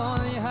all.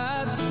 You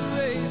had the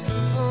race to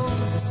hold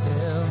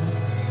yourself,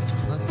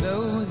 but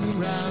those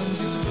around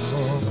you.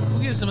 Can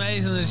we get some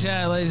A's in the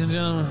chat, ladies and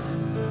gentlemen?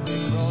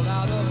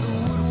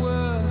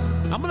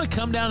 I'm gonna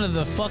come down to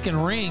the fucking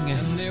ring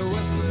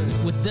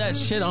with that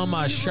shit on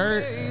my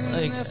shirt.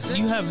 Like,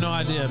 you have no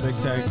idea, Big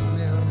Tech.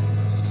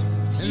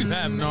 You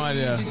have no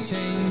idea.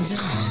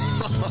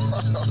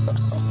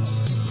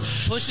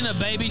 Pushing a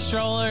baby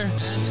stroller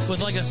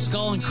with like a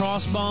skull and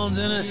crossbones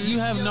in it. You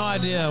have no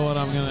idea what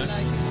I'm gonna.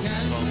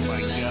 Oh my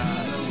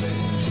god.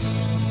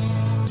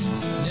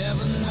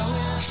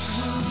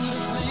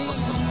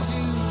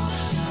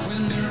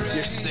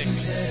 You're sick.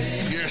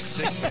 You're a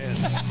sick man.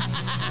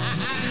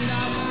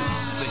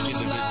 Sick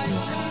individual.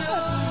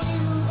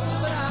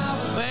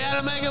 We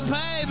gotta make him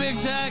pay, Big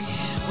Tech.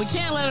 We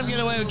can't let him get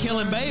away with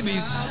killing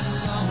babies.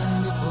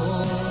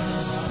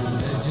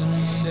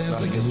 It's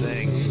not a good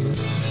thing.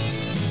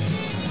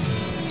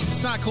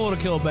 It's not cool to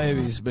kill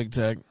babies, Big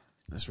Tech.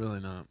 It's really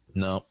not.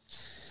 No. All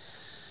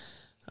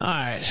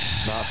right.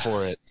 Not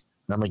for it.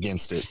 I'm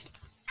against it.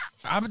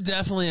 I'm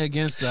definitely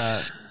against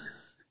that.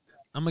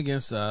 I'm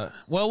against that.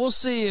 Well, we'll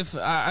see if,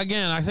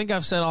 again, I think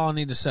I've said all I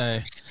need to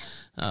say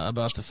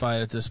about the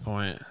fight at this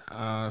point.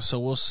 So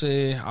we'll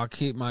see. I'll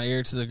keep my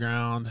ear to the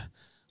ground.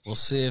 We'll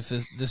see if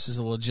this is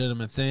a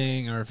legitimate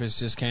thing or if it's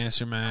just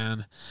Cancer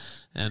Man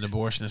and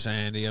Abortionist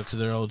Andy up to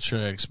their old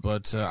tricks.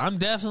 But I'm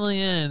definitely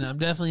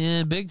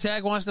in. Big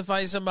Tech wants to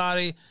fight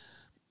somebody.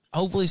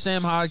 Hopefully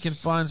Sam Hyde can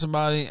find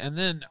somebody. And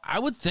then I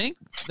would think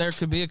there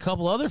could be a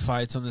couple other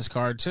fights on this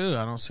card, too.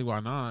 I don't see why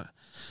not.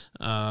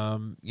 I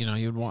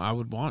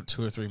would want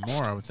 2 or 3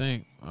 more, I would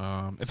think,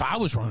 if I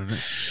was running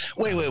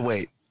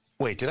it.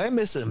 Wait, did I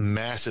miss a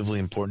massively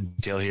important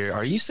detail here?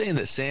 Are you saying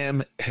that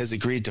Sam has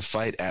agreed to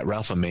fight at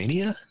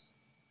Ralphamania?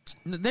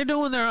 They're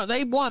doing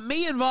they want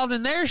me involved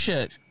in their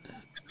shit.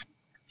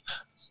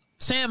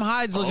 Sam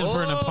Hyde's looking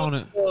for an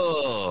opponent.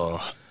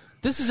 Oh.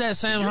 This is at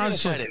Sam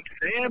Hyde's shit.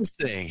 Sam's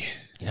thing.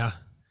 Yeah.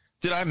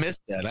 Did I miss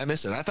that?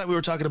 I thought we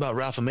were talking about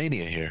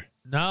Ralphamania here.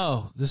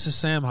 No, this is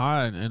Sam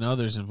Hyde and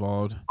others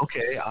involved.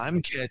 Okay,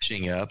 I'm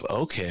catching up.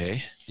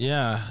 Okay.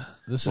 Yeah,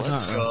 this is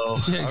Let's go.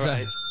 Yeah,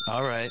 exactly.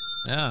 All right.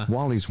 Yeah.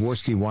 Wally's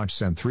Warski watch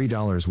sent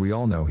 $3. We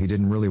all know he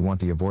didn't really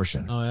want the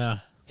abortion. Oh, yeah.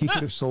 He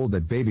could have sold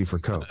that baby for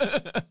coke.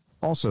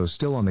 Also,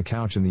 still on the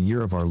couch in the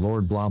year of our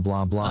Lord, blah,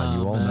 blah, blah.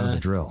 You all know the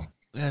drill.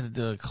 We had to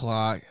do a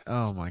clock.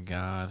 Oh, my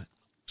God.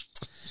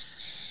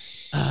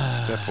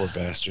 That poor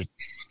bastard.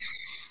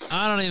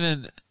 I don't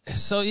even...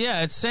 So,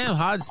 yeah, it's Sam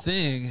Hyde's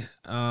thing.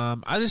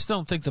 I just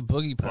don't think the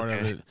boogie part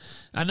of it.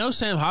 I know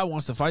Sam Hyde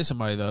wants to fight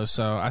somebody, though,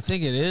 so I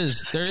think it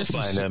is. There is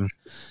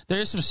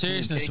some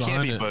seriousness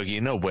behind it. It can't be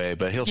Boogie, no way,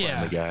 but he'll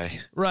find the guy.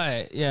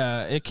 Right,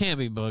 yeah, it can't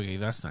be Boogie.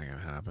 That's not going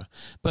to happen.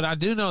 But I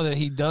do know that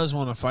he does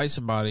want to fight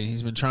somebody.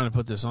 He's been trying to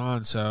put this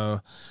on,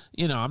 so,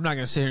 I'm not going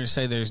to sit here and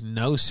say there's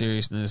no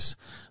seriousness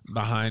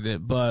behind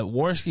it. But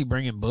Warski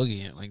bringing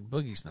Boogie in,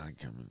 Boogie's not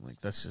coming.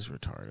 That's just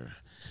retarded.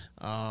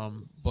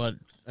 But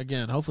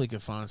again, hopefully he can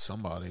find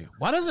somebody.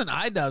 Why doesn't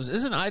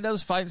isn't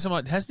IDubbbz fighting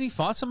somebody? Hasn't he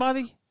fought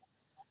somebody?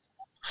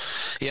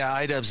 Yeah,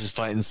 IDubbbz is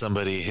fighting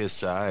somebody his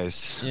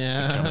size.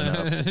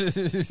 Yeah.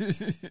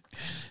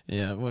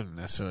 Yeah, it wouldn't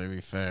necessarily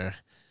be fair.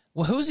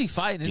 Well, who's he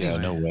fighting anyway? Yeah,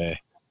 no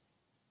way.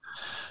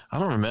 I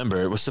don't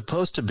remember. It was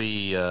supposed to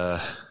be, I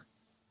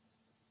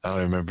don't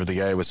remember the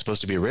guy it was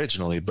supposed to be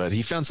originally, but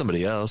he found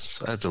somebody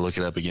else. I have to look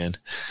it up again.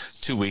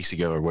 2 weeks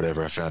ago or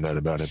whatever I found out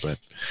about it, but...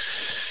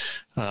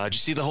 did you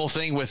see the whole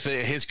thing with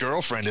his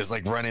girlfriend is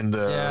running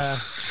the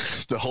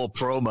whole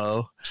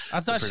promo? I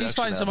thought she's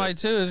fighting somebody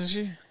too, isn't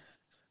she?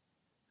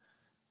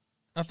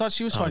 I thought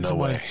she was fighting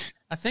somebody. Way.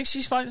 I think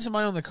she's fighting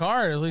somebody on the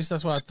card. At least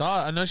that's what I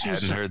thought. I know she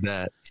hadn't heard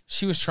that.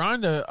 She was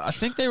trying to. I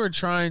think they were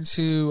trying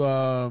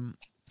to.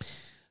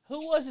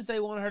 Who was it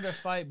they wanted her to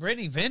fight?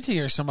 Brittany Venti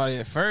or somebody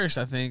at first.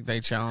 I think they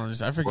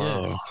challenged. I forget.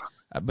 Whoa.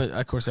 But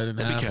of course that didn't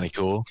happen. That'd be kind of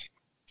cool.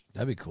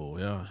 That'd be cool.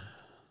 Yeah.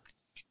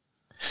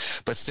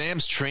 But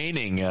Sam's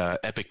training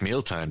Epic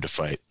Mealtime to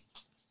fight.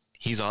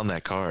 He's on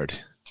that card.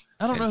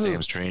 I don't know who.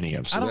 Sam's training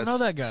him. So I don't know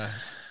that guy.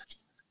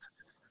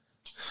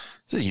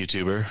 He's a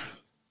YouTuber.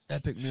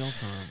 Epic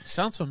Mealtime.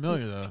 Sounds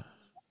familiar, though.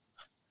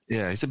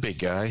 Yeah, he's a big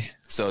guy.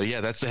 So, yeah,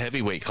 that's the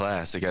heavyweight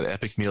class. They got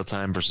Epic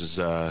Mealtime versus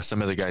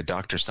some other guy,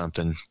 Dr.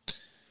 something.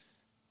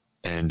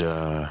 And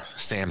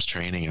Sam's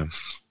training him.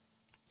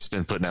 He's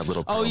been putting out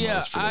little promos. Oh, yeah.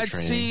 for I'd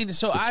training. seen.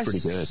 So I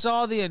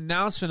saw the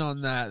announcement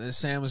on that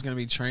Sam was going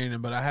to be training,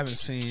 but I haven't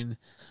seen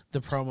the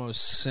promos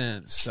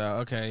since. So,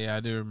 okay, yeah, I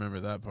do remember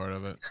that part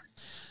of it.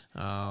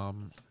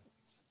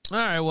 All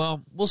right,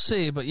 well, we'll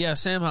see. But, yeah,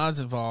 Sam Hyde's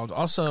involved.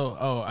 Also,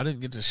 I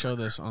didn't get to show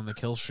this on the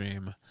kill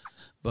stream,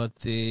 but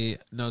the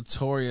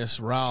Notorious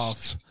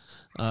Ralph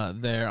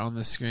there on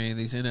the screen,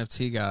 these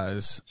NFT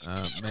guys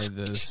made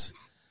this.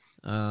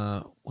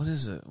 What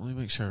is it? Let me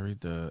make sure I read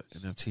the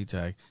NFT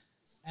tag.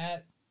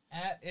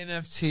 At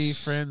NFT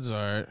Friends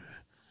Art.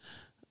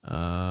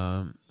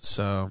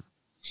 So,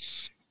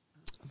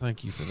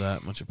 thank you for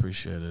that. Much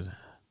appreciated.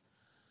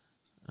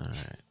 All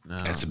right.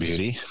 Now, that's a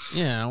beauty.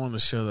 Yeah, I want to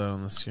show that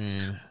on the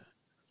screen.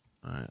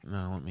 All right,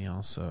 now let me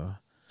also.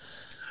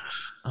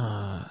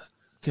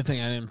 Good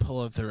thing I didn't pull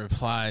up the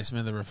replies.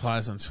 Man, the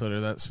replies on Twitter,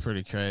 that's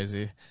pretty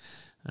crazy.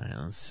 All right,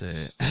 let's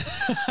see.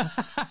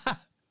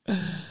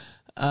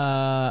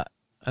 That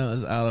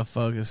was out of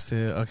focus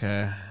too.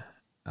 Okay.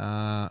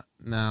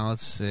 Now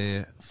let's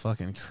see.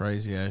 Fucking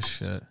crazy ass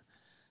shit.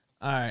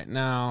 All right,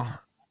 now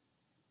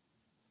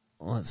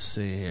let's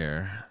see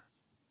here.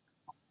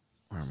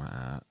 Where am I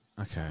at?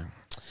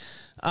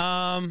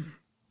 Okay.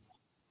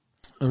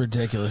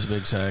 Ridiculous,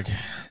 Big Tech.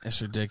 It's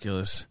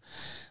ridiculous.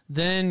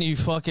 Then you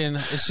fucking.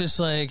 It's just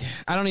like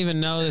I don't even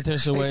know that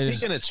there's a way.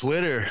 Speaking of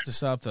Twitter, to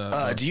stop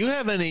that. Do you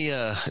have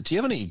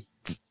any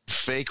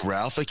fake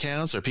Ralph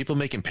accounts? Are people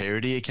making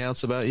parody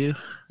accounts about you?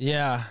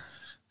 Yeah.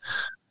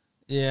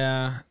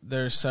 Yeah,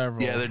 there's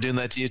several. Yeah, they're doing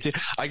that to you too.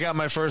 I got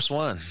my first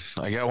one.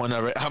 I got one.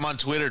 I'm on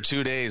Twitter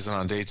 2 days, and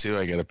on day 2,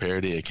 I got a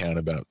parody account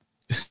about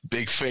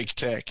big fake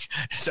tech.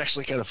 It's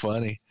actually kind of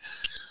funny.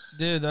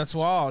 Dude, that's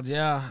wild.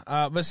 Yeah.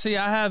 But see,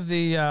 I have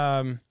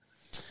the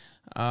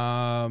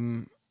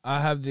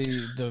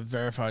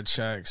verified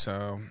check.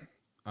 So,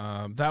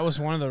 that was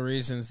one of the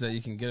reasons that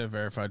you can get a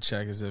verified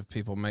check is if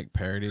people make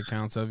parody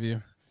accounts of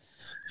you.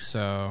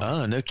 So.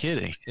 Oh, no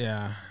kidding.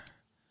 Yeah.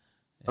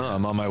 Oh,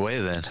 I'm on my way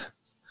then.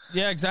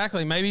 Yeah,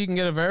 exactly. Maybe you can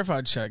get a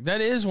verified check.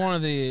 That is one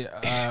of the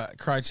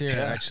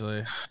criteria,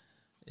 actually.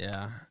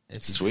 Yeah.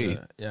 Sweet.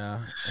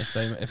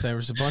 If there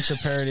was a bunch of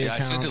parody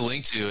accounts. I sent a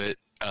link to it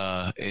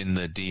in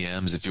the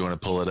DMs if you want to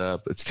pull it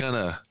up. It's kind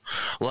of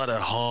a lot of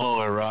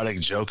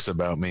homoerotic jokes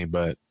about me,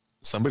 but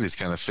somebody's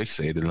kind of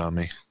fixated on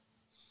me.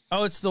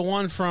 Oh, it's the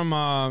one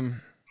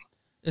from.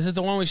 Is it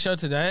the one we showed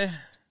today?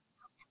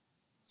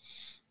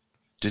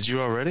 Did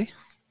you already?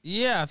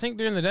 Yeah, I think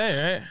during the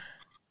day, right?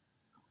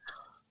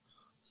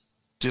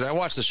 Dude, I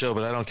watched the show,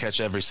 but I don't catch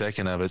every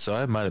second of it, so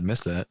I might have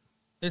missed that.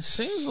 It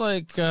seems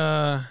like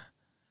I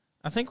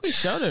think we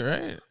showed it,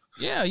 right?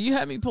 Yeah, you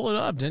had me pull it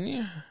up, didn't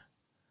you?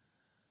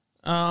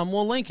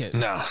 We'll link it.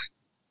 No.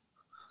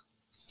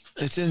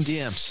 It's in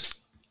DMs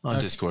on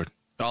Discord.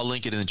 I'll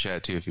link it in the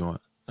chat, too, if you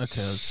want.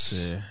 Okay, let's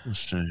see.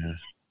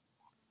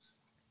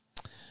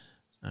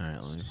 All right,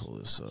 let me pull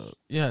this up.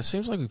 Yeah, it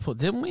seems like we pulled...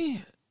 Didn't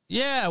we?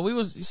 Yeah, we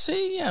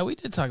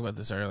did talk about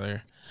this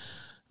earlier.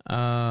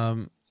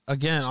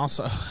 Again,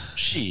 also...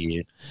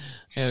 Shit.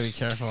 Gotta be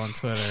careful on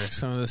Twitter.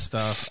 Some of this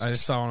stuff, I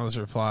just saw one of those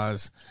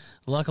replies.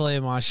 Luckily,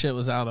 my shit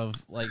was out of,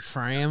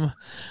 frame.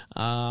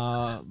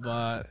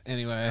 But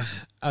anyway.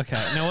 Okay.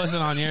 And it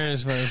wasn't on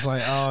yours, but it's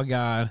like, oh,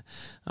 God.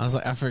 I was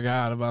like, I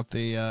forgot about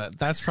the,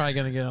 that's probably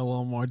going to get a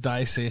little more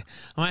dicey.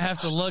 I might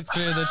have to look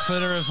through the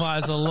Twitter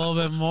replies a little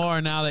bit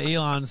more now that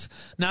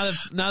now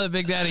that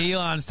Big Daddy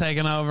Elon's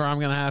taken over, I'm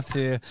going to have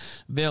to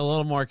be a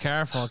little more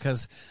careful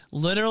because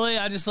literally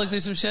I just looked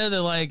through some shit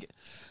that,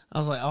 I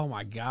was like, oh,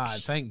 my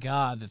God. Thank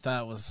God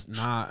that was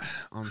not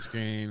on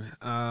screen.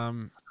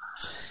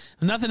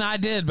 Nothing I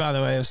did, by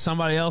the way. It was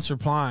somebody else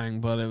replying,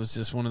 but it was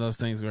just one of those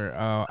things where,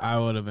 I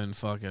would have had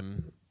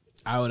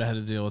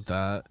to deal with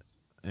that.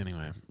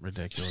 Anyway,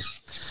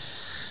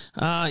 ridiculous.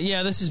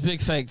 Yeah, this is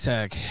big fake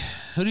tech.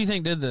 Who do you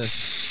think did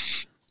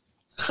this?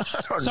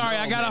 Sorry,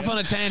 I got off on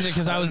a tangent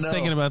because I was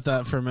thinking about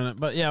that for a minute.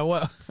 But yeah,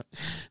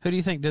 who do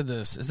you think did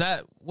this?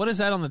 What is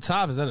that on the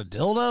top? Is that a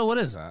dildo? What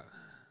is that?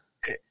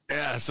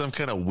 Yeah, some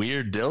kind of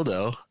weird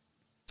dildo.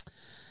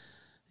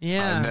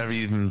 Yeah. I'm never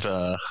even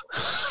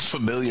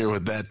familiar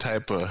with that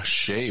type of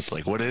shape.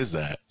 What is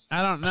that?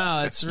 I don't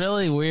know. It's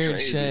really weird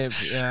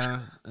shaped.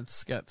 Yeah.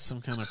 It's got some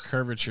kind of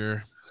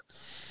curvature.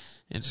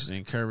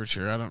 Interesting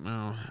curvature. I don't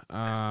know.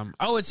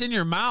 It's in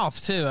your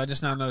mouth, too. I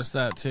just now noticed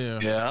that, too.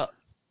 Yeah.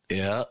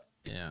 Yeah.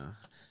 Yeah.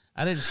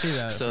 I didn't see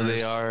that. So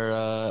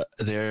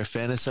they're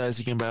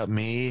fantasizing about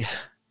me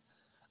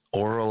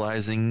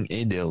oralizing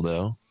a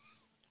dildo.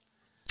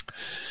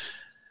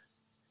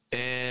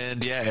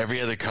 And yeah,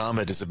 every other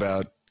comment is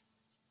about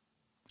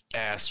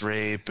ass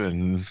rape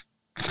and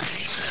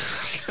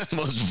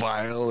most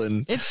vile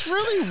and it's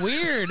really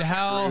weird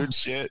how rude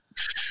shit.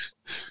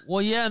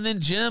 Well, yeah, and then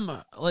Jim,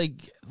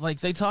 like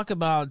they talk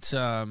about,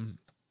 I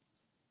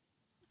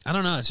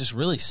don't know, it's just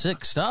really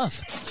sick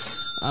stuff.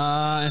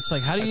 It's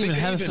like, how do you even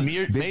have some?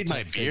 Made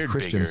my beard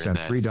Christian bigger. Sent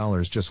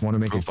 $3. Just want to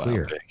make it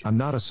clear, I'm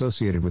not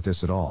associated with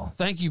this at all.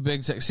 Thank you,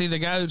 Big Tech. See, the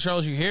guy who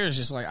trolls you here is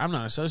just like, I'm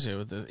not associated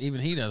with this.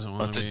 Even he doesn't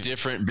want to. It's a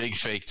different big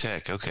fake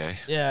tech. Okay.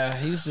 Yeah,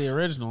 he's the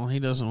original. He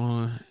doesn't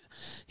want to.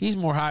 He's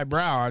more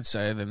highbrow, I'd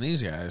say, than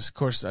these guys. Of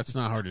course, that's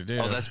not hard to do.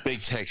 Oh, that's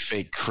big tech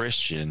fake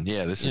Christian.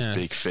 Yeah, this is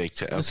big fake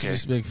tech. Okay. This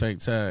is big fake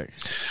tech.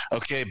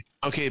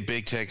 Okay,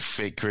 big tech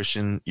fake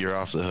Christian, you're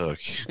off the hook.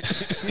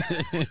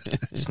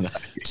 It's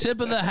not. Tip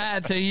of the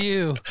hat to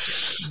you,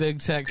 big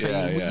tech fake.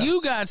 Yeah.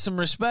 You got some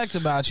respect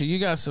about you. You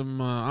got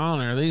some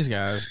honor. These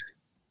guys.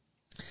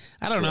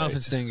 I don't know if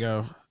it's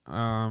Dingo.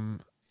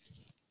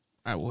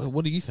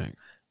 What do you think?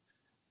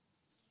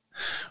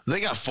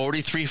 They got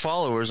 43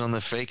 followers on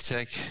the fake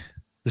tech.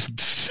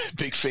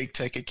 Big fake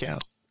tech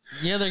account.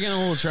 Yeah, they're getting a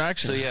little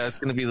traction. So yeah, it's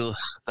going to be the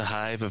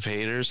hive of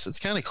haters. It's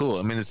kind of cool.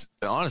 I mean, it's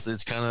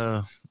kind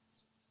of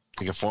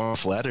like a form of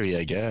flattery,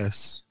 I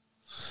guess.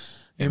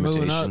 You're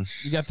moving up.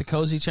 You got the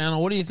Cozy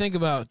channel. What do you think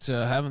about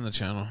having the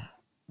channel?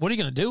 What are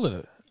you going to do with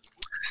it?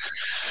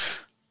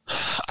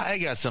 I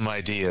got some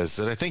ideas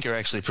that I think are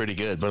actually pretty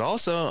good, but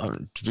also,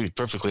 to be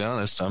perfectly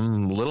honest,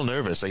 I'm a little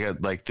nervous. I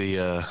got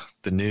the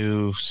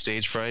new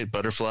Stage Fright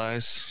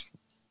butterflies.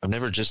 I've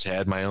never just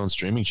had my own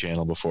streaming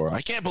channel before.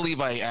 I can't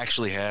believe I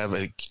actually have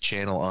a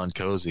channel on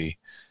Cozy.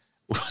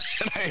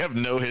 And I have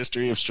no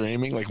history of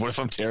streaming. What if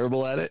I'm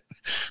terrible at it?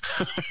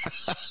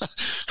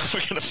 We're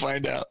going to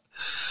find out.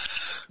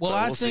 Well,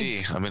 we'll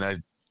see. I mean, I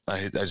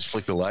just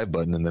flick the live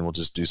button and then we'll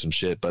just do some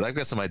shit. But I've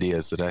got some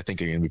ideas that I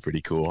think are going to be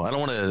pretty cool. I don't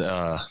want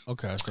to,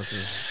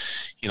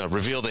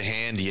 reveal the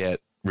hand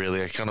yet.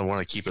 Really, I kind of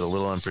want to keep it a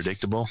little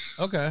unpredictable.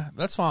 Okay,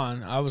 that's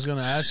fine. I was going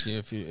to ask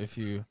you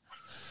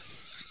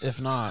if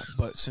not,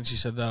 but since you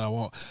said that, I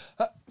won't.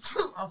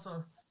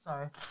 Also,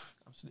 sorry.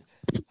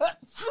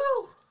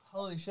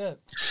 Holy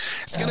shit!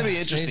 It's going to be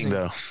interesting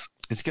though.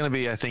 It's gonna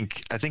be. I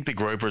think the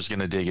Groyper's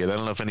gonna dig it. I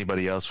don't know if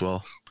anybody else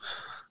will,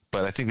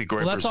 but I think the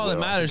Groypers. Well, that's all that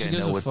matters. I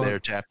know what they're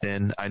tapped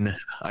in.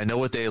 I know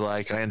what they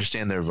like. I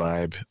understand their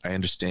vibe. I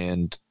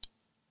understand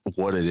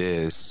what it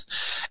is,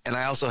 and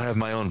I also have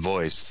my own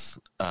voice,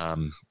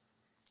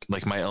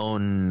 like my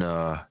own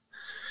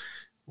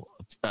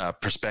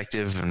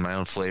perspective and my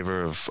own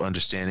flavor of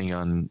understanding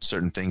on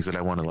certain things that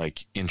I want to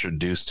like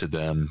introduce to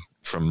them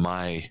from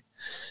my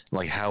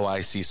like how I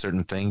see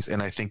certain things, and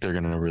I think they're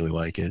gonna really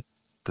like it.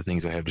 The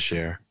things I have to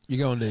share. You're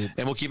going deep.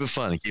 And we'll keep it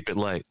fun and keep it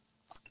light.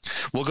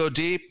 We'll go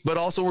deep, but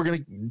also we're going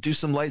to do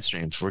some light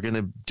streams. We're going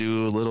to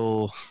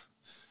do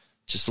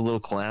just a little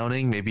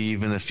clowning, maybe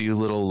even a few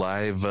little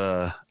live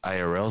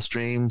IRL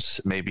streams,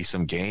 maybe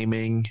some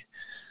gaming,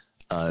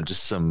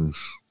 just some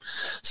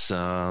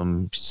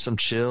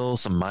chill,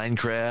 some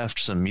Minecraft,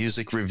 some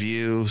music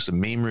review, some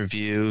meme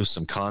review,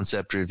 some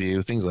concept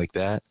review, things like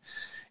that.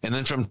 And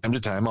then from time to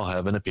time, I'll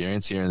have an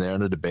appearance here and there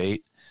on a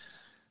debate.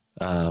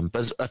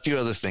 But a few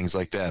other things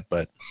like that,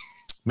 but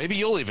maybe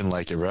you'll even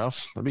like it,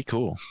 Ralph. That'd be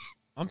cool.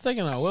 I'm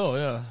thinking I will,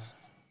 yeah.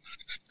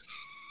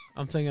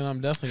 I'm thinking I'm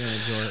definitely going to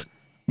enjoy it.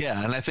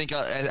 Yeah, and I think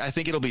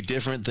it'll be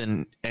different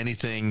than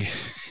anything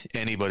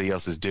anybody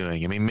else is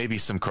doing. I mean, maybe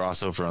some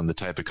crossover on the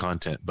type of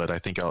content, but I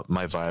think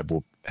my vibe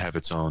will have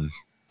its own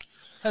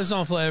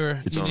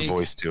flavor, its own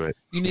voice to it.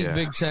 Unique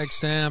Big Tech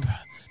stamp.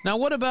 Now,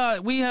 what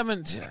about we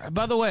haven't?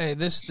 By the way,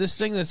 this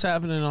thing that's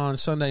happening on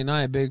Sunday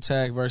night, Big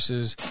Tech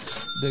versus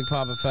Big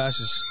Papa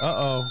Fascist.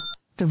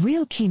 The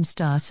real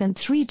Keemstar sent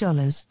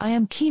 $3. I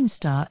am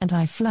Keemstar and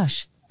I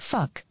flush,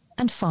 fuck,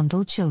 and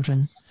fondle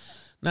children.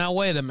 Now,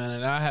 wait a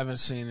minute. I haven't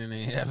seen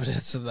any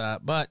evidence of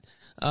that. But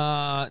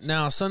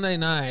now, Sunday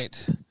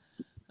night,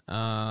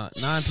 9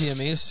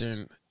 p.m.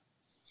 Eastern,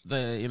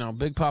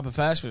 Big Papa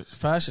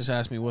Fascist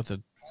asked me what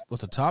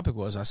the topic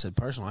was. I said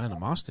personal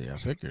animosity. I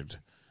figured.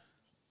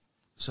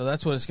 So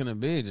that's what it's going to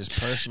be, just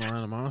personal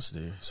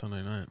animosity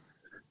Sunday night.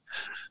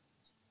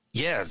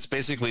 Yeah, it's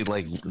basically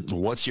like,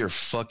 what's your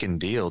fucking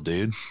deal,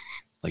 dude?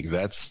 Like,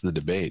 that's the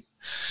debate.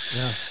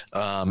 Yeah.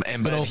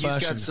 But he's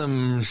got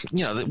some,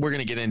 we're going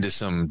to get into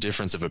some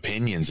difference of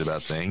opinions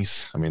about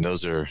things. I mean,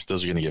 those are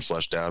going to get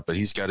flushed out, but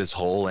he's got his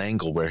whole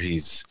angle where have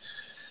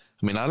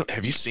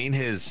you seen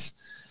his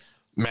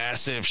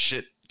massive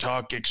shit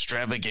talk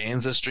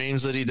extravaganza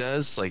streams that he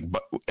does? Like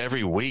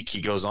every week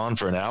he goes on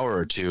for an hour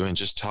or two and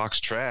just talks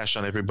trash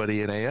on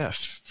everybody in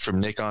AF from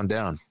Nick on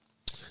down.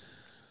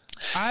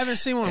 I haven't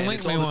seen one.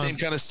 It's all the same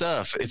kind of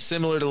stuff. It's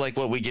similar to like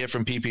what we get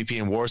from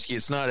PPP and Warski.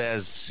 It's not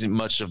as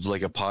much of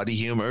like a potty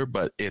humor,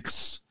 but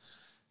it's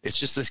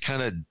just this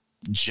kind of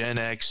Gen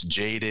X,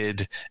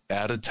 jaded,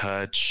 out of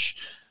touch,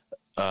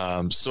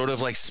 sort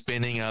of like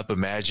spinning up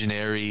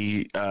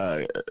imaginary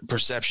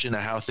perception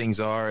of how things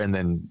are and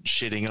then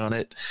shitting on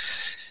it.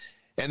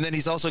 And then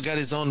he's also got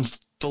his own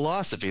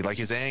philosophy, like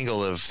his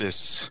angle of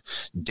this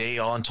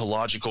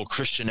deontological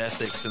Christian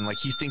ethics, and like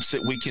he thinks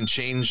that we can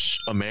change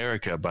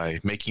America by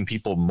making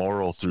people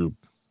moral through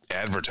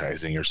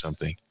advertising or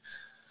something.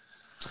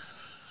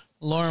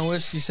 Lauren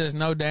Whiskey says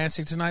no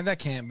dancing tonight. That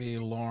can't be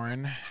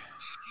Lauren.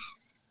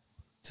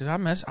 Did I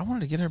mess? I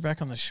wanted to get her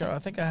back on the show. I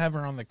think I have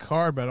her on the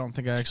card, but I don't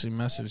think I actually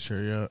messaged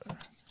her yet.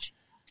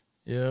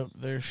 Yep,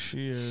 there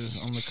she is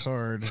on the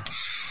card.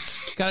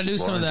 Got to do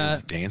some of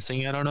that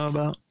dancing. I don't know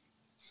about.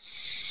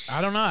 I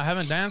don't know. I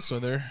haven't danced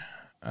with her.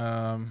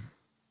 But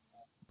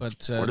what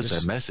does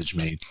that message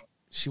mean?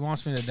 She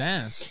wants me to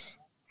dance.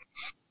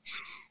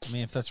 I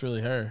mean, if that's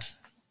really her.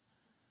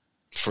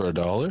 For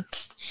 $1?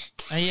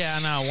 Yeah,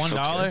 no,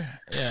 $1. Okay.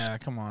 Yeah,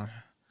 come on.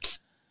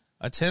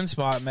 A 10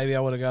 spot, maybe I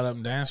would have got up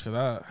and danced for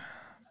that.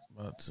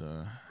 But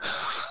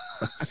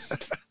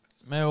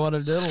maybe I would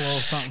have did a little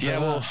something.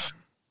 Yeah,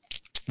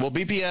 well,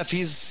 BPF,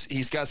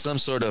 he's got some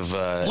sort of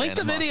link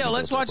the video.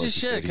 Let's watch his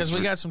shit because we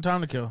got some time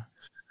to kill.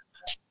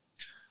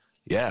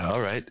 Yeah,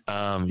 all right.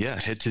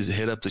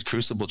 Hit up the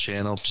Crucible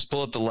channel. Just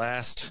pull up the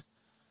last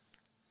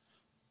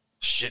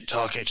shit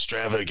talk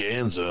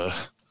extravaganza.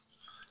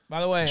 By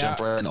the way, jump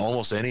right in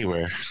almost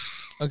anywhere.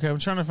 Okay, I'm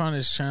trying to find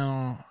his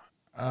channel.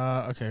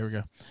 Okay, here we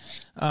go.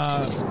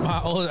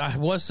 I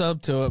was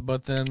sub to it,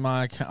 but then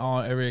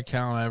every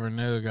account I ever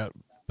knew got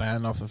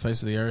banned off the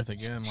face of the earth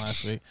again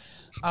last week.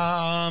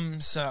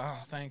 So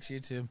thanks,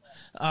 YouTube.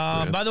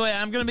 By the way,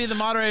 I'm going to be the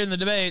moderator in the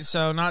debate,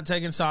 so not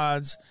taking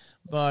sides,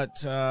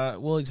 but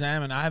we'll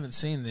examine. I haven't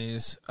seen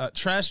these.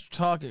 Trash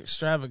talk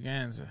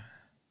extravaganza.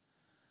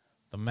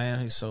 The man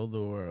who sold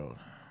the world.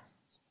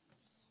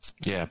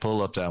 Yeah,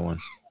 pull up that one.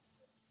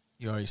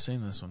 You already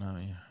seen this one,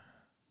 haven't you?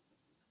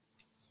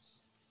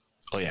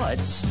 Oh, yeah. But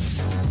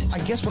I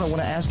guess what I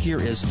want to ask here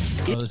is...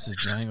 this is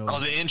Django. Oh,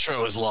 the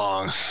intro is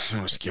long. I'm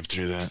going to skip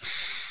through that.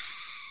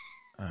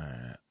 All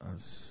right,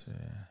 let's see.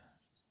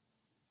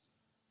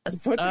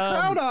 Put the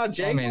crowd on,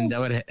 Jake. I mean, that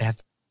would have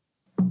to...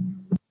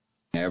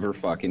 Never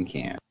fucking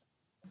can.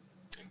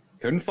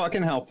 Couldn't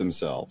fucking help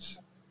themselves.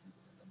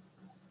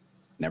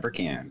 Never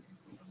can.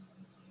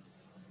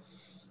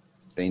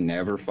 They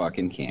never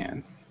fucking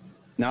can.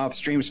 Now, the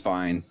stream's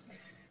fine.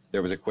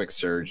 There was a quick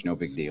surge, no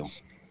big deal.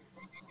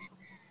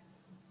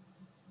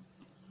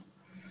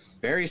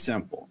 Very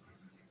simple.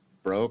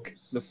 Broke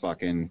the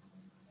fucking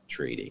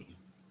treaty.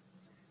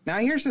 Now,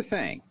 here's the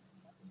thing.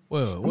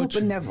 Whoa, I'm a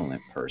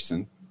benevolent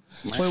person.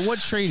 Wait, what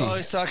treaty? Oh,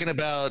 he's talking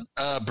about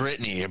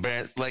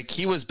Britney. Like,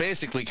 he was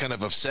basically kind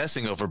of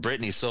obsessing over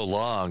Britney so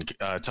long,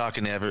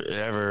 talking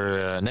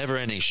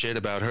never-ending shit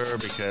about her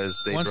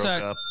because they broke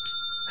up.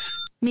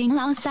 Ming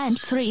Lao sent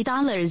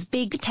 $3.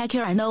 Big take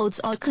your notes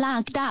all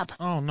clogged up.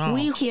 Oh, no.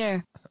 We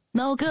here.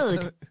 No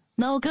good.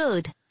 No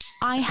good.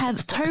 I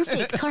have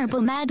perfect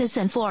herbal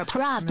medicine for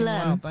problem.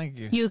 Wow, thank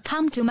you. You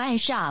come to my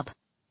shop.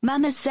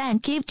 Mama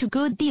said give to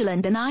good deal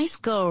and a nice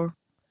girl.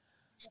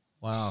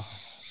 Wow.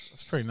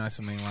 That's pretty nice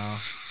of Ming Lao.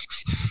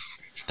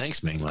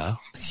 Thanks, Ming Lao.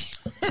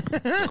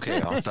 Okay,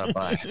 I'll stop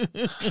by.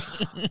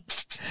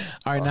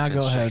 All right, now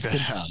go ahead.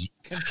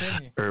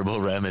 Continue.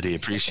 Herbal remedy.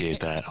 Appreciate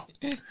that.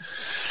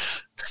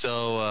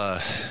 So,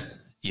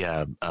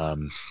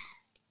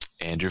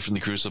 Andrew from the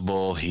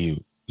Crucible,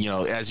 he,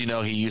 as you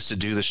know, he used to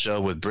do the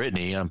show with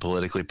Britney on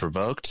Politically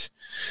Provoked.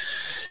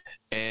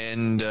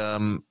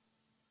 And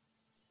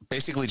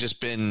basically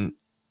just been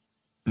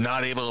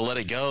not able to let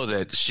it go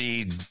that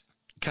she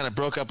kind of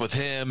broke up with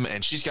him,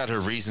 and she's got her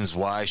reasons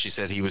why. She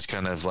said he was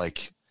kind of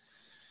like,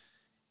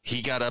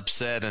 he got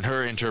upset, and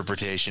her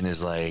interpretation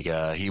is like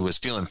he was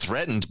feeling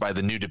threatened by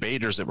the new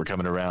debaters that were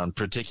coming around,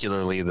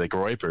 particularly the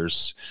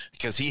Groypers,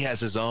 because he has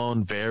his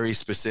own very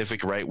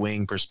specific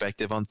right-wing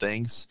perspective on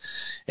things,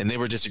 and they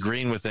were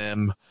disagreeing with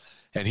him,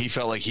 and he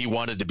felt like he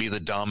wanted to be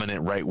the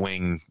dominant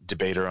right-wing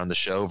debater on the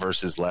show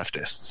versus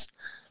leftists.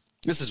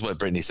 This is what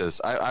Britney says.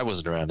 I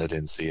wasn't around. I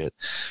didn't see it.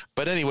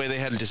 But anyway, they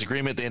had a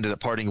disagreement. They ended up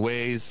parting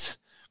ways.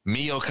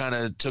 Mio kind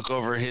of took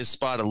over his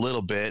spot a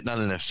little bit, not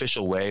in an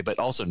official way, but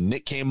also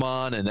Nick came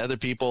on and other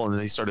people, and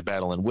they started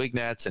battling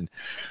Wignats. And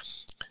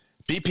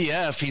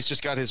BPF, he's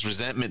just got his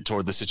resentment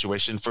toward the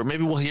situation.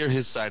 Maybe we'll hear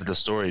his side of the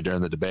story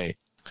during the debate.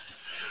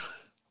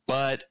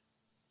 But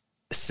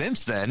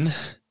since then,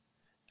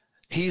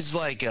 he's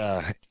like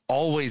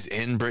always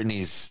in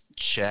Britney's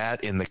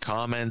chat in the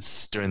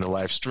comments during the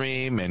live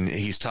stream, and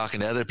he's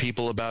talking to other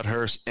people about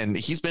her. And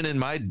he's been in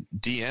my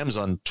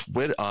DMs on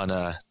Twitter,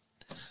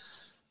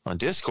 on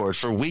Discord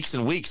for weeks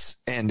and weeks.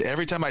 And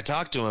every time I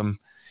talk to him,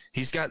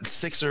 he's got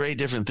 6 or 8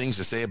 different things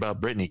to say about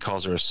Britney. He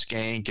calls her a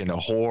skank and a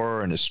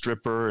whore and a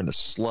stripper and a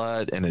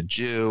slut and a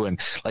Jew and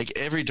like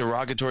every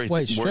derogatory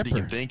word he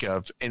can think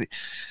of. And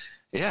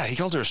yeah, he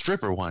called her a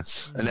stripper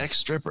once, an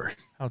ex-stripper.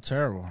 How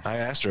terrible. I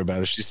asked her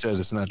about it. She said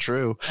it's not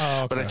true. Oh,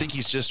 okay. But I think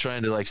he's just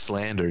trying to like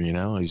slander,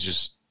 He's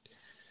just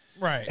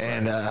right.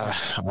 And I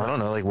don't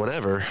know, like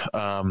whatever.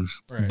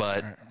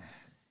 But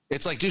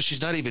it's like, dude,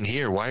 she's not even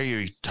here. Why are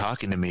you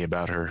talking to me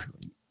about her?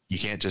 You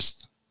can't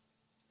just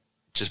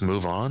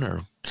move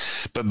on,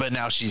 but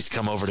now she's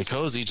come over to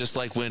Cozy, just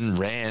like when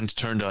Rand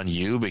turned on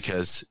you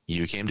because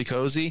you came to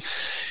Cozy.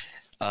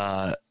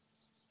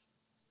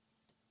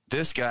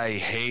 This guy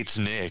hates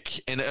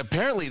Nick, and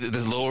apparently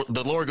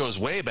the lore goes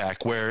way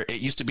back where it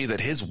used to be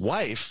that his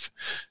wife,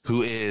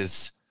 who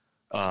is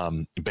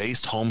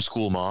based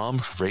homeschool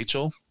mom,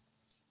 Rachel,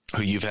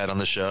 who you've had on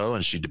the show,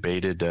 and she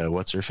debated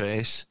what's her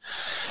face.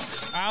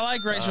 I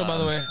like Rachel, by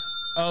the way.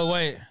 Oh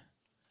wait,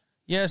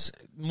 yes,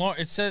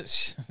 it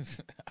says.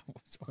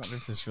 I wonder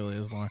if this really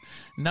is Lauren.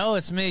 No,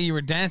 it's me. You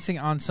were dancing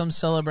on some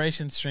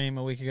celebration stream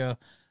a week ago.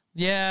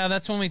 Yeah,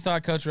 that's when we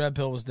thought Coach Red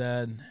Pill was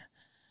dead.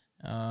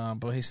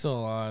 But he's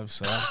still alive,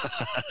 so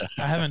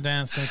I haven't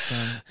danced since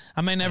then.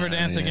 I may never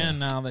dance again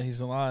now that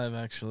he's alive,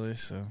 actually.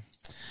 So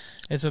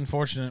it's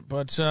unfortunate,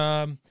 but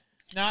no,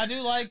 I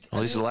do like.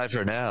 Well, he's alive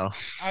for now.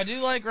 I do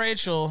like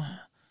Rachel.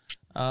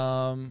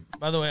 By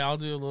the way, I'll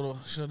do a little.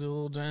 Should I do a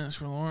little dance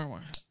for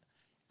Lauren?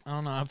 I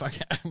don't know if I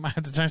can. I might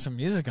have to turn some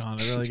music on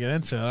to really get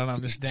into it. I don't know.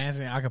 I'm just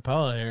dancing a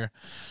cappella here.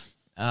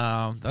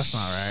 That's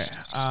not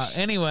right.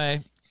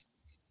 Anyway,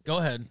 go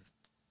ahead.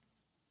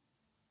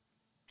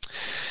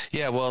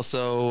 Yeah, well,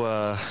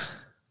 so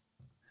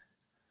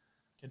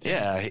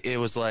yeah, it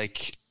was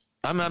like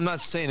I'm not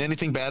saying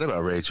anything bad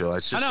about Rachel.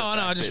 It's just I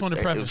know. I just want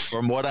to preface.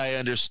 From what I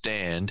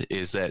understand,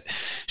 is that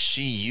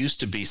she used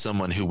to be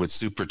someone who would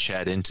super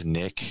chat into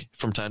Nick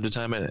from time to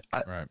time. And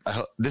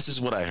this is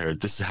what I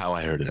heard. This is how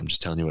I heard it. I'm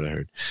just telling you what I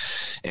heard.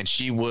 And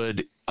she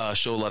would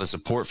show a lot of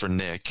support for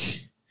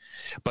Nick,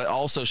 but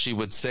also she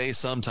would say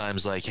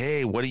sometimes like,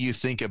 "Hey, what do you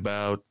think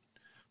about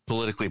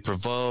Politically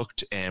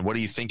Provoked? And what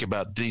do you think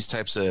about these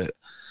types of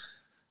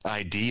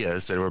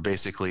ideas that were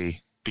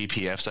basically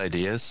BPF's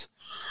ideas?"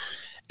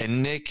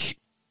 And Nick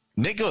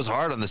goes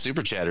hard on the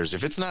super chatters.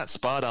 If it's not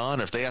spot on,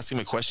 or if they ask him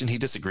a question he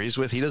disagrees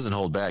with, he doesn't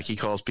hold back. He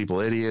calls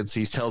people idiots.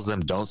 He tells them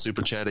don't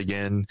super chat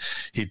again.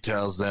 He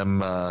tells them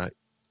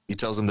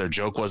their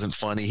joke wasn't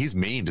funny. He's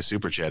mean to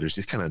super chatters.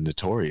 He's kind of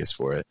notorious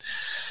for it.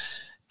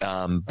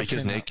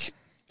 Because Nick,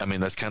 I mean,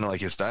 that's kind of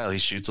like his style. He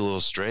shoots a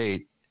little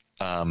straight,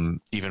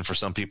 even for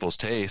some people's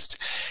taste.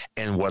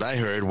 And what I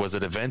heard was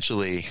that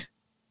eventually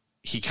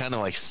he kind of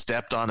like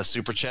stepped on a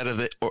super chat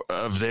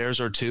of theirs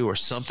or two or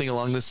something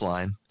along this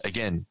line.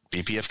 Again,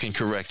 BPF can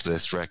correct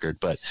this record,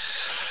 but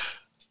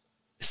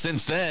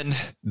since then,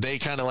 they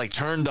kind of like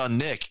turned on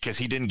Nick because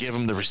he didn't give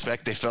them the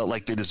respect they felt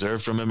like they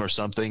deserved from him or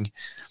something.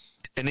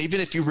 And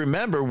even if you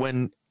remember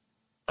when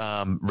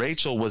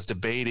Rachel was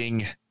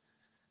debating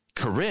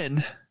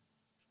Corinne,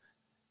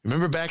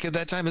 remember back at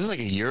that time? This was like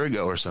a year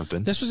ago or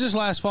something. This was just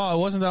last fall. It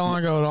wasn't that long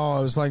ago at all.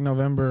 It was like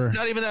November.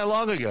 Not even that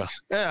long ago.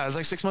 Yeah, it was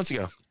like 6 months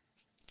ago.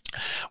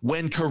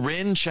 When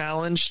Corinne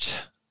challenged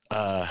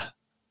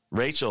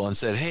Rachel and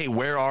said, hey,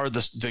 where are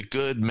the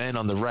good men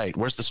on the right?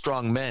 Where's the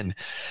strong men?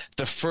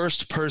 The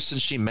first person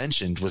she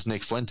mentioned was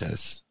Nick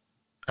Fuentes.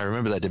 I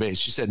remember that debate.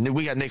 She said,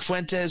 we got Nick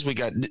Fuentes, we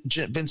got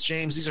Vince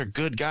James. These are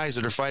good guys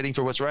that are fighting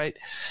for what's right.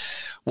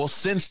 Well,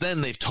 since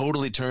then, they've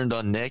totally turned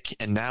on Nick,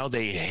 and now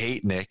they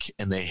hate Nick,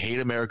 and they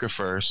hate America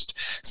First.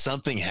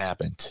 Something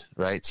happened,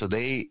 right? So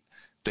they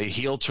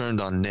heel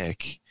turned on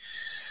Nick.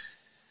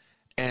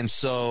 And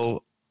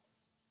so,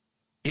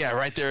 yeah,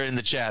 right there in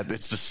the chat,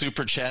 it's the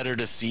super chatter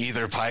to see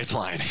their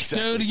pipeline.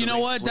 Exactly. Dude, you know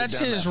what? That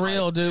shit is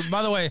real, dude.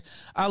 By the way,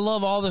 I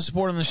love all the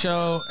support on the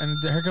show, and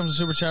here comes the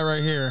super chat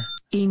right here.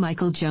 E.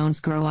 Michael Jones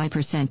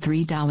Growiper sent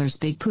 $3.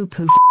 Big poo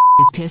poo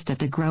is pissed at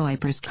the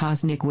Growipers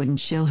cause Nick wouldn't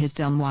shill his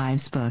dumb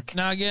wives book.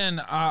 Now again,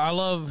 I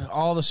love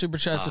all the super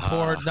chat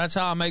support. That's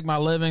how I make my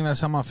living. That's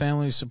how my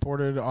family's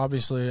supported.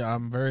 Obviously,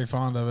 I'm very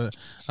fond of it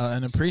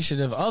and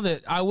appreciative of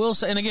it. I will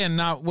say, and again,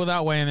 not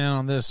without weighing in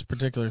on this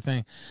particular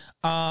thing.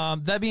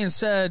 That being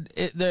said,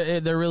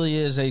 there really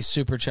is a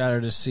super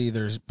chatter to see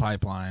their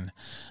pipeline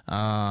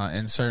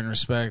in certain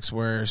respects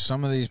where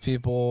some of these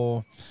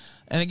people.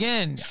 And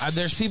again,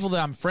 there's people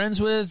that I'm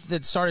friends with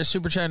that started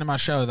super chatting to my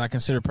show that I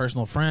consider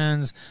personal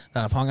friends,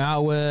 that I've hung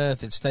out with,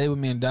 that stayed with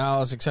me in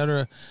Dallas,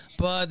 etc.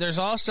 But there's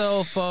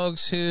also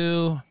folks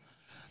who,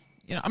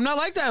 you know, I'm not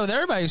like that with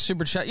everybody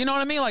super chat. You know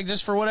what I mean? Like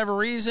just for whatever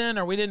reason,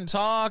 or we didn't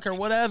talk or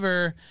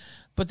whatever.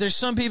 But there's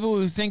some people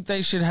who think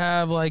they should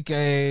have like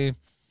a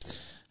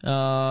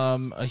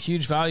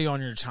huge value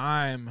on your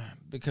time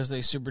because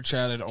they super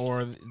chatted,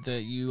 or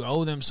that you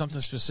owe them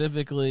something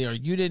specifically, or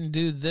you didn't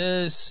do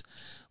this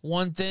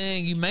one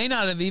thing. You may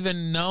not have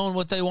even known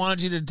what they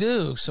wanted you to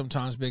do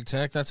sometimes, Big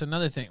Tech. That's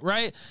another thing,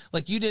 right?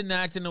 Like you didn't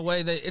act in a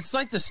way that, it's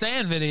like the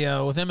Stan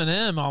video with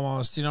Eminem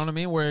almost, you know what I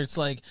mean? Where it's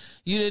like,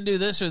 you didn't do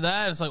this or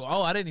that. It's like,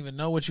 oh, I didn't even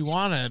know what you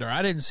wanted, or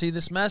I didn't see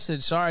this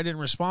message. Sorry, I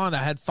didn't respond.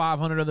 I had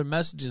 500 other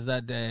messages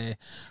that day,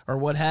 or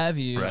what have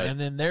you. Right. And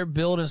then they're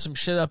building some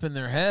shit up in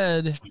their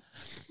head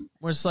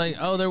where it's like,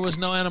 oh, there was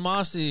no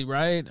animosity,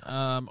 right?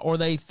 Or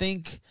they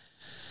think,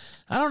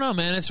 I don't know,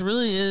 man. It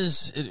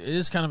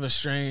is kind of a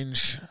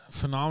strange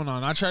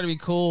phenomenon. I try to be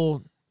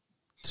cool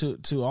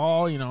to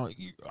all, you know.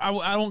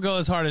 I won't go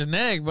as hard as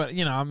Nick, but,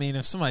 you know, I mean,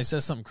 if somebody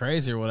says something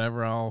crazy or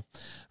whatever, I'll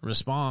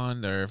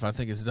respond, or if I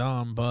think it's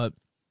dumb. But,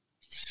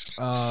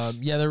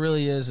 yeah, there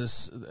really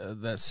is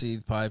that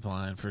seed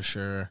pipeline for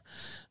sure,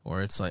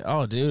 where it's like,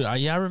 oh, dude,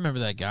 I remember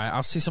that guy.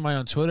 I'll see somebody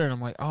on Twitter, and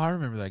I'm like, oh, I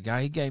remember that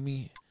guy. He gave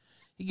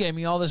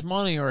me all this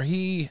money, or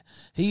he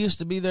used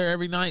to be there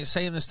every night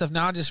saying this stuff.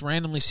 Now I just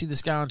randomly see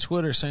this guy on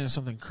Twitter saying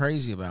something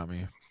crazy about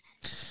me.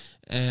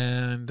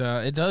 And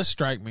it does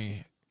strike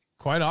me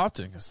quite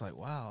often. It's like,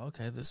 wow,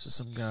 okay, this was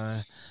some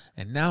guy.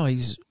 And now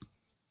it's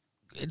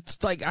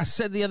like I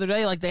said the other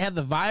day, like they have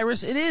the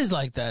virus. It is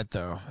like that,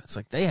 though. It's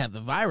like they have the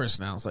virus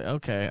now. It's like,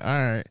 okay, all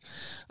right.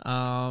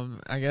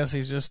 I guess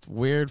he's just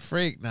weird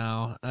freak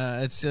now.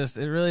 It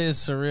really is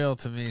surreal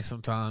to me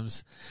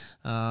sometimes.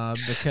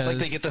 Because it's like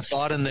they get the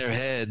thought in their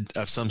head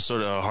of some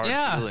sort of hard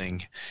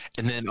feeling,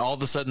 and then all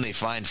of a sudden they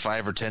find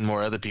 5 or 10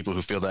 more other people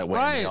who feel that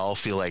way, and they all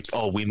feel like,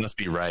 oh, we must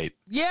be right.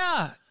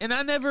 Yeah, and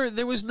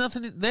there was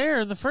nothing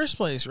there in the first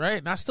place, right?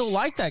 And I still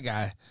like that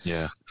guy.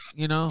 Yeah.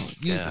 You know,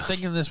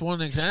 thinking of this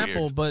one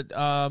example, but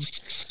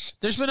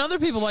there's been other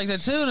people like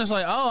that too, and it's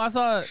like,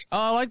 oh,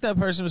 I like that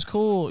person, was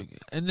cool,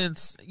 and then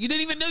you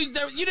didn't even know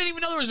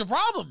there was a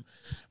problem,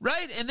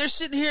 right? And they're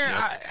sitting here,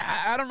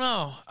 I don't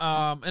know,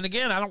 and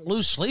again, I don't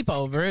lose sleep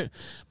over it,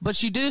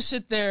 but you do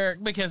sit there,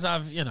 because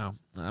I've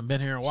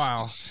been here a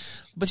while,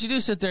 but you do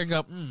sit there and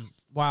go,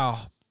 wow,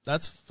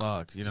 that's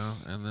fucked, you know,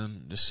 and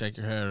then just shake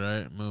your head,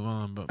 right, and move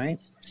on. But right?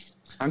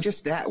 I'm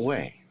just that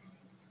way.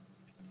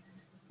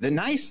 The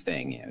nice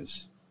thing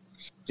is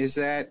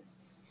that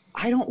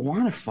I don't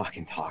want to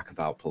fucking talk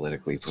about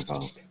Politically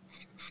Provoked.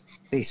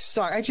 They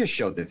suck. I just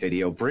showed the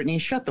video. Brittany,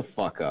 shut the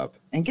fuck up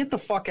and get the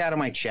fuck out of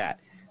my chat.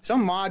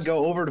 Some mod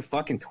go over to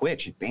fucking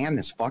Twitch and ban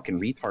this fucking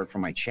retard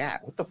from my chat.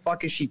 What the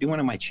fuck is she doing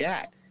in my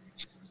chat?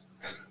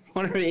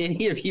 What are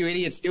any of you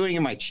idiots doing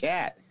in my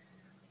chat?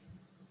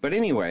 But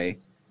anyway.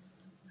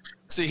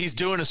 See, he's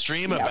doing a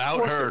stream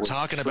about her,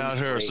 talking about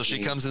her, so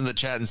she comes in the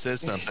chat and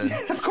says something.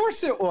 Of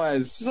course it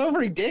was. So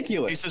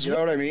ridiculous. He says, you know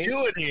what I mean? What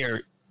are you doing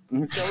here?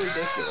 It's so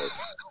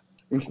ridiculous.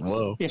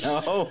 Whoa. You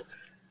know?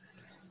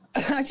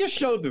 I just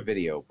showed the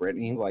video,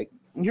 Brittany. Like,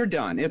 you're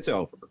done. It's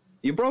over.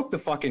 You broke the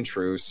fucking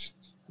truce.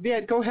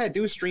 Yeah, go ahead.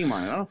 Do a stream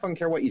on it. I don't fucking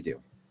care what you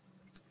do.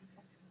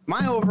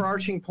 My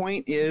overarching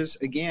point is,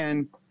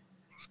 again,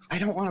 I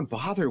don't want to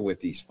bother with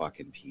these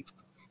fucking people.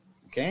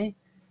 Okay?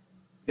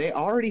 They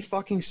already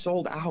fucking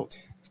sold out.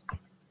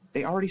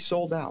 They already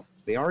sold out.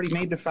 They already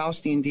made the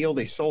Faustian deal.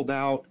 They sold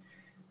out.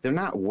 They're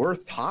not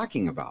worth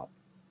talking about,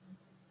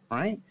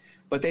 right?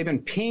 But they've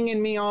been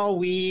pinging me all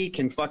week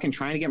and fucking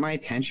trying to get my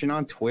attention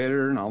on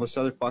Twitter and all this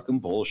other fucking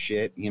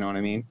bullshit. You know what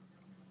I mean?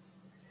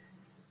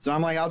 So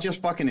I'm like, I'll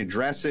just fucking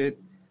address it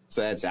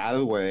so that's out of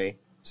the way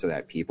so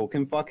that people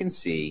can fucking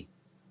see,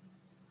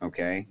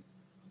 okay?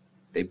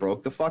 They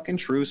broke the fucking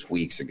truce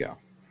weeks ago.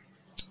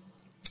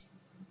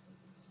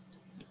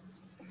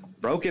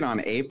 Broke it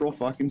on April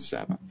fucking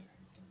 7th.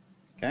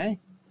 Okay?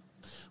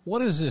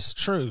 What is this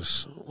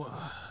truce?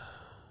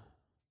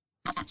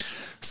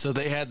 So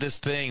they had this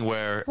thing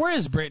where... Where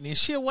is Brittany? Is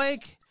she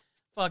awake?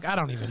 Fuck, I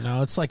don't even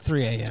know. It's like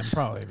 3 a.m.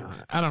 Probably not.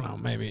 I don't know.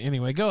 Maybe.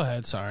 Anyway, go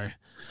ahead. Sorry.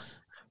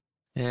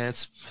 Yeah,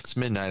 it's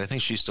midnight. I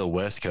think she's still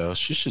West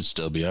Coast. She should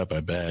still be up, I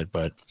bet.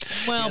 But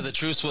the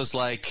truce was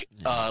like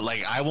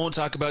I won't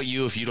talk about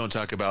you if you don't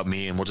talk about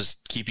me, and we'll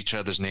just keep each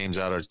other's names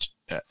out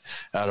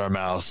our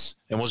mouths,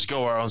 and we'll just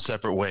go our own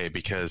separate way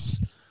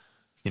because,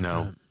 you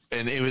know.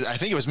 And I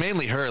think it was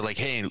mainly her, like,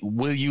 hey,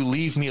 will you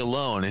leave me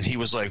alone? And he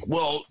was like,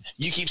 well,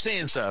 you keep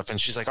saying stuff.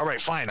 And she's like, all right,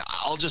 fine.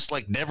 I'll just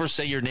like never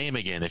say your name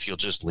again if you'll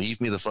just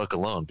leave me the fuck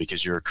alone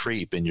because you're a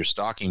creep and you're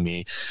stalking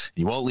me.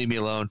 You won't leave me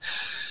alone.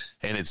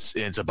 And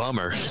it's a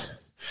bummer.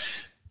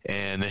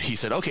 And he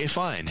said, okay,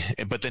 fine.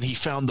 But then he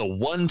found the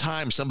one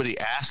time somebody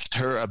asked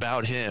her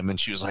about him, and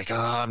she was like,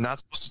 oh, I'm not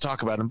supposed to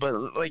talk about him. But,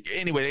 like,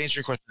 anyway, to answer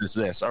your question is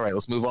this. All right,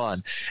 let's move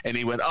on. And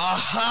he went,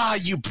 aha,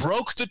 you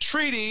broke the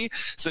treaty.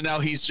 So now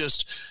he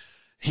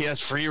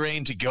has free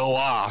reign to go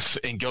off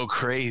and go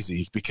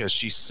crazy because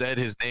she said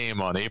his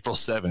name on April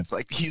 7th.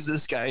 Like, he's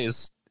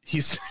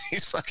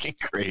fucking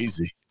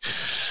crazy.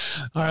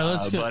 All right,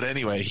 let's but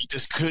anyway,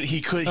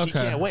 he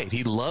can't wait.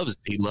 He loves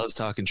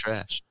talking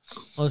trash.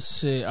 Let's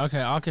see. Okay,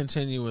 I'll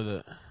continue with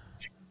it.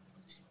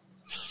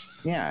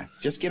 Yeah,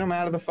 just get them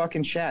out of the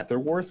fucking chat. They're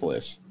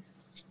worthless.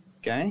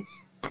 Okay?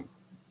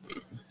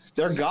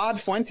 Their God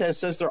Fuentes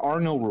says there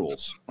are no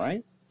rules,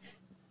 right?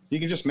 You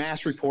can just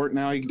mass report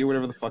now. You can do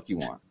whatever the fuck you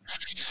want.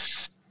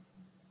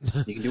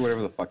 You can do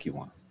whatever the fuck you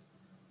want.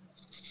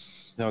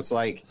 So it's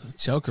like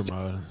Joker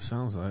mode. It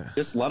sounds like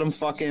just let them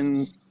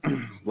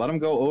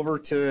go over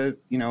to,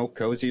 you know,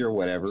 Cozy or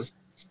whatever,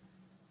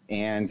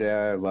 and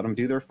let them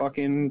do their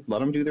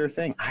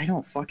thing. I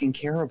don't fucking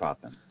care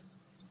about them.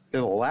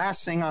 They're the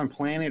last thing on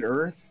planet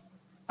Earth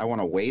I want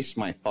to waste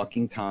my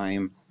fucking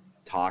time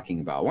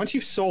talking about. Once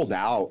you've sold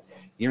out,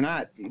 you're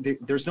not.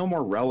 There's no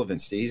more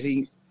relevance,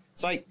 Daisy.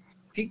 It's like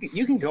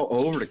you can go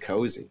over to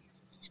Cozy.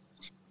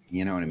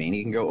 You know what I mean?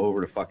 You can go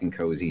over to fucking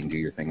Cozy and do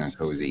your thing on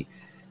Cozy.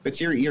 But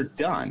you're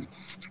done.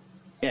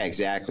 Yeah,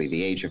 exactly.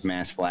 The age of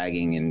mass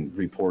flagging and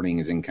reporting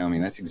is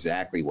incoming. That's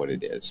exactly what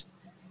it is.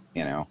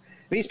 You know,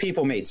 these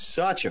people made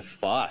such a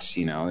fuss.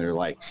 You know, they're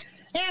like,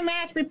 "Yeah,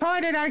 mass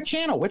reported our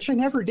channel," which I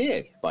never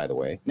did, by the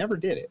way. Never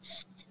did it.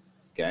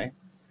 Okay.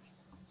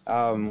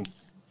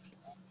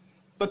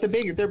 But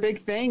their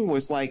big thing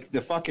was like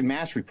the fucking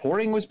mass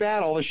reporting was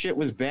bad. All the shit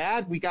was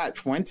bad. We got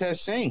Fuentes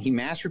saying he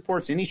mass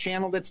reports any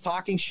channel that's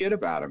talking shit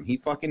about him. He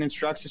fucking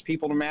instructs his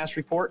people to mass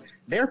report.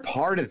 They're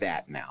part of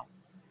that now.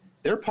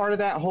 They're part of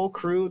that whole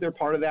crew. They're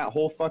part of that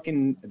whole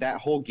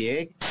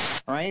gig,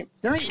 right?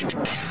 There ain't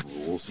no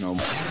rules no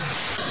more. Like,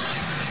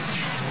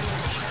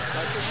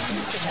 they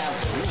used to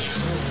have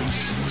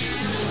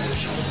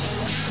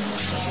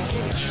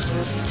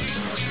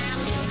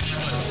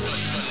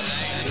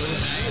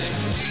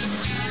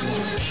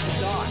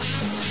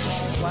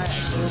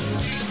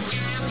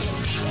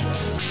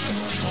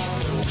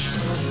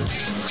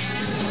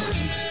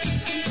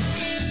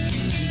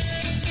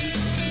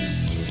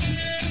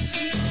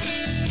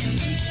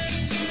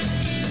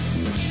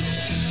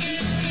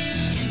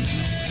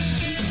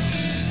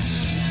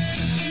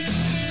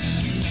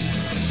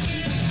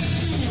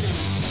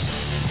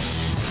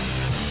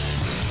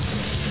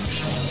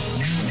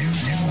New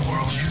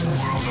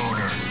world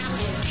order.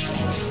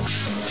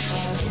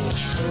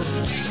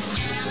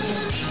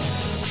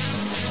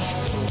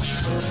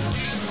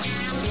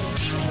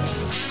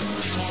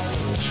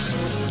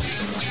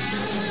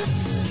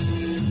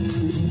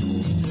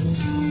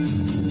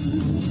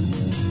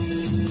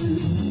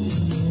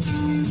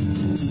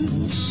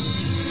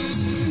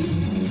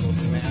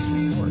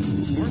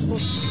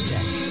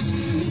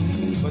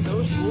 But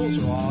those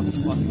rules are all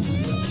fucking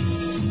bullshit.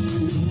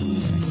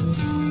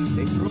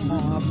 They threw them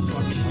all out the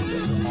fucking window.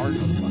 There are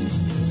no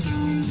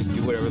fucking. Just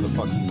do whatever the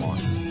fuck you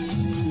want.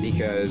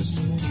 Because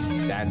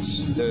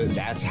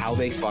that's how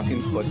they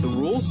fucking put the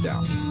rules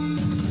down.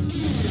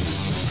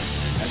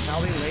 That's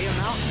how they lay them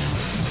out now.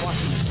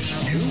 Fucking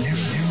new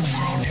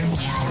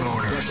world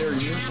order. What their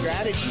new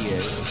strategy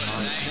is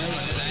on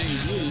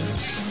TV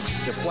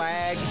to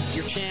flag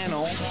your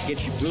channel,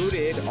 get you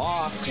booted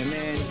off, and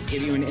then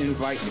give you an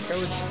invite to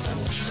Cozy.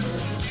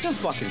 Some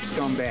fucking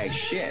scumbag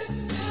shit.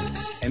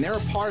 And they're a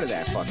part of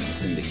that fucking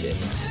syndicate.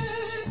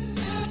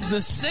 The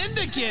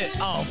syndicate?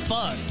 Oh,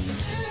 fuck.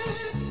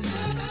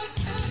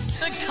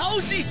 The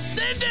Cozy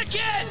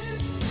Syndicate!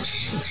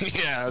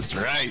 Yeah, that's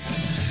right.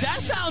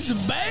 That sounds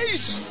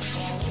base.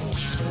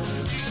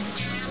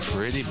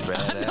 pretty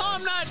badass. No,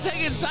 I'm not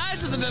taking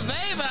sides of the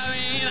debate, but I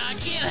mean, I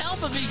can't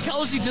help but be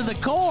cozy to the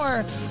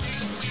core.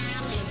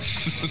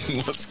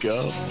 Let's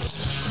go.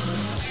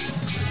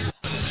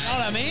 You know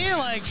what I mean?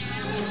 Like,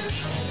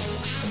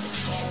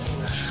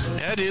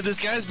 yeah, dude, this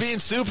guy's being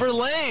super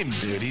lame,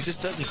 dude. He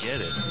just doesn't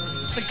get it.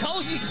 The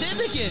Cozy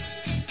Syndicate.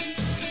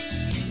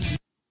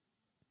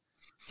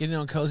 Getting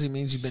on Cozy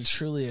means you've been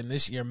truly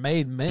you're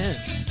made men.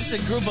 It's a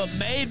group of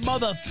made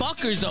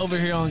motherfuckers over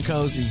here on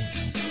Cozy.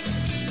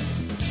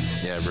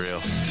 Yeah, real.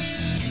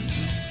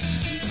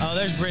 Oh,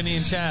 there's Brittany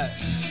in chat.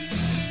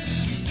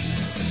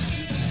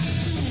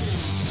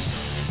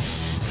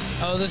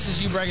 Oh, this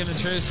is you breaking the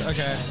truce?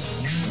 Okay.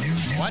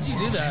 Why'd you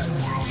do that?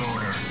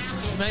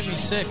 You made me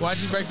sick. Why'd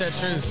you break that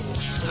truce?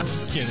 I'm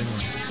just kidding.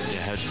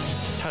 Yeah,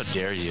 how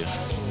dare you?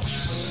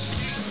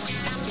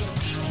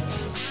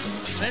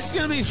 It's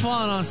going to be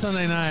fun on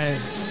Sunday night.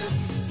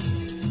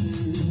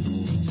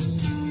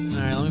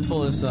 All right, let me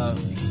pull this up.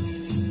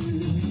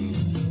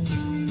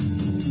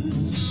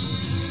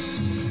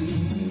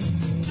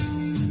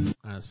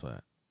 All right, let's play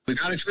it. We've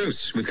got a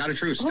truce.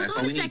 Hold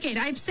on a second.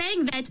 I'm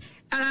saying that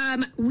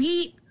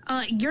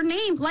your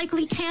name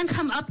likely can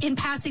come up in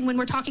passing when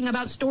we're talking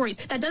about stories.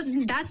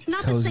 That's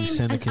not Cozy the same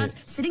Syndicate. as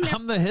us sitting there.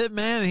 I'm the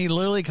Hitman, and he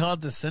literally called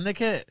it the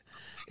Syndicate.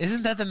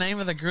 Isn't that the name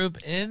of the group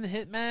in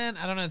Hitman?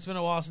 I don't know. It's been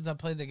a while since I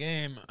played the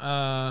game.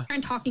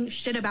 And talking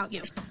shit about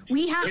you.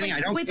 We have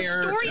when the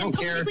story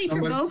politically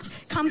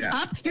provoked comes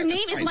up, your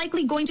name is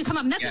likely going to come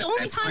up. And that's the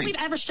only time we've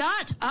ever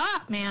shut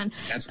up, man.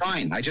 That's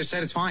fine. I just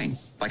said it's fine.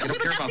 Like, I don't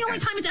care that's about the only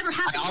that. time it's ever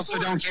happened.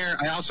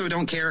 I also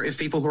don't care if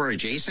people who are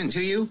adjacent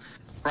to you,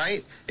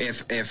 right?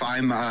 If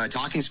I'm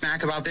talking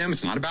smack about them,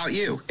 it's not about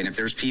you. And if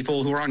there's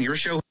people who are on your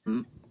show,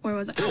 where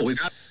was it? Cool, we've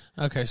got.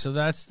 Okay, so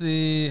that's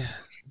the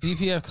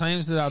BPF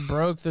claims that I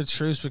broke the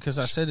truce because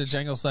I said to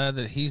Jangles Lad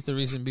that he's the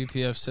reason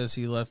BPF says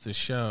he left the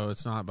show.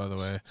 It's not, by the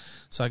way.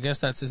 So I guess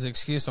that's his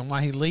excuse on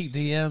why he leaked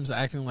DMs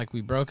acting like we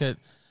broke it.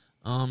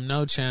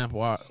 No, champ.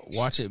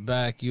 Watch it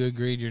back. You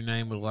agreed your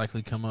name would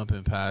likely come up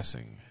in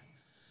passing.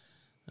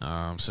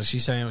 So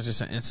she's saying it was just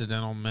an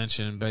incidental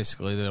mention,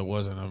 basically, that it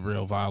wasn't a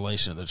real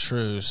violation of the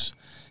truce.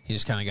 He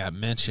just kind of got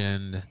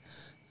mentioned,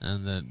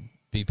 and that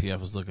BPF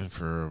was looking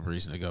for a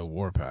reason to go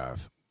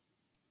Warpath.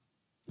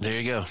 There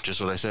you go.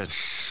 Just what I said.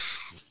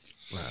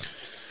 Right.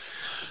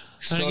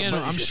 And again,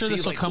 I'm sure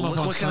this will come up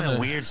on what Sunday. kind of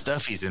weird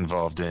stuff he's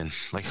involved in.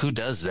 Like, who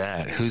does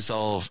that? Who's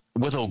all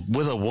with a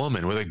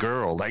woman, with a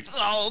girl? Like,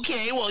 oh,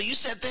 okay, well, you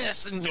said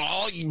this, and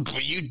you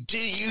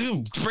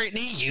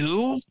Brittany,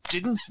 you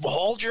didn't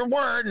hold your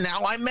word. And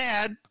now I'm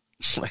mad.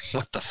 Like,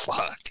 what the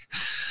fuck?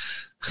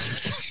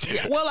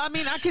 Yeah, well, I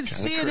mean, I could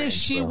see it if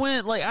she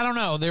went, like, I don't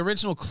know, the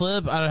original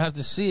clip, I'd have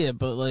to see it,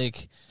 but,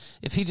 like,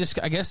 if he just,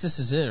 I guess this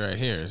is it right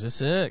here. Is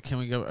this it? Can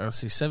we go, let's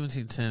see,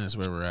 1710 is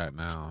where we're at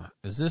now.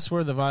 Is this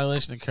where the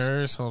violation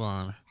occurs? Hold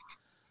on.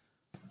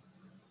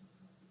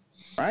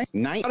 Right?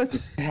 Night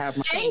have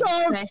my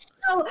Jangles.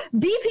 No,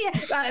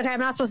 BPF. Okay,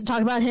 I'm not supposed to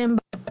talk about him.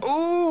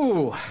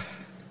 Ooh.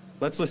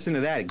 Let's listen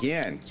to that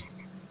again.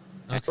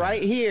 Okay.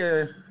 Right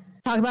here.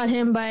 Talk about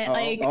him, but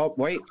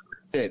wait.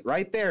 It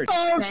right there.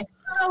 Okay.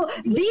 So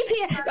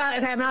BPF.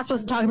 Okay, I'm not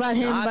supposed to talk about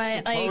him, Not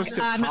but like supposed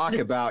to talk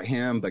about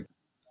him, but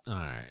all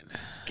right.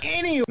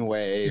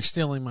 Anyways, you're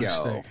stealing my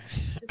stick.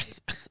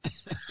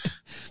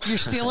 You're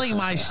stealing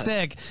my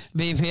stick,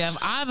 BPF.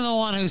 I'm the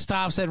one who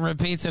stops it and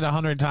repeats it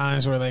 100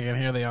 times where they can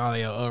hear the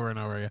audio over and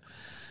over again.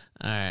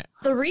 All right.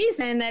 The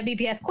reason that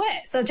BPF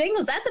quit. So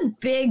Jangles, that's a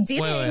big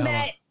deal.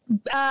 Wait,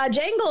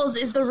 Jangles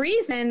is the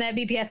reason that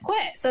BPF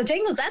quit. So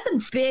Jangles, that's a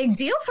big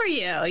deal for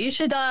you. You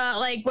should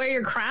like wear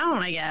your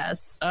crown, I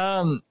guess.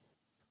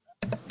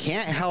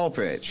 Can't help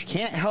it. She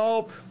can't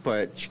help,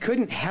 but she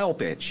couldn't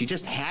help it. She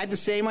just had to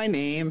say my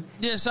name.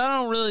 Yes, I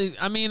don't really.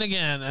 I mean,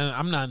 again, and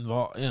I'm not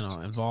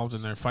involved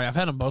in their fight. I've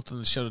had them both on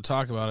the show to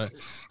talk about it.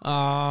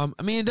 I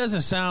mean, it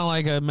doesn't sound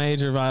like a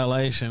major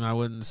violation. I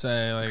wouldn't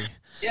say like.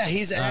 Yeah,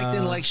 he's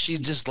acting like she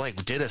just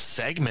like did a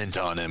segment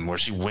on him where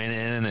she went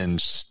in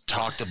and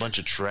talked a bunch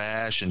of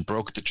trash and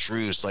broke the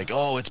truce. Like,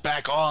 oh, it's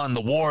back on.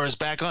 The war is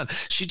back on.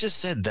 She just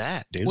said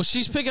that, dude. Well,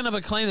 she's picking up a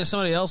claim that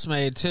somebody else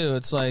made too.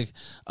 It's like,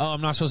 oh,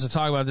 I'm not supposed to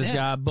talk about this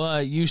guy,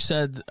 but you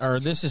said,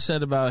 or this is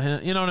said about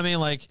him. You know what I mean?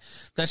 Like,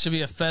 that should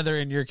be a feather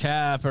in your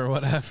cap or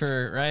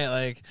whatever, right?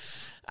 Like,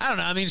 I don't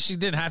know. I mean, she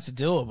didn't have to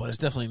do it, but it's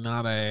definitely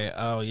not a,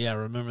 oh yeah,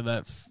 remember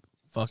that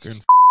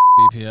fucking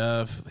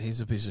BPF?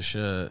 He's a piece of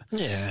shit.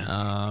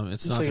 Yeah.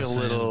 It's not like the a same.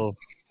 little.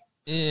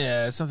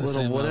 Yeah, it's not the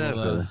same.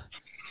 Whatever.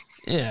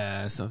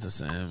 Yeah, it's not the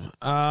same.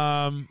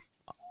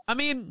 I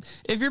mean,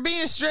 if you're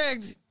being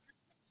strict,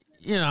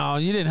 you know,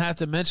 you didn't have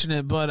to mention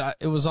it, but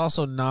it was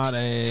also not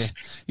a.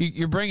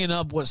 You're bringing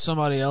up what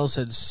somebody else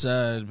had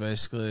said,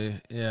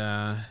 basically.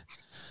 Yeah.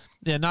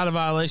 Yeah, not a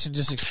violation.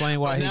 Just explain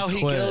why now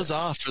he quit. He goes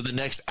off for the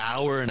next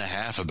hour and a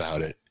half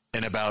about it.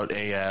 And about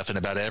AF and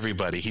about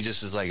everybody. He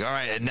just is like, all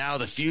right, and now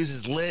the fuse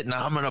is lit and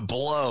I'm going to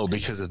blow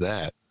because of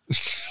that.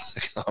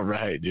 All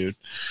right, dude.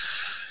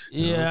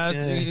 Yeah, okay.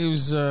 I think it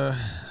was...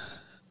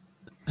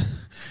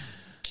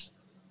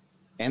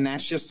 And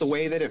that's just the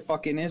way that it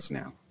fucking is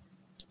now.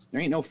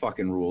 There ain't no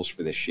fucking rules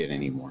for this shit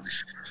anymore.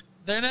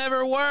 There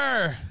never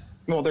were.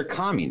 Well, they're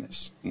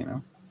communists, you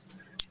know.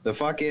 The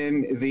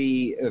fucking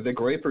the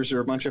Grapers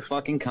are a bunch of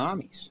fucking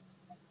commies.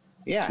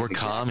 Yeah, we're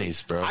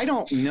commies, bro. I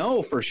don't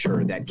know for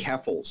sure that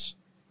Keffels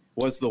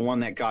was the one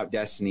that got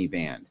Destiny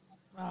banned.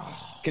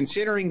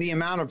 Considering the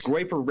amount of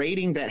Graper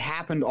raiding that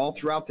happened all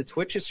throughout the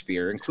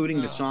Twitchosphere, including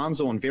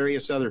DeSanzo and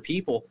various other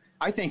people,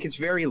 I think it's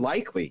very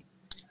likely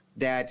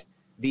that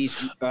these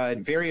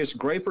various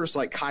Grapers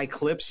like Kai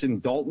Clips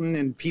and Dalton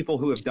and people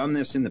who have done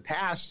this in the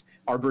past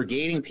are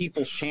brigading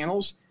people's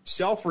channels,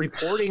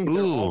 self-reporting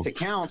their alt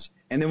accounts,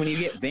 and then when you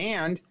get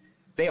banned,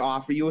 they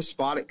offer you a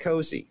spot at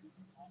Cozy.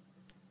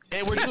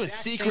 Hey, we're doing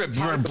secret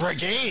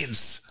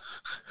brigades.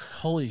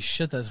 Holy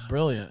shit, that's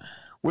brilliant.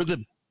 We're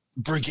the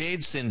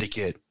Brigade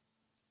Syndicate.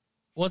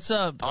 What's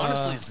up?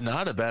 Honestly, it's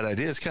not a bad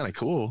idea. It's kind of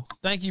cool.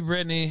 Thank you,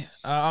 Brittany.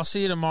 I'll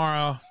see you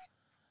tomorrow.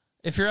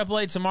 If you're up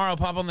late tomorrow,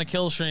 pop on the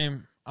kill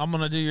stream. I'm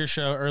going to do your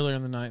show earlier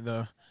in the night,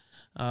 though.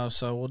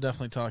 So we'll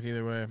definitely talk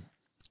either way.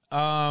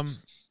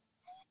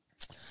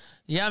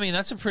 Yeah, I mean,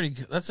 that's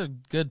a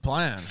good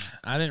plan.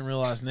 I didn't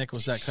realize Nick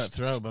was that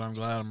cutthroat, but I'm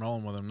glad I'm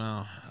rolling with him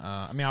now.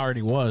 I mean, I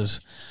already was,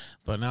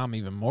 but now I'm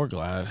even more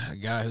glad. A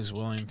guy who's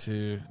willing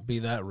to be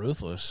that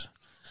ruthless.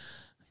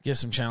 Get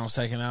some channels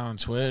taken out on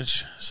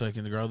Twitch so he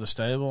can grow the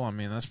stable. I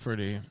mean, that's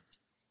pretty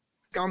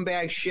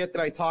scumbag shit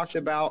that I talked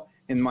about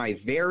in my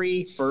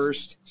very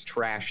first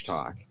trash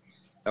talk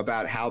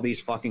about how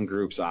these fucking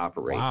groups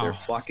operate. Wow. They're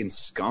fucking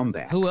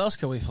scumbags. Who else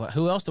do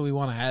we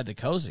want to add to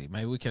Cozy?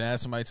 Maybe we could add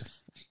somebody to...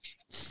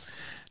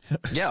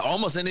 Yeah,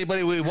 almost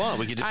anybody we want.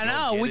 We could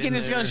just we can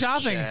just go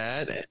shopping.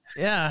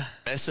 Yeah.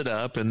 Mess it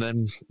up and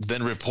then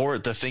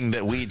report the thing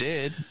that we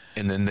did,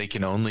 and then they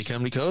can only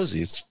come to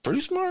Cozy. It's pretty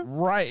smart.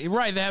 Right.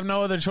 They have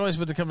no other choice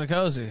but to come to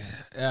Cozy.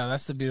 Yeah,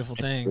 that's the beautiful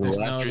thing. There's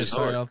no other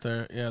site out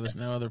there. Yeah, there's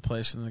no other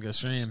place than to go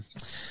stream.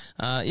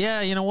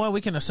 Yeah, you know what?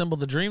 We can assemble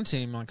the dream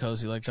team on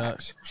Cozy like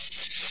that.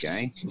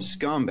 Okay?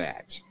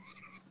 Scumbags.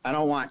 I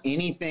don't want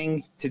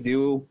anything to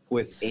do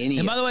with any.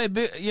 And by the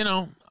way, you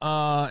know,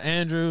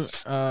 Andrew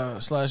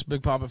 /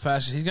 Big Papa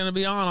Fascist, he's going to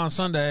be on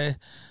Sunday,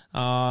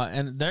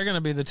 and they're going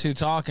to be the two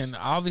talking.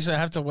 Obviously, I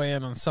have to weigh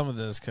in on some of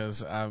this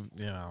because I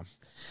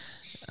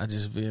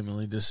just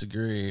vehemently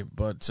disagree.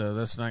 But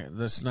that's not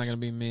going to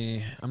be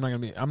me. I'm not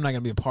going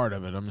to be a part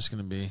of it. I'm just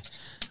going to be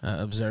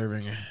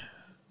observing.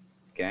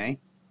 Okay.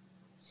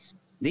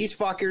 These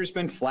fuckers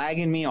been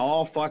flagging me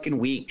all fucking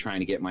week trying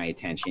to get my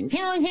attention.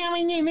 I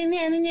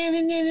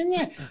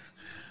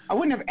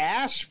wouldn't have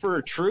asked for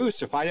a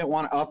truce if I didn't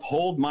want to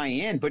uphold my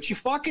end, but you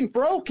fucking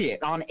broke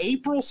it on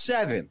April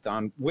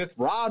 7th with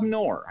Rob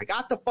Knorr. I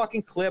got the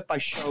fucking clip. I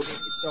showed it.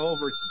 It's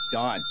over. It's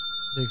done.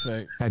 Big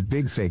fake. At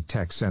Big Fake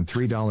Tech sent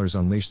 $3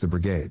 unleash the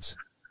brigades.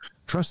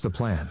 Trust the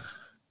plan.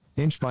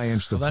 Inch by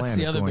inch, the plan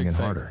is going in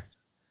harder.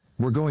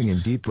 We're going in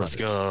deep. Let's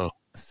go.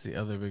 That's the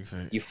other big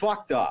fake. You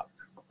fucked up.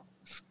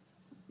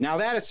 Now,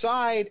 that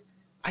aside,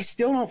 I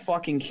still don't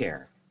fucking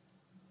care.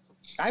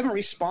 I haven't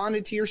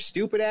responded to your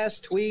stupid-ass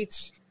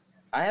tweets.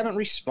 I haven't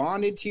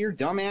responded to your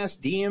dumbass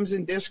DMs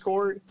in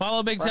Discord.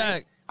 Follow Big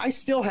Tech. I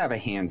still have a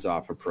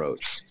hands-off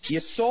approach. You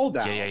sold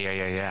out.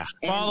 Yeah.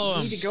 And Follow him.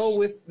 You need to go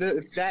with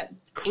that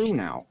crew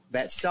now,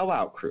 that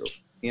sellout crew.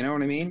 You know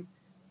what I mean?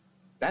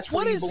 That's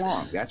where you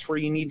belong. That's where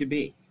you need to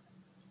be.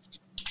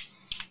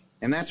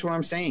 And that's what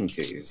I'm saying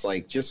to you. It's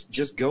like,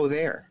 just go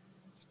there.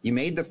 You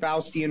made the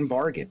Faustian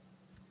bargain.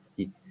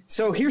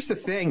 So here's the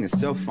thing that's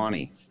so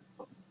funny.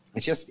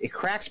 It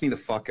cracks me the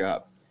fuck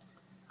up.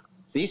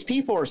 These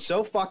people are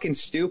so fucking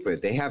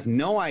stupid. They have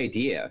no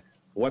idea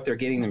what they're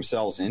getting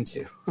themselves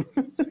into.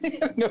 They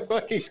have no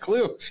fucking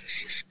clue.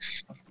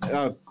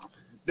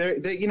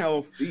 You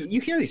know,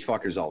 you hear these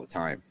fuckers all the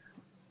time.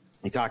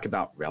 They talk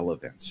about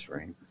relevance,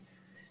 right?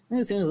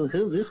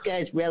 This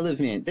guy's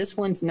relevant. This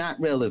one's not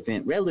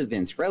relevant.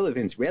 Relevance.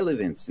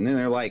 And then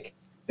they're like,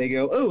 they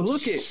go, oh,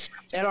 look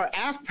at our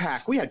AF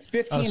pack. We had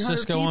 1,500 people.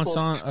 Cisco wants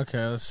on.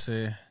 Okay, let's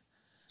see.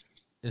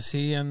 Is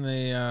he in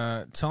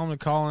the? Tell him to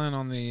call in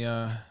on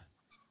the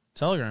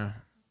Telegram.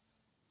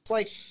 It's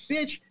like,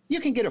 bitch, you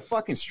can get a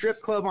fucking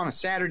strip club on a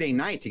Saturday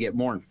night to get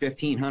more than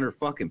 1,500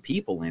 fucking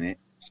people in it.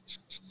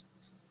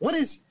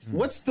 What's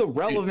the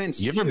relevance?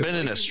 You ever been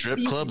in a strip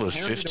club with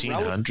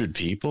 1,500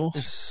 people?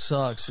 It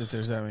sucks if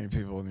there's that many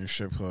people in your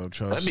strip club.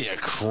 Trust. That'd be a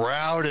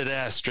crowded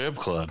ass strip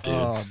club, dude.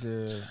 Oh,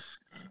 dude.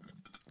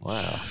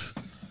 Wow.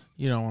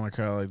 You don't want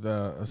to cry like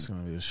that. That's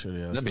going to be a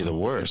shitty ass. That'd be the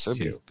worst.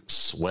 That'd be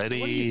sweaty.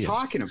 What are you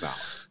talking about?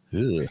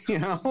 Ugh. You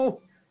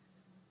know?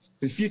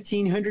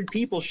 1,500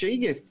 people. Should you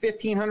get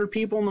 1,500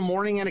 people in the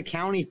morning at a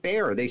county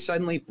fair? Are they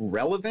suddenly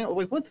relevant?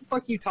 Like, what the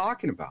fuck are you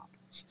talking about?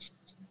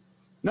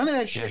 None of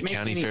that shit makes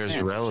any sense.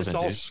 It's just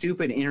all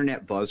stupid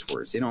internet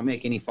buzzwords. They don't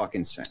make any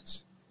fucking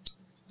sense.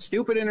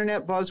 Stupid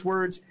internet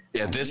buzzwords.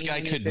 Yeah, this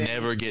guy could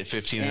never get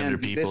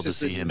 1,500 people to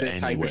see him anywhere. This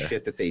is the type of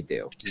shit that they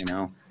do, you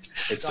know?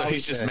 So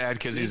he's just mad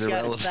because he's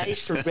irrelevant. We've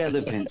got to fight for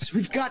relevance.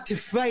 We've got to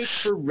fight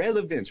for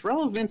relevance.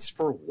 Relevance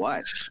for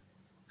what?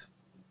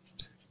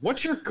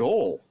 What's your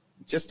goal?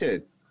 Just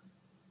to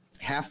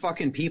have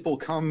fucking people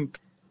come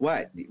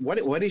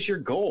What is your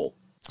goal?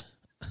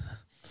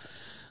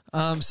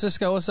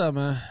 Cisco, what's up,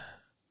 man?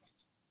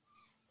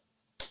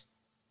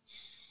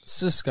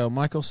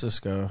 Michael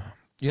Cisco.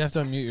 You have to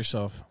unmute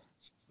yourself.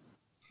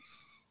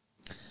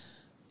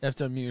 You have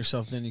to unmute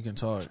yourself, then you can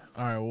talk.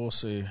 All right, we'll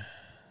see.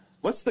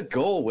 What's the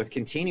goal with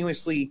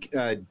continuously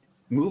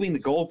moving the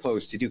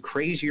goalposts to do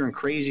crazier and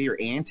crazier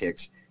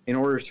antics in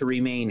order to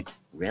remain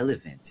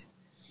relevant?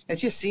 It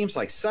just seems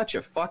like such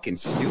a fucking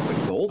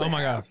stupid goal. Oh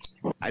my God.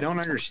 I don't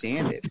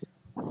understand it.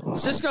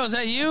 Cisco, is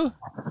that you?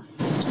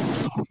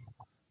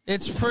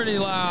 It's pretty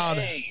loud.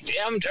 Hey,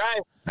 I'm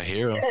driving. I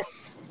hear him.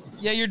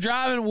 Yeah, you're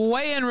driving.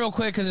 Weigh in real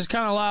quick because it's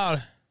kind of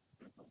loud.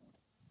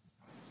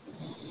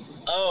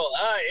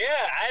 Oh,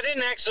 yeah. I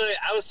didn't actually.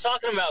 I was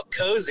talking about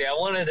Cozy. I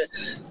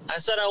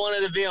said I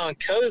wanted to be on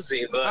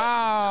Cozy, but.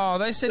 Oh,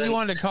 they said you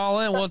wanted to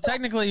call in. Well,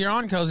 technically, you're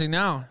on Cozy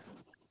now.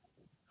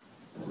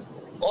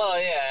 Well,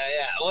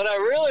 yeah. What I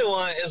really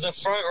want is a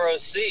front row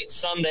seat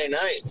Sunday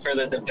night for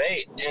the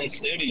debate in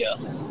studio.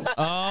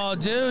 Oh,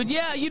 dude.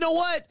 Yeah, you know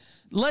what?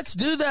 Let's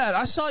do that.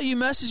 I saw you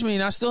message me,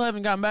 and I still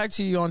haven't gotten back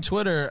to you on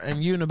Twitter,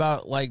 and you and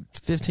about like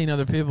 15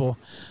 other people.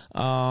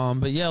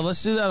 But yeah,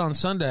 let's do that on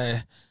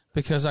Sunday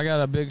because I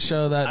got a big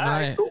show that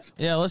night. Right, cool.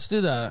 Yeah, let's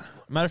do that.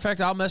 Matter of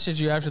fact, I'll message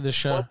you after this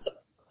show.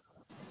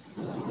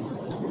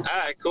 All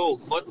right, cool.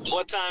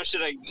 What time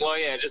should I? Well,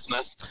 yeah, just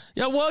mess.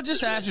 Yeah, well,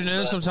 just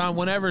afternoon sometime,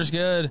 whenever's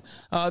good.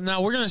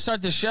 Now we're gonna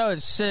start the show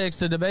at 6.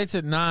 The debate's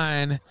at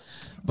 9.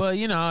 But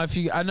you know,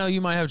 I know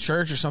you might have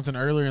church or something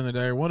earlier in the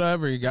day or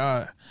whatever you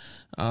got.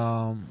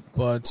 Yeah,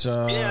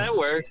 it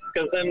works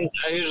because then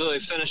I usually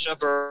finish up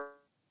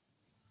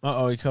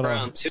he cut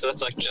around off. 2, so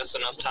that's like just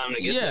enough time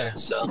to get there.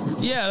 So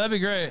yeah, that'd be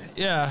great.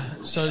 Yeah,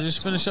 so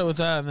just finish up with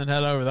that and then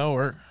head over. That'll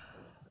work.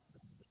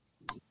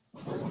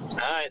 All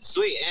right,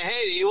 sweet. And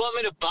hey, do you want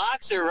me to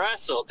box or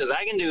wrestle? Because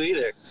I can do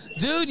either.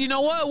 Dude, you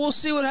know what? We'll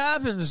see what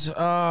happens.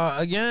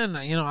 Again,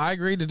 you know, I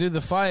agreed to do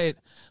the fight.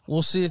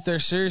 We'll see if they're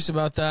serious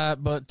about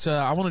that. But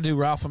I want to do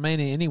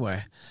Ralph-A-Mania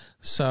anyway.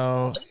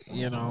 So,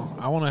 you know,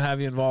 I want to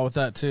have you involved with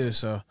that too.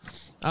 So,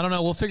 I don't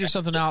know. We'll figure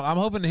something out. I'm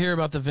hoping to hear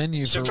about the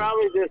venue. Should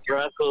probably just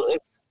wrestle.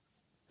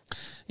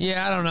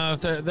 Yeah, I don't know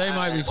if they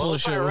might be full of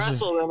shit. If I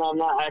wrestle, then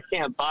I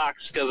can't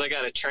box because I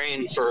got to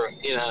train for.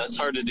 You know, it's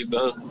hard to do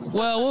both.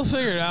 Well, we'll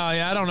figure it out.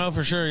 Yeah, I don't know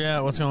for sure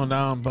yet what's going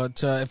down,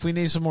 but if we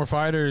need some more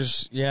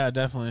fighters, yeah,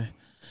 definitely.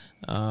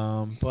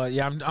 But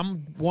yeah,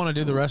 I'm want to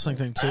do the wrestling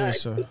thing too. Right.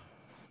 So,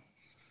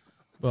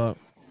 but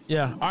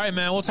yeah, all right,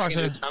 man. We'll talk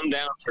soon. I'm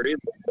down for either.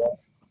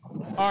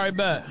 All right,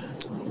 bet.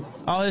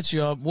 I'll hit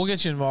you up. We'll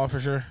get you involved for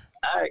sure.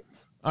 All right.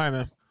 All right,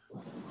 man.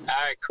 All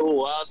right, cool.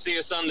 Well, I'll see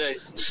you Sunday.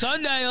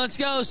 Sunday, let's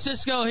go.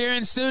 Cisco here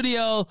in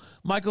studio.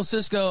 Michael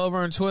Cisco over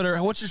on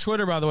Twitter. What's your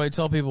Twitter, by the way?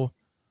 Tell people.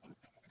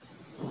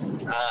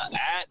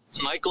 At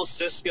Michael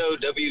Cisco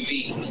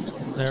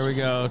WV. There we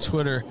go.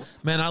 Twitter.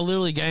 Man, I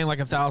literally gained like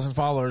 1,000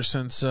 followers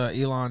since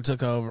Elon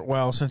took over.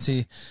 Well, since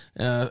he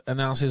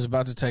announced he was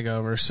about to take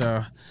over.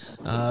 So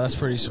that's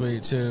pretty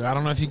sweet, too. I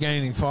don't know if you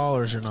gained any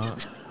followers or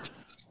not.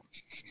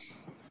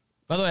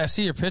 By the way, I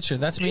see your picture.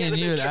 That's me and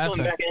you at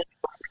AFPAC.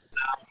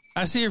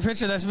 I see your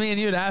picture. That's me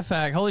and you at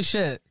AFPAC. Holy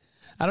shit.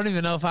 I don't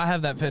even know if I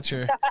have that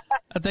picture.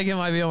 I think it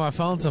might be on my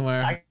phone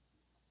somewhere.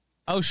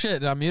 Oh, shit.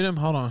 Did I mute him?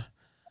 Hold on.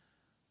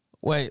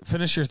 Wait.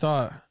 Finish your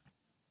thought.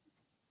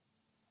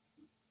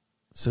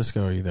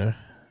 Cisco, are you there?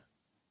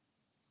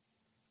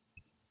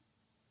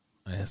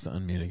 I have to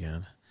unmute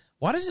again.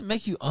 Why does it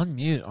make you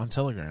unmute on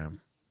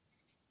Telegram?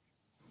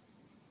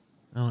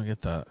 I don't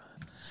get that.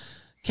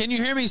 Can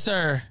you hear me,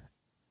 sir?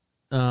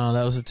 Oh,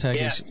 that was a tech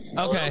issue.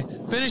 Okay,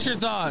 finish your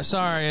thought.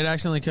 Sorry, it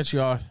accidentally cut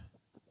you off.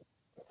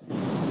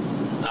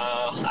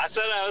 I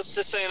said I was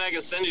just saying I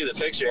could send you the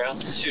picture. I'll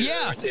shoot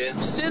it over to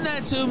you. Send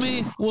that to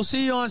me. We'll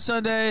see you on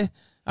Sunday.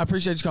 I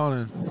appreciate you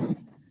calling in.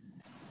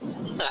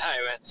 All right,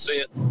 man. See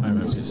you. All right,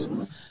 man. Peace.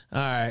 All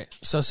right,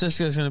 so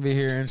Cisco's going to be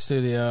here in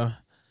studio.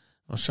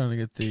 I was trying to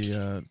get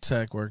the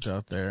tech worked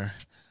out there.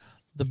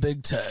 The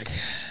big tech.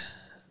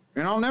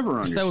 And I'll never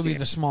understand. That would be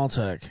the small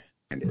tech.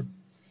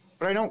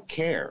 But I don't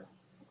care.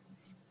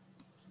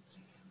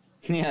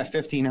 Yeah,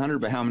 1,500,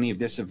 but how many have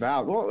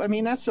disavowed? Well, I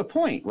mean, that's the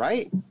point,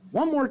 right?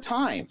 One more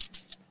time.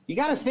 You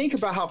got to think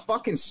about how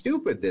fucking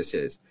stupid this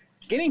is.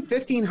 Getting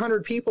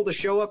 1,500 people to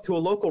show up to a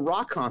local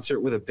rock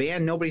concert with a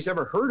band nobody's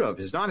ever heard of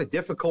is not a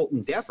difficult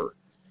endeavor.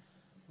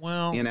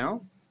 Well, you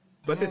know?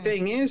 But the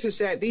thing is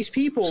that these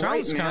people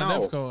right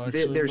now,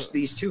 actually, there's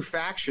these two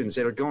factions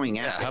that are going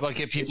at it. How about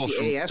get people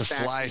to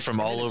fly from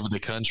all over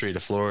the country to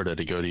Florida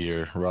to go to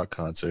your rock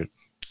concert?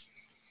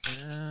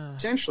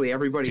 Essentially,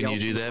 everybody else.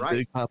 Can you do that,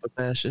 Big Papa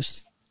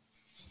Fascist?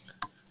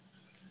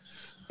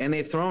 And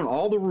they've thrown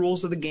all the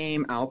rules of the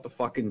game out the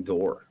fucking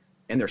door.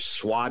 And they're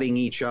swatting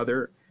each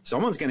other.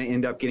 Someone's going to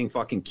end up getting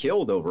fucking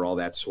killed over all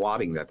that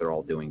swatting that they're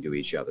all doing to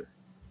each other.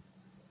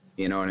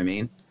 You know what I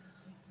mean?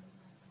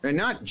 They're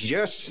not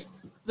just...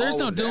 There's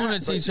no doing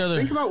it to each other.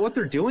 Think about what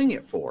they're doing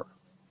it for.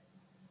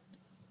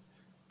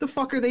 The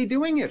fuck are they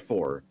doing it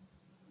for?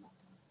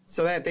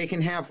 So that they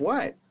can have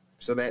what?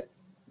 So that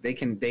they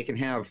can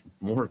have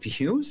more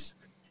views?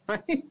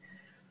 Right?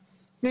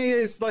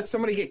 Let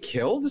somebody get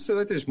killed so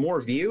that there's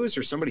more views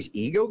or somebody's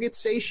ego gets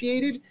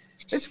satiated.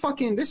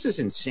 This is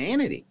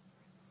insanity.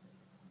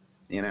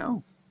 You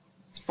know?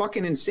 It's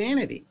fucking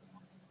insanity.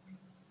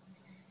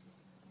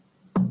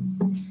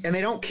 And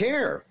they don't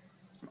care.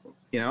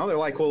 You know, they're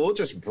like, well, we'll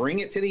just bring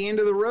it to the end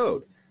of the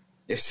road.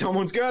 If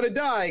someone's got to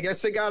die, I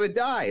guess they got to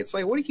die. It's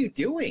like, what are you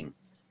doing?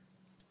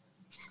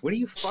 What are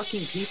you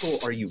fucking people?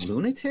 Are you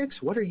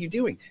lunatics? What are you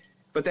doing?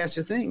 But that's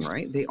the thing,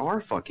 right? They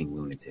are fucking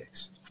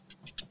lunatics.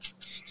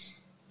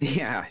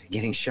 Yeah,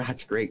 getting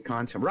shot's great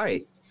content.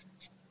 Right.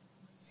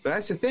 But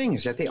that's the thing,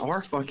 is that they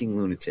are fucking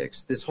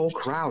lunatics. This whole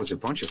crowd is a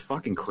bunch of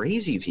fucking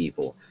crazy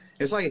people.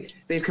 It's like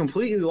they've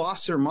completely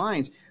lost their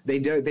minds.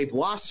 They've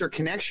lost their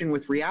connection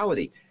with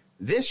reality.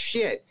 This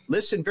shit,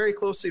 listen very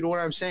closely to what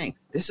I'm saying.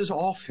 This is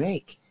all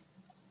fake.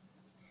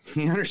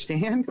 You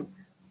understand?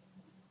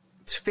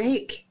 It's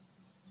fake.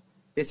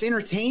 It's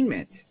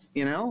entertainment,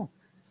 you know?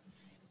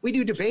 We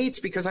do debates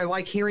because I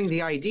like hearing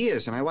the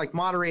ideas and I like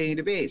moderating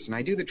debates, and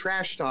I do the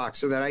trash talk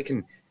so that I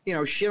can, you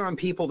know, shit on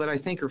people that I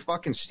think are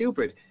fucking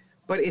stupid.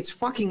 But it's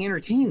fucking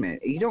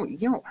entertainment. You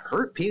don't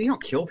hurt people. You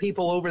don't kill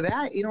people over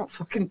that. You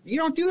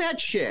don't do that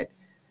shit.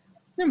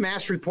 You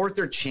mass report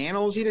their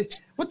channels.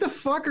 What the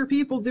fuck are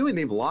people doing?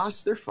 They've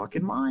lost their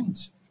fucking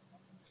minds.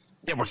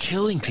 Yeah, we're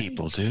killing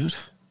people, dude.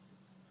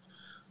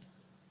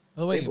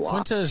 Oh wait,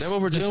 Fuentes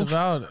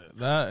disavowed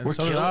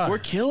that. We're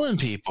killing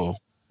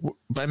people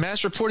by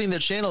mass reporting their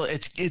channel.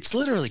 It's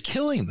literally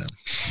killing them.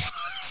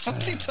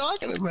 What's he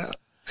talking about?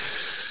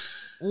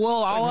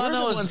 Well, all I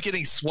know is one's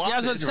getting swatted. Yeah, I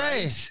was going to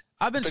say, right?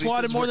 I've been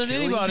swatted more than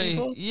anybody.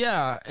 People?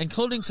 Yeah,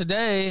 including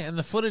today, and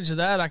the footage of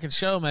that I could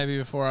show maybe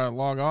before I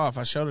log off.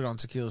 I showed it on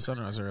Tequila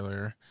Sunrise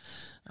earlier.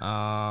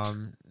 Now,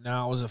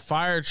 it was a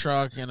fire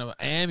truck and an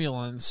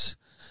ambulance.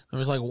 There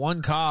was like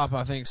one cop,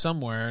 I think,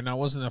 somewhere, and that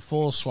wasn't a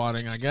full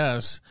swatting, I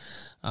guess.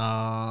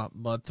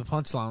 But the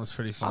punchline was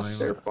pretty funny. Lost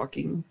their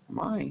fucking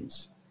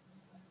minds.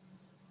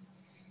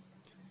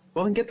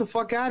 Well, then get the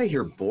fuck out of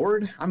here,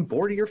 bored. I'm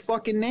bored of your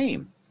fucking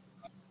name.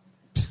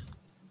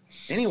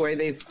 Anyway,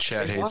 they've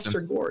lost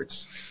their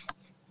gourds.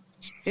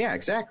 Yeah,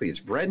 exactly. It's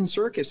bread and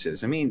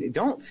circuses. I mean,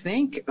 don't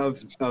think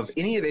of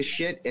any of this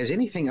shit as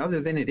anything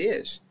other than it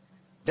is.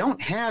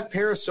 Don't have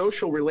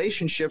parasocial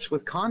relationships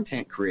with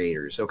content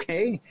creators,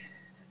 okay?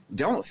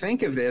 Don't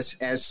think of this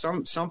as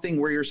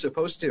something where you're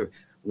supposed to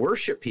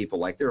worship people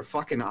like they're a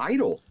fucking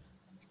idol.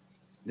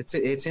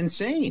 It's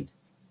insane.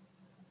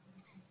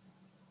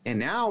 And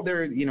now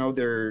they're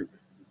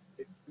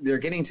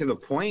getting to the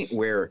point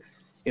where,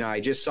 you know, I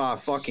just saw a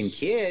fucking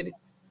kid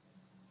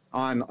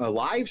on a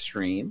live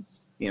stream.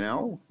 You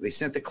know, they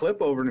sent the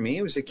clip over to me.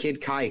 It was a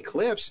kid, Kai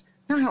Clips.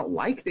 Now, I don't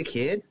like the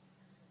kid.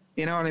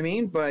 You know what I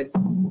mean? But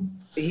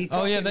he.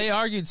 Oh yeah, they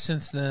argued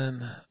since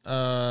then.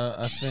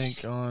 I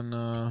think on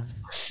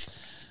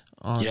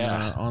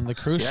the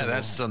Crucible.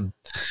 Yeah,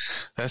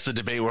 that's the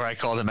debate where I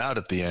called him out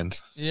at the end.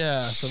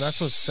 Yeah, so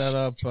that's what set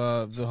up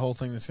the whole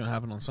thing that's going to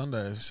happen on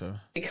Sunday. So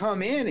they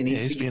come in and he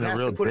has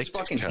to put his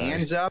fucking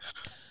hands up.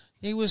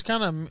 He was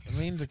kind of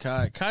mean to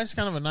Kai. Kai's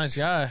kind of a nice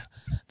guy.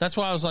 That's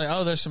why I was like,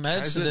 oh, there's some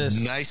edge to this.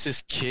 The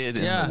nicest kid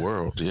in the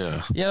world,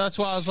 yeah. Yeah, that's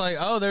why I was like,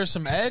 oh, there's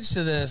some edge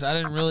to this. I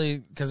didn't really,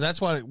 because that's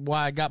why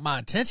I got my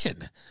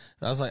attention.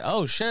 I was like,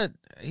 oh, shit,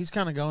 he's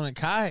kind of going at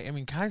Kai. I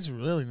mean, Kai's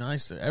really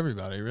nice to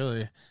everybody,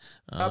 really.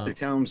 Up to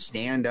tell him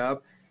stand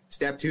up,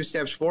 step 2,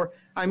 steps 4.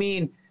 I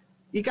mean,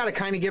 you got to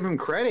kind of give him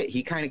credit.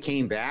 He kind of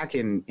came back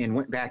and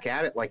went back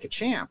at it like a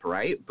champ,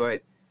 right?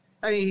 But,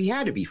 I mean, he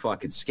had to be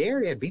fucking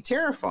scared. He had to be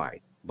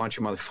terrified. A bunch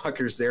of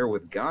motherfuckers there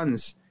with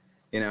guns,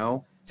 you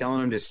know,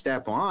 telling him to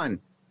step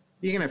on.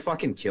 You're going to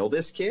fucking kill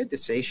this kid to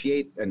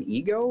satiate an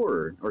ego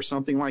or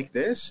something like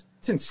this?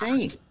 It's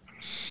insane.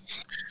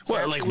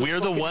 What, like we're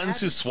the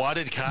ones who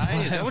swatted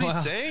Kai? Is that what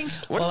he's saying?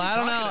 What I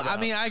don't know. About? I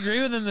mean, I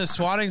agree with him. The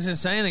swatting's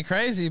insane and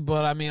crazy,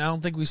 but I mean, I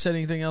don't think we said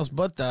anything else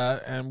but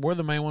that, and we're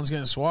the main ones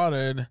getting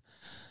swatted.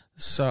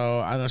 So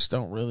I just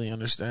don't really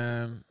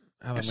understand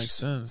how that makes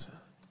sense.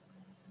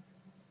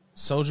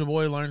 Soulja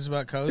Boy learns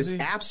about Cozy?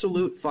 It's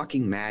absolute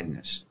fucking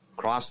madness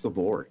across the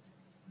board.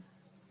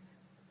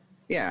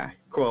 Yeah.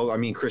 Well, I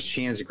mean, Chris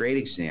Chan's a great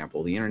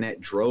example. The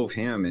internet drove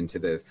him into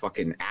the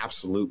fucking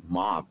absolute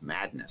mob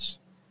madness.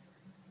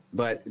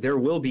 But there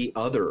will be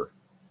other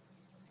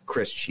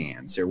Chris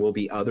Chans. There will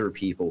be other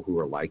people who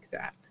are like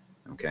that.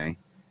 Okay?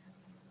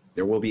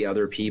 There will be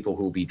other people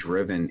who will be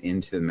driven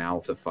into the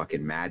mouth of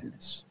fucking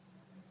madness.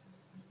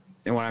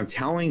 And what I'm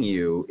telling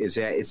you is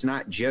that it's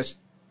not just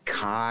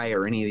Kai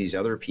or any of these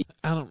other people.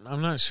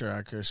 I'm not sure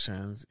how Chris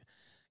Chan's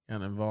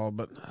got involved,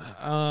 but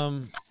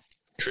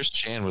Chris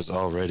Chan was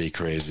already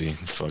crazy and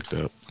fucked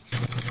up.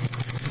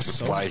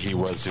 That's why he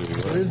was who he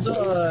was.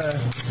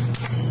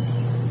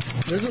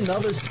 There's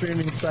another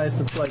streaming site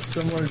that's like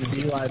similar to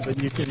DLive,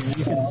 but you can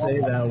say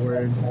that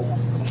word.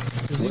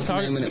 What's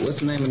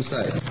the name of the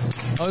site?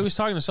 Oh, he was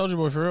talking to Soulja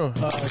Boy for real.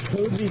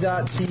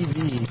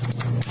 Cozy.tv.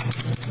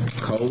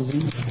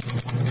 Cozy?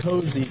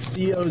 Cozy,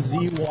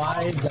 COZY.tv.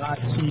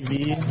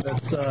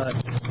 That's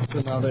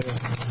another.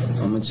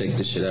 I'm gonna check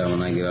this shit out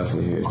when I get off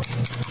of here.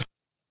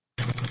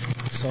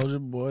 Soldier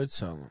Boy,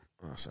 tell him.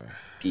 Oh, sorry.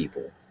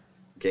 People.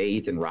 Okay,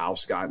 Ethan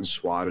Ralph's gotten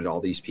swatted, all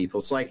these people.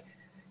 It's like...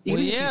 Well,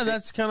 yeah,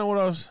 that's kind of what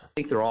I was... I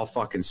think they're all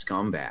fucking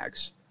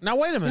scumbags. Now,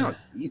 wait a minute.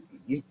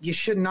 You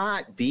should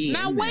not be...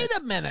 Now, wait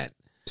a minute.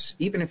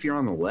 Even if you're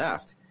on the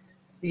left,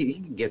 you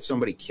can get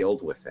somebody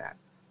killed with that.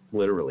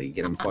 Literally,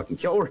 get them fucking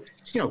killed.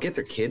 Or, get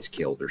their kids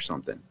killed or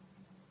something.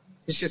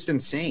 It's just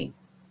insane.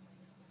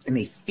 And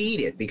they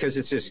feed it because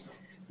it's this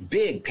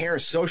big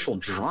parasocial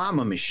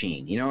drama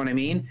machine. You know what I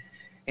mean?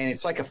 And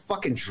it's like a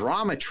fucking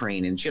drama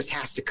train and it just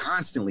has to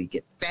constantly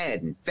get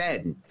fed and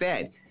fed and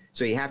fed.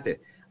 So you have to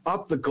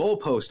up the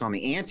goalpost on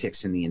the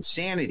antics and the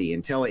insanity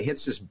until it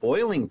hits this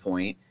boiling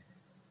point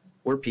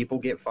where people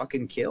get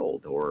fucking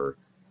killed or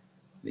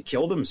they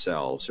kill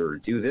themselves or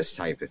do this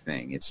type of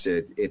thing.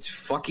 It's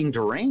fucking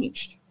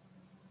deranged.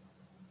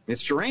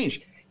 It's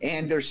deranged.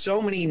 And there's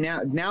so many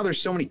now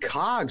there's so many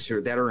cogs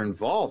that are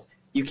involved.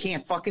 You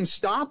can't fucking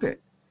stop it.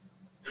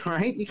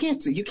 Right? You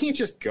can't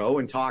just go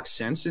and talk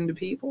sense into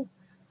people.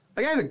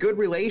 Like, I have a good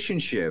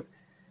relationship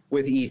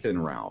with Ethan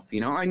Ralph.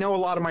 I know a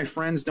lot of my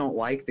friends don't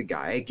like the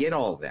guy. I get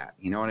all that.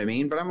 You know what I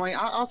mean? But I'm like,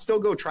 I'll still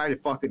go try to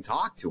fucking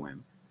talk to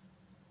him.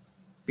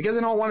 Because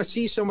I don't want to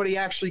see somebody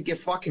actually get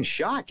fucking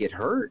shot, get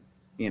hurt,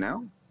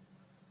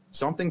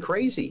 Something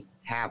crazy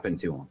happened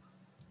to him.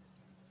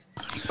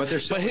 But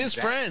his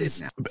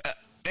friends,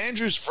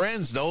 Andrew's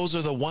friends, those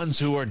are the ones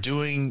who are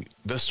doing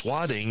the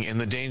swatting and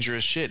the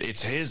dangerous shit.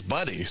 It's his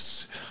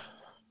buddies.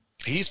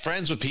 He's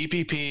friends with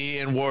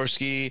PPP and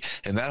Warski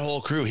and that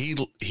whole crew.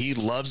 He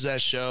loves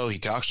that show. He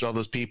talks to all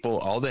those people,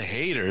 all the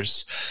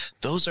haters.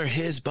 Those are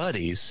his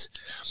buddies.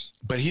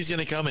 But he's going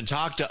to come and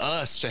talk to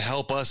us to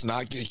help us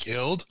not get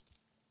killed.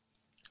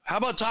 How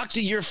about talk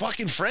to your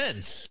fucking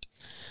friends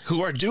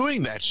who are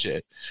doing that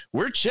shit?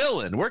 We're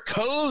chilling. We're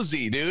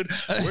cozy, dude.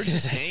 We're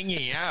just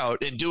hanging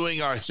out and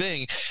doing our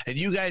thing. And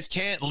you guys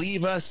can't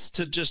leave us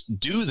to just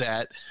do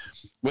that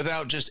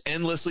without just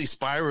endlessly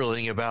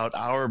spiraling about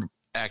our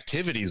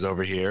activities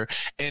over here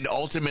and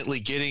ultimately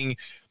getting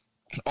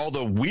all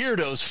the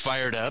weirdos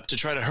fired up to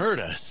try to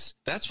hurt us.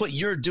 That's what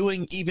you're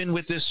doing even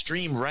with this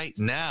stream right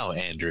now,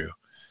 Andrew.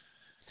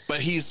 But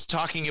he's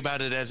talking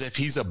about it as if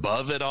he's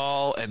above it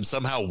all and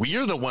somehow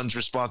we're the ones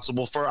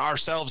responsible for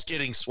ourselves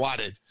getting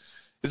swatted.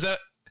 Is that...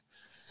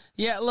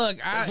 Yeah, look,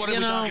 what are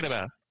we talking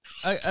about?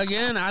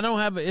 Again, I don't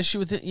have an issue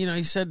with it.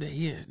 He said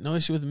he had no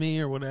issue with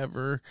me or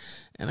whatever.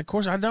 And, of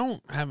course, I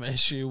don't have an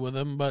issue with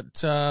him. But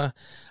some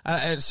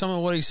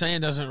of what he's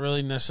saying doesn't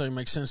really necessarily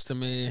make sense to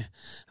me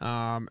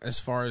as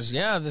far as,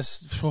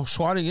 this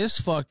swatting is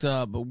fucked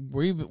up. But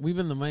we've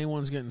been the main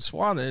ones getting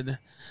swatted.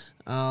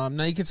 Now,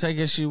 you can take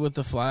issue with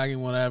the flag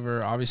and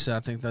whatever. Obviously, I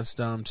think that's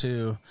dumb,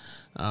 too.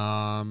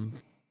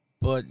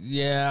 But,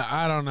 yeah,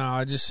 I don't know.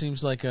 It just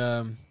seems like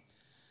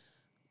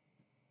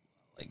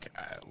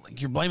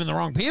you're blaming the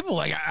wrong people.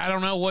 Like, I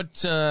don't know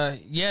what,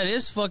 it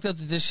is fucked up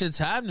that this shit's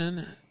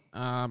happening.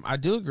 I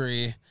do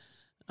agree.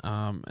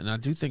 And I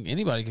do think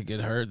anybody could get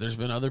hurt. There's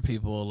been other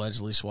people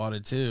allegedly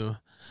swatted too.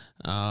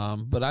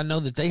 But I know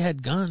that they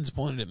had guns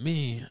pointed at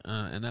me,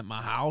 and at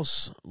my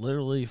house,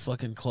 literally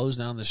fucking closed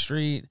down the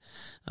street.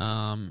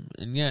 And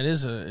yeah, it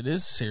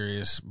is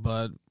serious,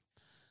 but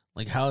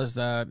like, how is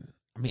that?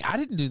 I mean, I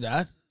didn't do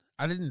that.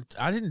 I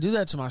didn't do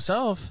that to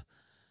myself.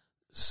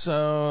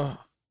 So,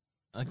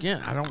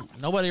 again,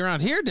 nobody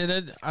around here did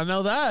it. I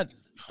know that.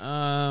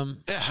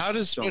 How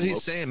does what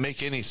he's saying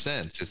make any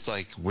sense? It's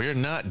like, we're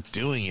not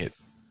doing it.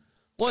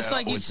 Well, it's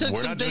like you took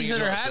some things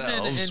that are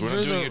happening and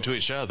drew doing it to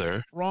each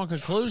other. Wrong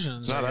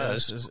conclusions. Not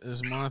us.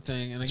 Is my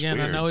thing. And again,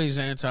 I know he's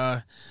anti,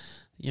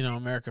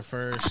 America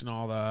first and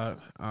all that.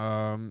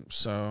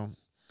 So,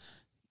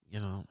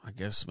 I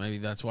guess maybe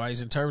that's why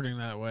he's interpreting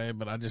that way,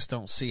 but I just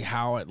don't see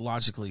how it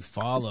logically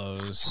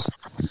follows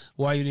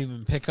why you'd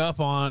even pick up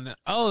on,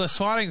 the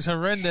swatting's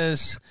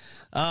horrendous.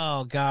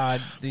 Oh,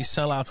 God, these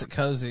sellouts at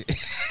Cozy.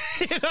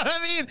 You know what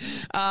I mean?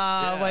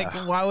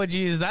 Like, why would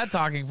you use that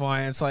talking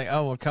point? It's like,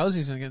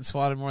 Cozy's been getting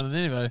swatted more than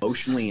anybody.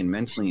 Emotionally and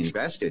mentally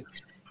invested.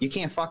 You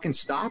can't fucking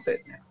stop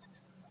it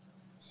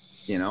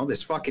now.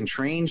 This fucking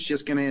train's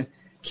just going to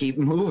keep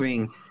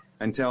moving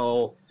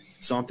until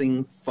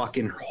something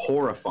fucking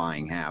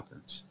horrifying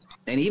happens.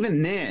 And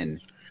even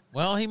then,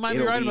 well, he might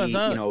be right about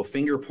that.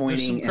 Finger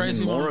pointing and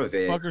then more of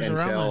it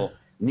until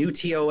new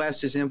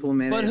TOS is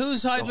implemented. But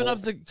who's hyping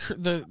up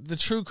the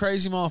true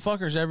crazy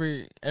motherfuckers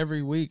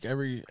every week,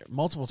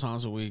 multiple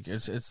times a week?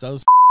 It's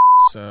those.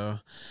 So,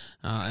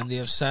 and the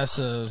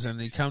obsessives and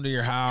the come to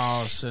your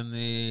house and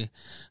the,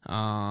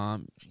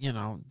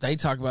 they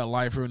talk about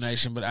life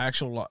ruination, but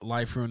actual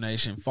life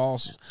ruination,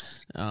 false,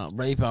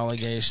 rape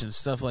allegations,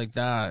 stuff like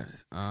that.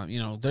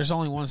 There's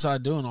only one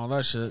side doing all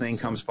that shit. Thing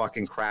comes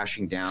fucking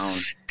crashing down.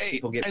 Hey,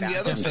 people get and back the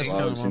other thing,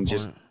 and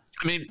just,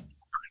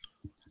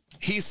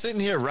 he's sitting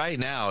here right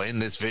now in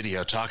this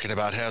video talking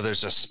about how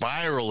there's a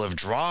spiral of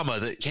drama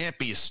that can't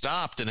be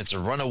stopped and it's a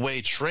runaway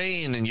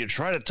train and you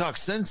try to talk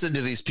sense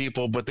into these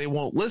people, but they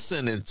won't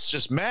listen. It's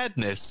just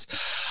madness.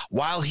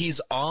 While he's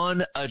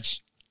on a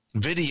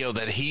video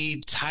that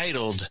he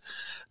titled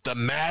the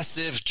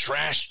massive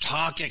trash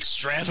talk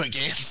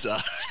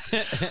extravaganza.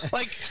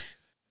 Like,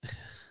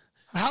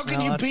 how can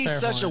you be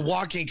such a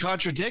walking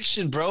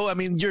contradiction, bro? I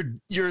mean,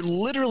 you're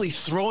literally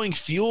throwing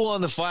fuel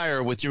on the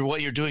fire with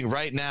what you're doing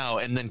right now,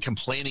 and then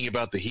complaining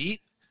about the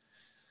heat.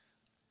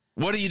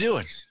 What are you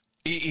doing?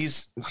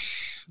 He's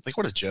like,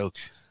 what a joke.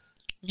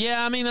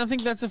 Yeah, I mean, I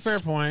think that's a fair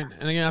point.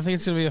 And again, I think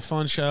it's going to be a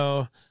fun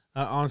show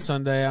on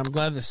Sunday. I'm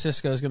glad that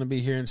Cisco is going to be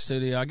here in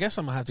studio. I guess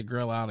I'm going to have to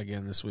grill out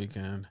again this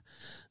weekend.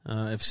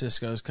 If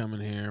Cisco's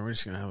coming here, we're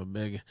just going to have a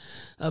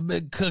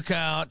big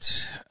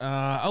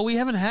cookout. We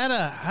haven't had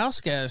a house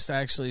guest,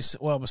 actually.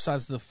 Well,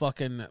 besides the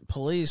fucking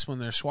police when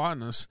they're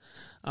swatting us,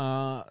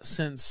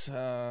 since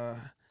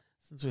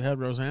we had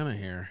Rosanna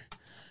here.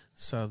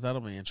 So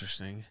that'll be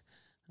interesting.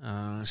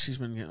 She's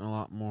been getting a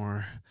lot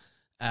more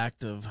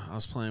active. I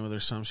was playing with her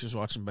some. She was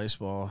watching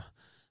baseball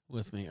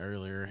with me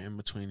earlier in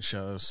between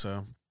shows,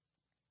 so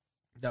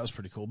that was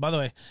pretty cool. By the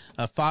way,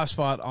 a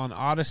 5-spot on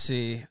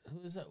Odyssey.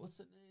 Who is that? What's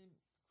the name?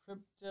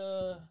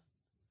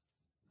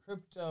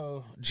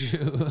 Crypto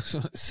Jew. That's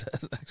what it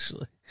says,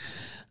 actually.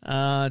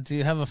 Do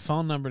you have a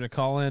phone number to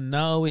call in?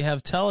 No, we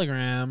have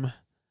Telegram.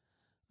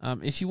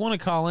 If you want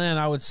to call in,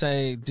 I would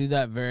say do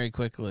that very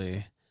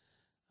quickly,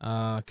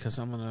 because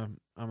I'm gonna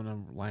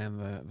land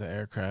the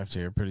aircraft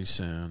here pretty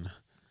soon.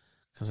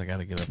 Because I got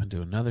to get up and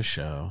do another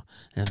show,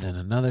 and then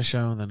another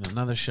show, and then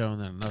another show, and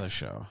then another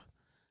show.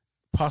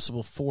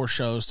 Possible 4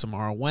 shows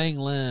tomorrow. Wang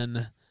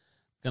Lin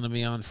going to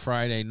be on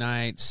Friday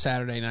night.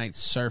 Saturday night,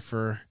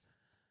 Surfer.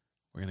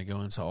 We're going to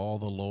go into all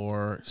the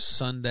lore.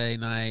 Sunday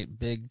night,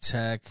 Big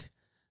Tech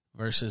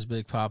versus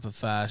Big Papa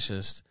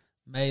Fascist.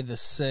 May the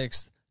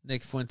 6th,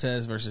 Nick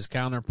Fuentes versus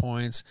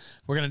Counterpoints.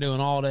 We're going to do an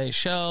all-day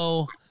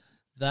show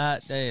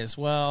that day as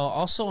well.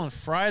 Also on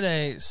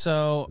Friday,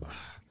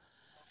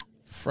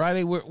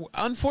 Friday,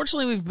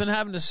 unfortunately, we've been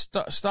having to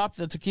stop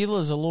the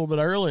tequilas a little bit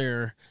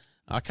earlier.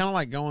 I kind of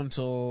like going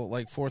till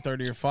like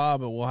 4:30 or 5,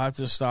 but we'll have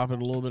to stop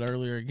it a little bit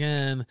earlier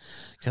again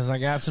because I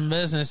got some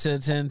business to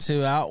attend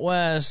to out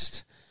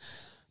west.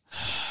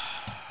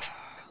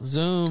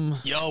 Zoom.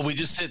 Yo, we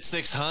just hit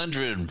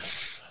 600.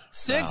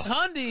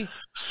 600?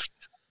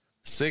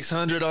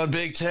 600 on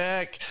Big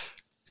Tech.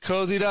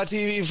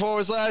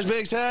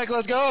 Cozy.tv/Big Tech.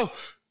 Let's go.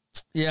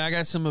 Yeah, I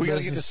got some business. We got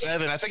to get to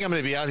 7. I think I'm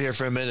going to be out here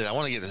for a minute. I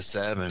want to get to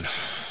 7.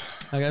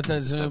 I got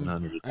that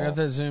Zoom. I got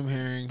that Zoom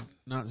hearing.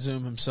 Not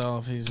Zoom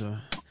himself. He's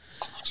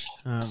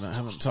I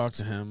haven't talked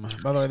to him.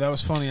 By the way, that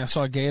was funny. I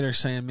saw Gator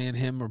saying me and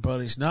him were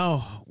buddies.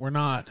 No, we're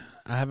not.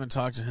 I haven't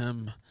talked to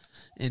him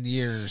in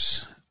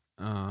years.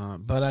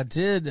 But I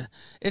did.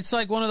 It's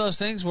like one of those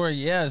things where,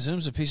 yeah,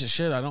 Zoom's a piece of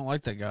shit. I don't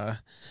like that guy.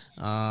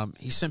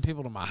 He sent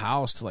people to my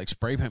house to like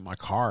spray paint my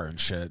car and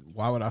shit.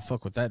 Why would I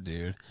fuck with that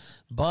dude?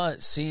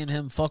 But seeing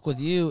him fuck with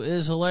you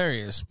is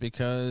hilarious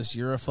because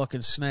you're a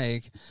fucking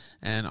snake.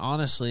 And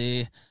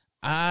honestly,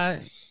 I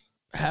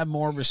have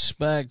more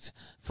respect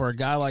for a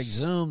guy like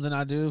Zoom than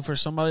I do for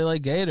somebody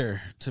like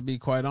Gator, to be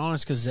quite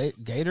honest, because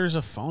Gator's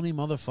a phony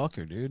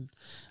motherfucker, dude.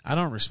 I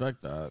don't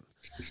respect that.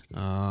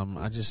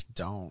 I just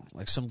don't.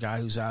 Like some guy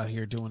who's out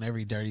here doing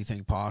every dirty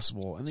thing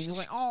possible, and then he's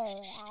like,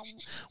 oh,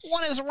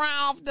 what is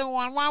Ralph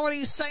doing? Why would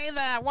he say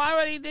that? Why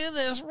would he do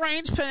this?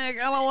 Range pick,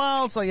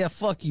 LOL. It's like, yeah,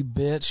 fuck you,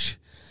 bitch.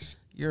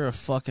 You're a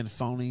fucking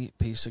phony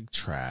piece of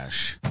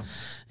trash.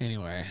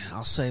 Anyway,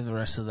 I'll save the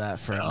rest of that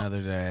for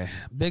another day.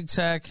 Big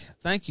Tech,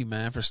 thank you,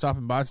 man, for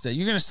stopping by today.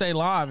 You're going to stay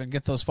live and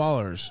get those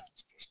followers.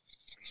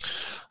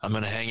 I'm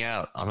going to hang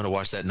out. I'm going to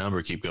watch that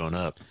number keep going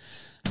up.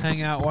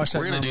 Hang out, watch that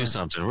number. We're going to do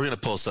something. We're going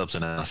to pull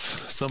something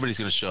off. Somebody's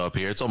going to show up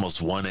here. It's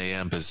almost 1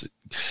 a.m.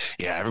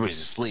 Yeah, everybody's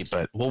asleep,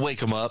 but we'll wake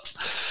them up.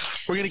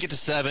 We're going to get to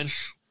 7.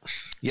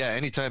 Yeah,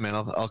 anytime, man.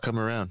 I'll come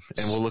around,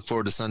 and we'll look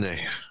forward to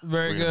Sunday.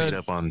 Very good. Meet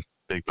up on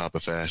Big Papa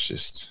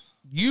Fascist.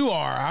 You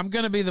are. I'm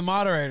going to be the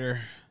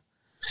moderator.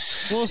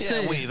 We'll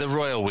see. We, the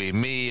royal we,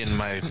 me and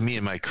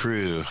my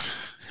crew,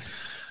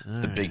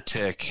 the Big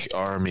Tech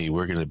army.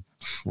 We're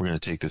gonna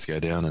take this guy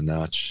down a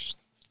notch.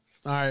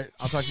 All right,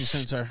 I'll talk to you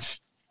soon, sir.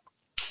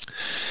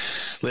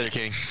 Later,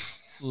 King.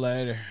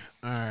 Later.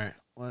 All right,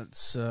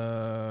 let's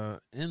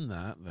end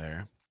that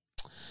there.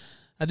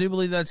 I do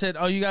believe that's it.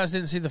 Oh, you guys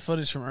didn't see the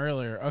footage from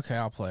earlier. Okay,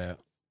 I'll play it.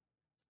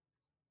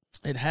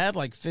 It had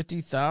like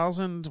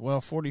 50,000, well,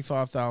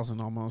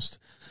 45,000 almost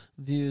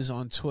views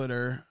on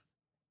Twitter.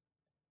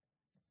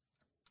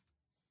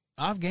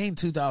 I've gained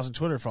 2,000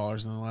 Twitter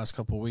followers in the last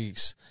couple of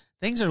weeks.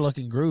 Things are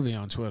looking groovy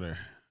on Twitter.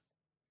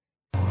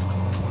 Look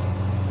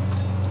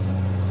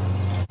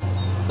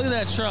at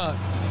that truck.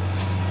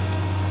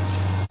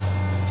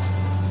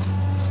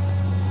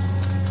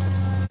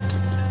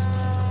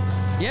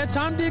 Yeah,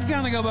 time did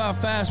kind of go by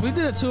fast. We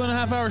did a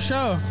 2.5-hour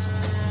show.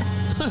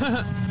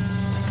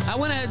 I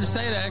went ahead and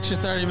stayed an extra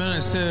 30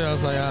 minutes, too. I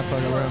was like,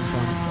 fuck it, we're having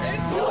fun.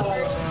 There's no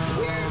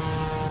version here.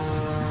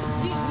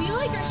 We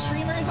like our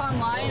streamers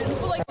online.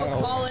 People like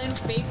will call in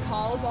fake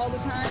calls all the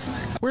time.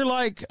 We're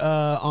like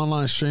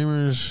online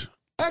streamers.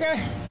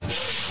 Okay.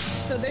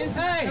 So there's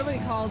nobody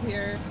called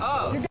here.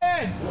 Oh. You're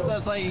good. So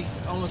it's like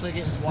almost like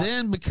getting swapped.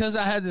 Then, because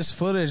I had this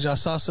footage, I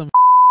saw some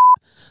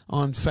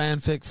on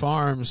Fanfic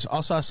Farms.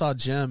 Also, I saw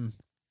Jim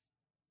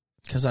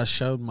because I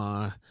showed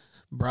my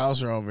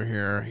browser over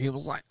here. He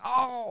was like,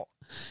 "Oh,"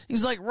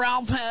 he's like,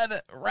 Ralph had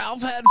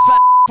Fat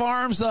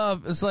Farms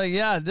up." It's like,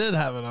 yeah, I did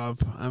have it up.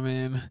 I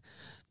mean,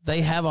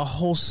 they have a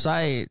whole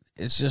site.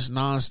 It's just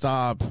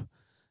nonstop,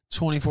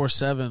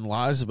 24/7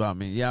 lies about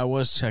me. Yeah, I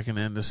was checking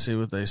in to see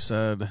what they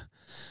said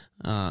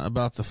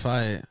about the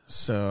fight,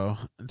 so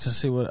to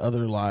see what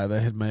other lie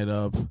they had made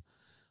up,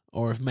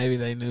 or if maybe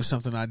they knew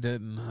something I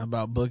didn't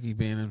about Boogie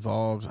being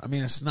involved. I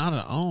mean, it's not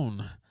an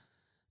own.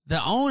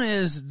 The own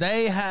is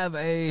they have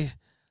a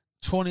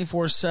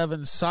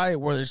 24/7 site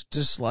where there's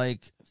just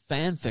like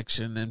fan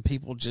fiction and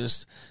people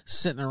just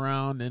sitting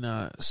around in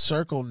a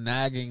circle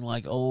nagging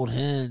like old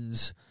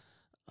hens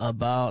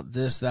about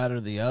this, that,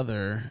 or the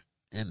other,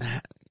 and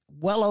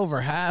well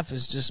over half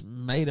is just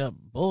made up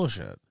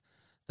bullshit.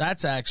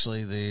 That's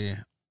actually the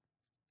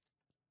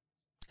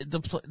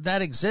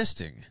that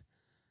existing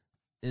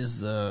is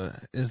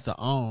the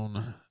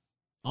own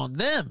on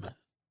them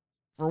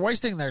for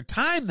wasting their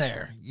time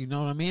there. You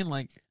know what I mean?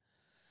 Like,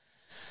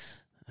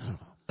 I don't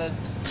know.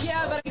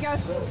 Yeah, but I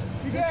guess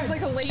this is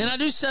like a late. And I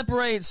do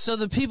separate, so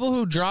the people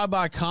who drive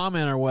by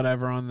comment or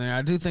whatever on there,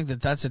 I do think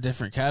that that's a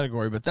different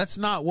category, but that's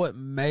not what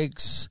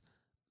makes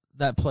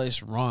that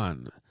place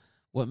run.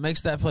 What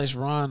makes that place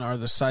run are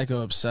the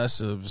psycho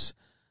obsessives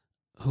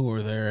who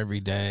are there every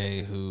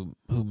day, who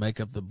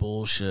make up the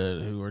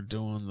bullshit, who are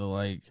doing the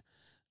like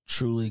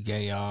truly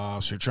gay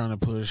ops, or trying to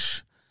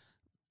push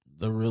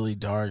the really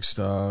dark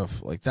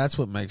stuff. Like, that's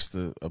what makes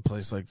a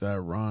place like that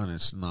run.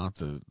 It's not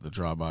the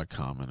drive-by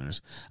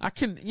commenters. I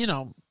can,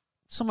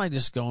 somebody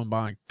just going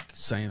by and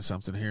saying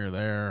something here or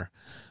there,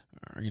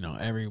 or,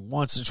 every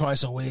once or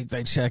twice a week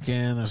they check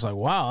in. There's like,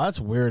 wow, that's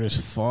weird as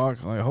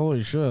fuck. Like,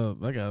 holy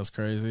shit, that guy's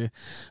crazy,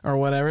 or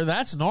whatever.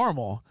 That's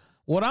normal.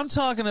 What I'm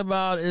talking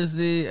about is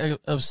the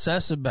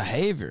obsessive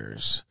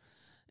behaviors.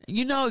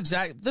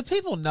 Exactly. The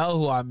people know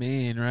who I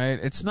mean, right?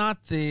 It's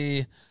not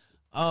the,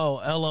 oh,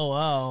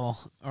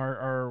 LOL,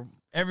 or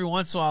every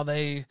once in a while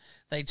they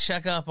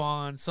check up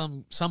on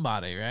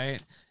somebody, right?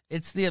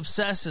 It's the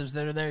obsessives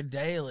that are there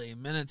daily,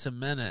 minute to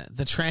minute.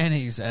 The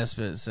trannies,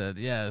 Espit said,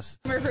 yes.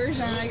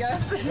 Version, I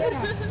guess.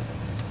 Yeah.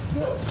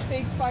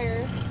 Fake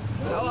fire.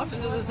 How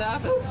often does this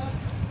happen?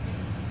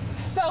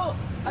 So,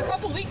 a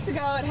couple weeks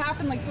ago, it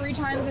happened like 3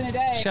 times in a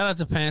day. Shout out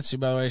to Pansy,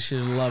 by the way.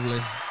 She's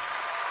lovely.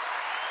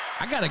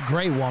 I got a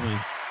great woman.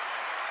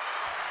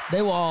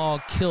 They will all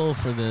kill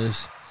for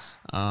this.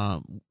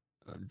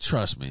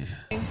 Trust me.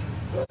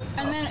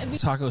 And then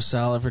taco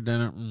salad for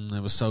dinner.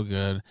 It was so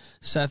good.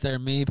 Sat there,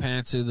 me,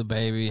 Pantsu, the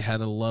baby, had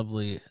a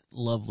lovely,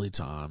 lovely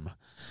time.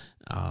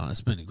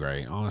 It's been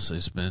great. Honestly,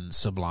 it's been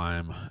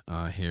sublime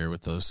here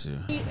with those two.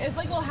 It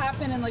will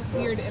happen in like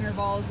weird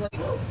intervals. Like,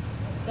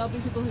 there'll be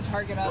people who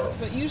target us,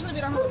 but usually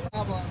we don't have a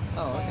problem.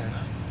 Oh, okay.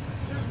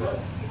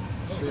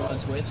 Stream on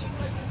Twitch?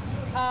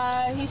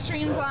 He used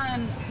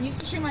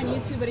to stream on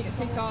YouTube, but he got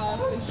kicked off,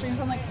 so he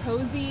streams on like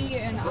Cozy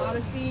and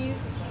Odyssey,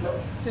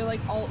 so like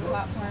alt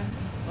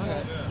platforms.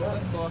 Okay,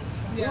 that's cool.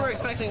 Yeah. We were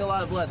expecting a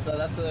lot of blood, so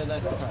that's a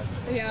nice surprise.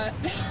 Yeah,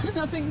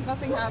 nothing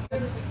happened.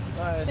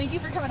 All right. Thank you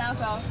for coming out,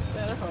 though.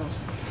 Yeah, no problem.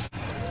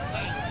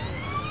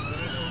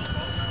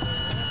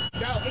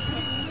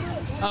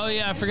 Oh,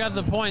 yeah, I forgot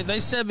the point. They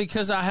said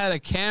because I had a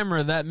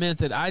camera, that meant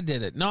that I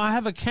did it. No, I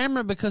have a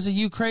camera because of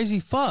you crazy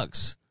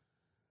fucks.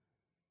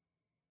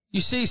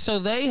 You see, so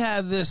they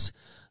have this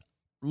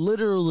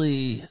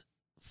literally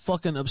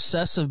fucking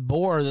obsessive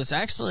bore that's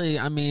actually,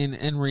 I mean,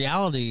 in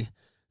reality,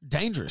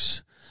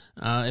 dangerous.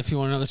 If you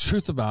want to know the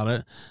truth about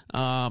it,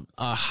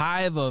 a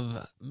hive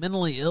of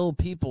mentally ill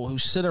people who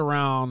sit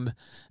around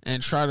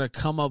and try to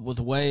come up with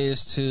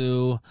ways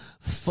to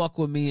fuck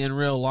with me in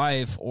real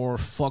life, or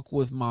fuck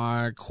with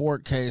my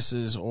court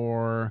cases,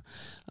 or,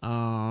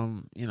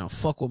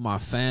 fuck with my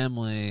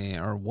family,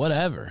 or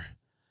whatever.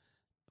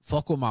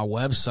 Fuck with my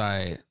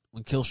website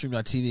when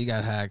Killstream.tv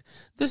got hacked.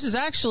 This is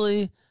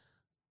actually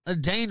a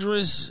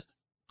dangerous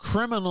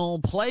criminal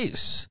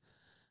place.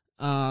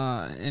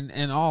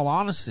 In all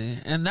honesty,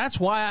 and that's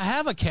why I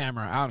have a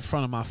camera out in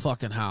front of my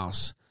fucking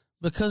house,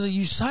 because of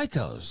you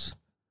psychos.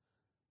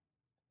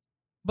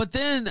 But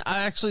then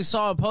I actually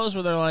saw a post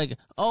where they're like,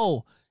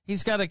 oh,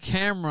 he's got a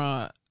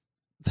camera.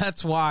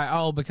 That's why.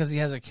 Oh, because he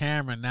has a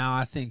camera. Now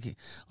I think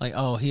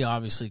he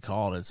obviously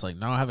called it. It's like,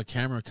 no, I have a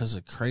camera because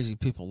of crazy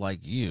people like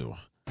you.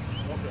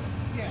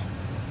 Yeah.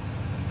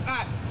 All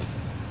right.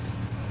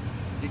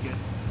 You're good.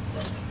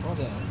 Hold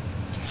on.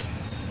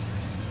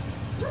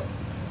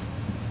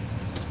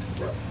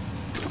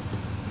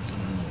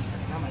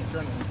 Now my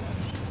adrenaline's up.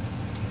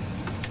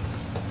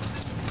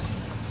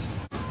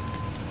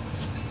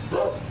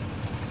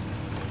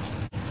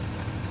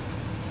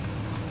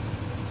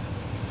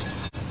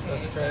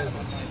 That's crazy.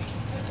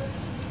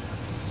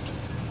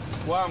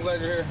 Well, I'm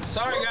glad you're here.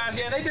 Sorry, guys.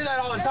 Yeah, they do that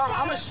all the time.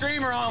 I'm a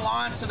streamer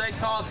online, so they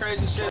call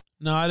crazy shit.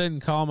 No, I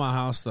didn't call my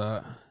house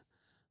that.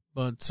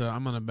 But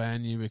I'm going to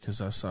ban you because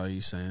I saw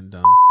you saying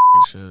dumb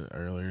shit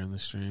earlier in the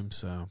stream.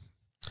 So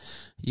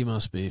you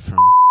must be from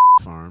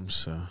farms.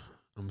 So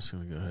I'm just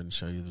going to go ahead and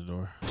show you the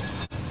door.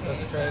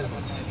 That's crazy.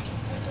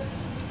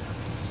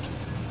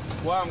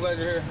 Well, I'm glad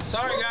you're here.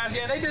 Sorry, guys.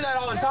 Yeah, they do that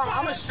all the time.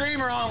 I'm a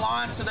streamer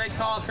online, so they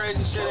call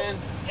crazy shit in.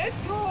 It's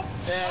cool.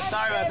 Yeah,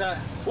 sorry about that.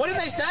 What did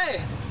they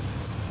say?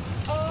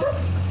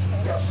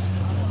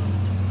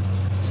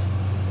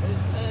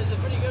 It's a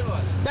pretty good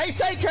one. They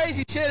say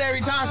crazy shit every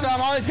time, so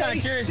I'm always kind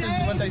of curious as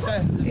to what they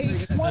say.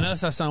 I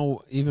notice I sound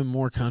even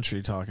more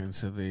country talking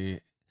to the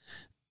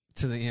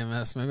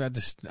EMS. Maybe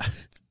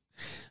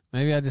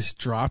I just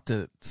dropped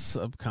it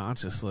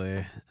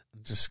subconsciously.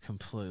 Just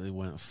completely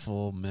went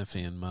full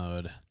Memphian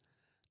mode.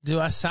 Do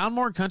I sound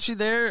more country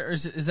there, or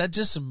is that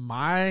just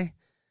me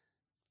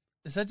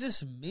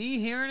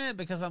hearing it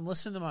because I'm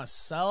listening to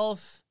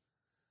myself?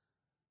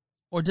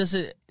 Or does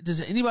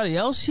anybody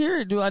else hear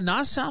it? Do I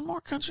not sound more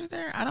country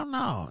there? I don't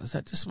know. Is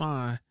that just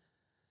my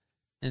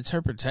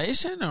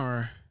interpretation,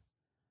 or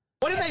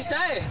what did they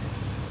say?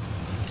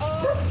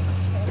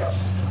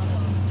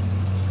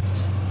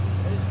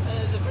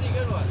 It's a pretty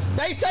good one.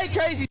 They say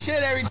crazy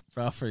shit every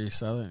rough for you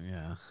Southern,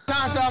 yeah.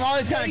 time, so I'm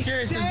always kind of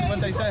curious as to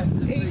what they say. A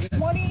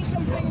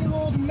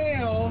 20-something-year-old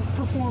male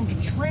performed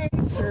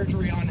trans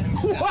surgery on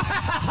himself.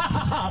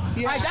 Wow!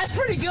 Yeah. All right, that's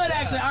pretty good,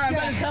 actually. All right, I'm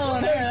going to tell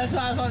him there. That's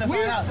why I was wanting to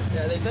find out.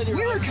 Yeah, they said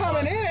we were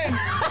coming in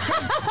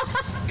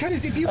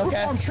because if you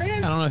perform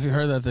trans... I don't know if you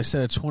heard that. They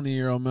said a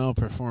 20-year-old male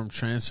performed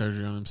trans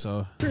surgery on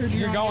himself.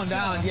 You're going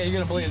down. Yeah, you're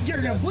going to bleed.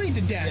 You're going to bleed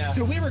to death. Yeah.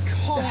 So we were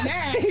calling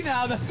ass.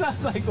 Now that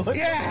sounds like what?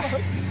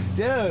 Yeah.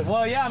 Dude,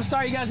 well, yeah, I'm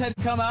sorry you guys had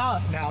to come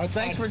out. No,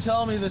 thanks for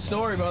telling me the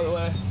story, by the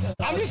way.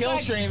 I'm just kill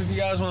stream if you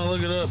guys want to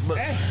look it up. But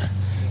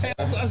hey,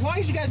 as long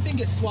as you guys didn't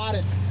get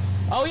swatted.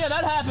 Oh yeah,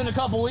 that happened a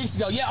couple weeks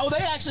ago. Yeah,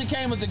 they actually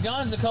came with the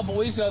guns a couple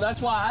weeks ago.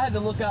 That's why I had to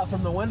look out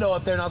from the window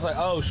up there, and I was like,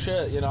 oh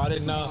shit, I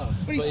didn't know.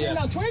 What are you streaming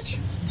on Twitch?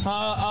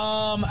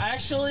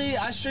 Actually,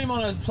 I stream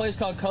on a place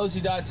called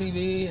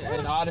Cozy.tv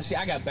and Odyssey.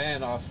 I got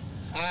banned off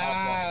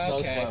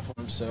those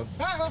platforms, so.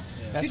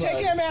 You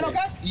take care, man.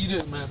 Okay. You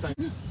do, man.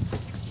 Thanks.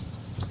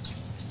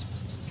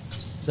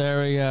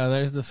 There we go.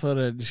 There's the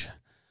footage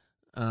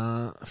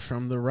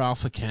from the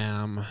Ralpha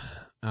cam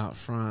out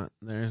front.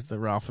 There's the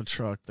Ralpha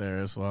truck there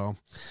as well.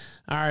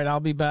 All right, I'll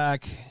be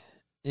back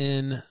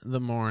in the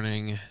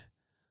morning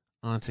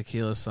on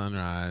Tequila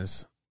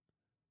Sunrise.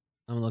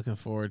 I'm looking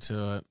forward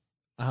to it.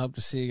 I hope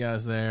to see you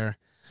guys there.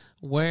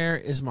 Where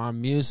is my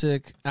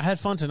music? I had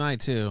fun tonight,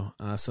 too,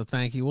 so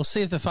thank you. We'll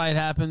see if the fight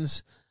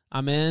happens.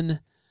 I'm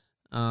in.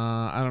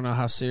 I don't know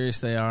how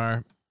serious they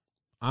are.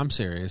 I'm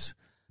serious.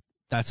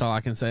 That's all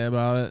I can say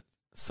about it.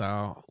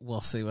 So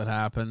we'll see what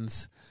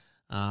happens.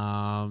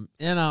 I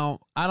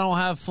don't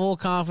have full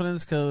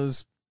confidence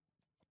because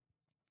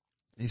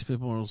these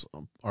people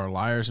are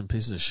liars and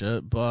pieces of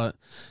shit. But,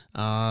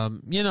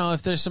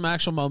 if there's some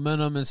actual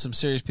momentum and some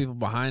serious people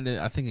behind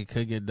it, I think it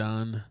could get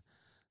done.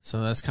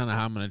 So that's kind of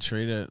how I'm going to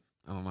treat it.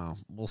 I don't know.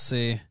 We'll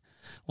see.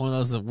 One of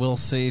those that we'll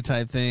see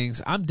type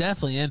things. I'm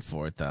definitely in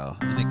for it, though.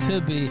 And it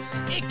could be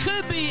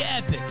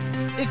epic.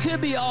 It could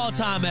be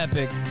all-time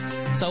epic.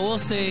 So we'll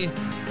see.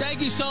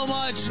 Thank you so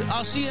much.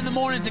 I'll see you in the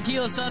morning,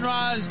 Tequila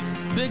Sunrise.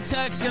 Big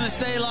Tech's going to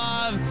stay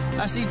live.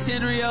 I see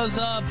Tenrio's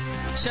up.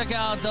 Check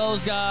out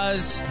those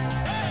guys.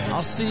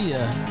 I'll see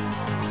you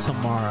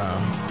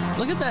tomorrow.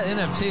 Look at that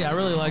NFT. I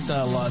really like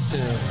that a lot, too.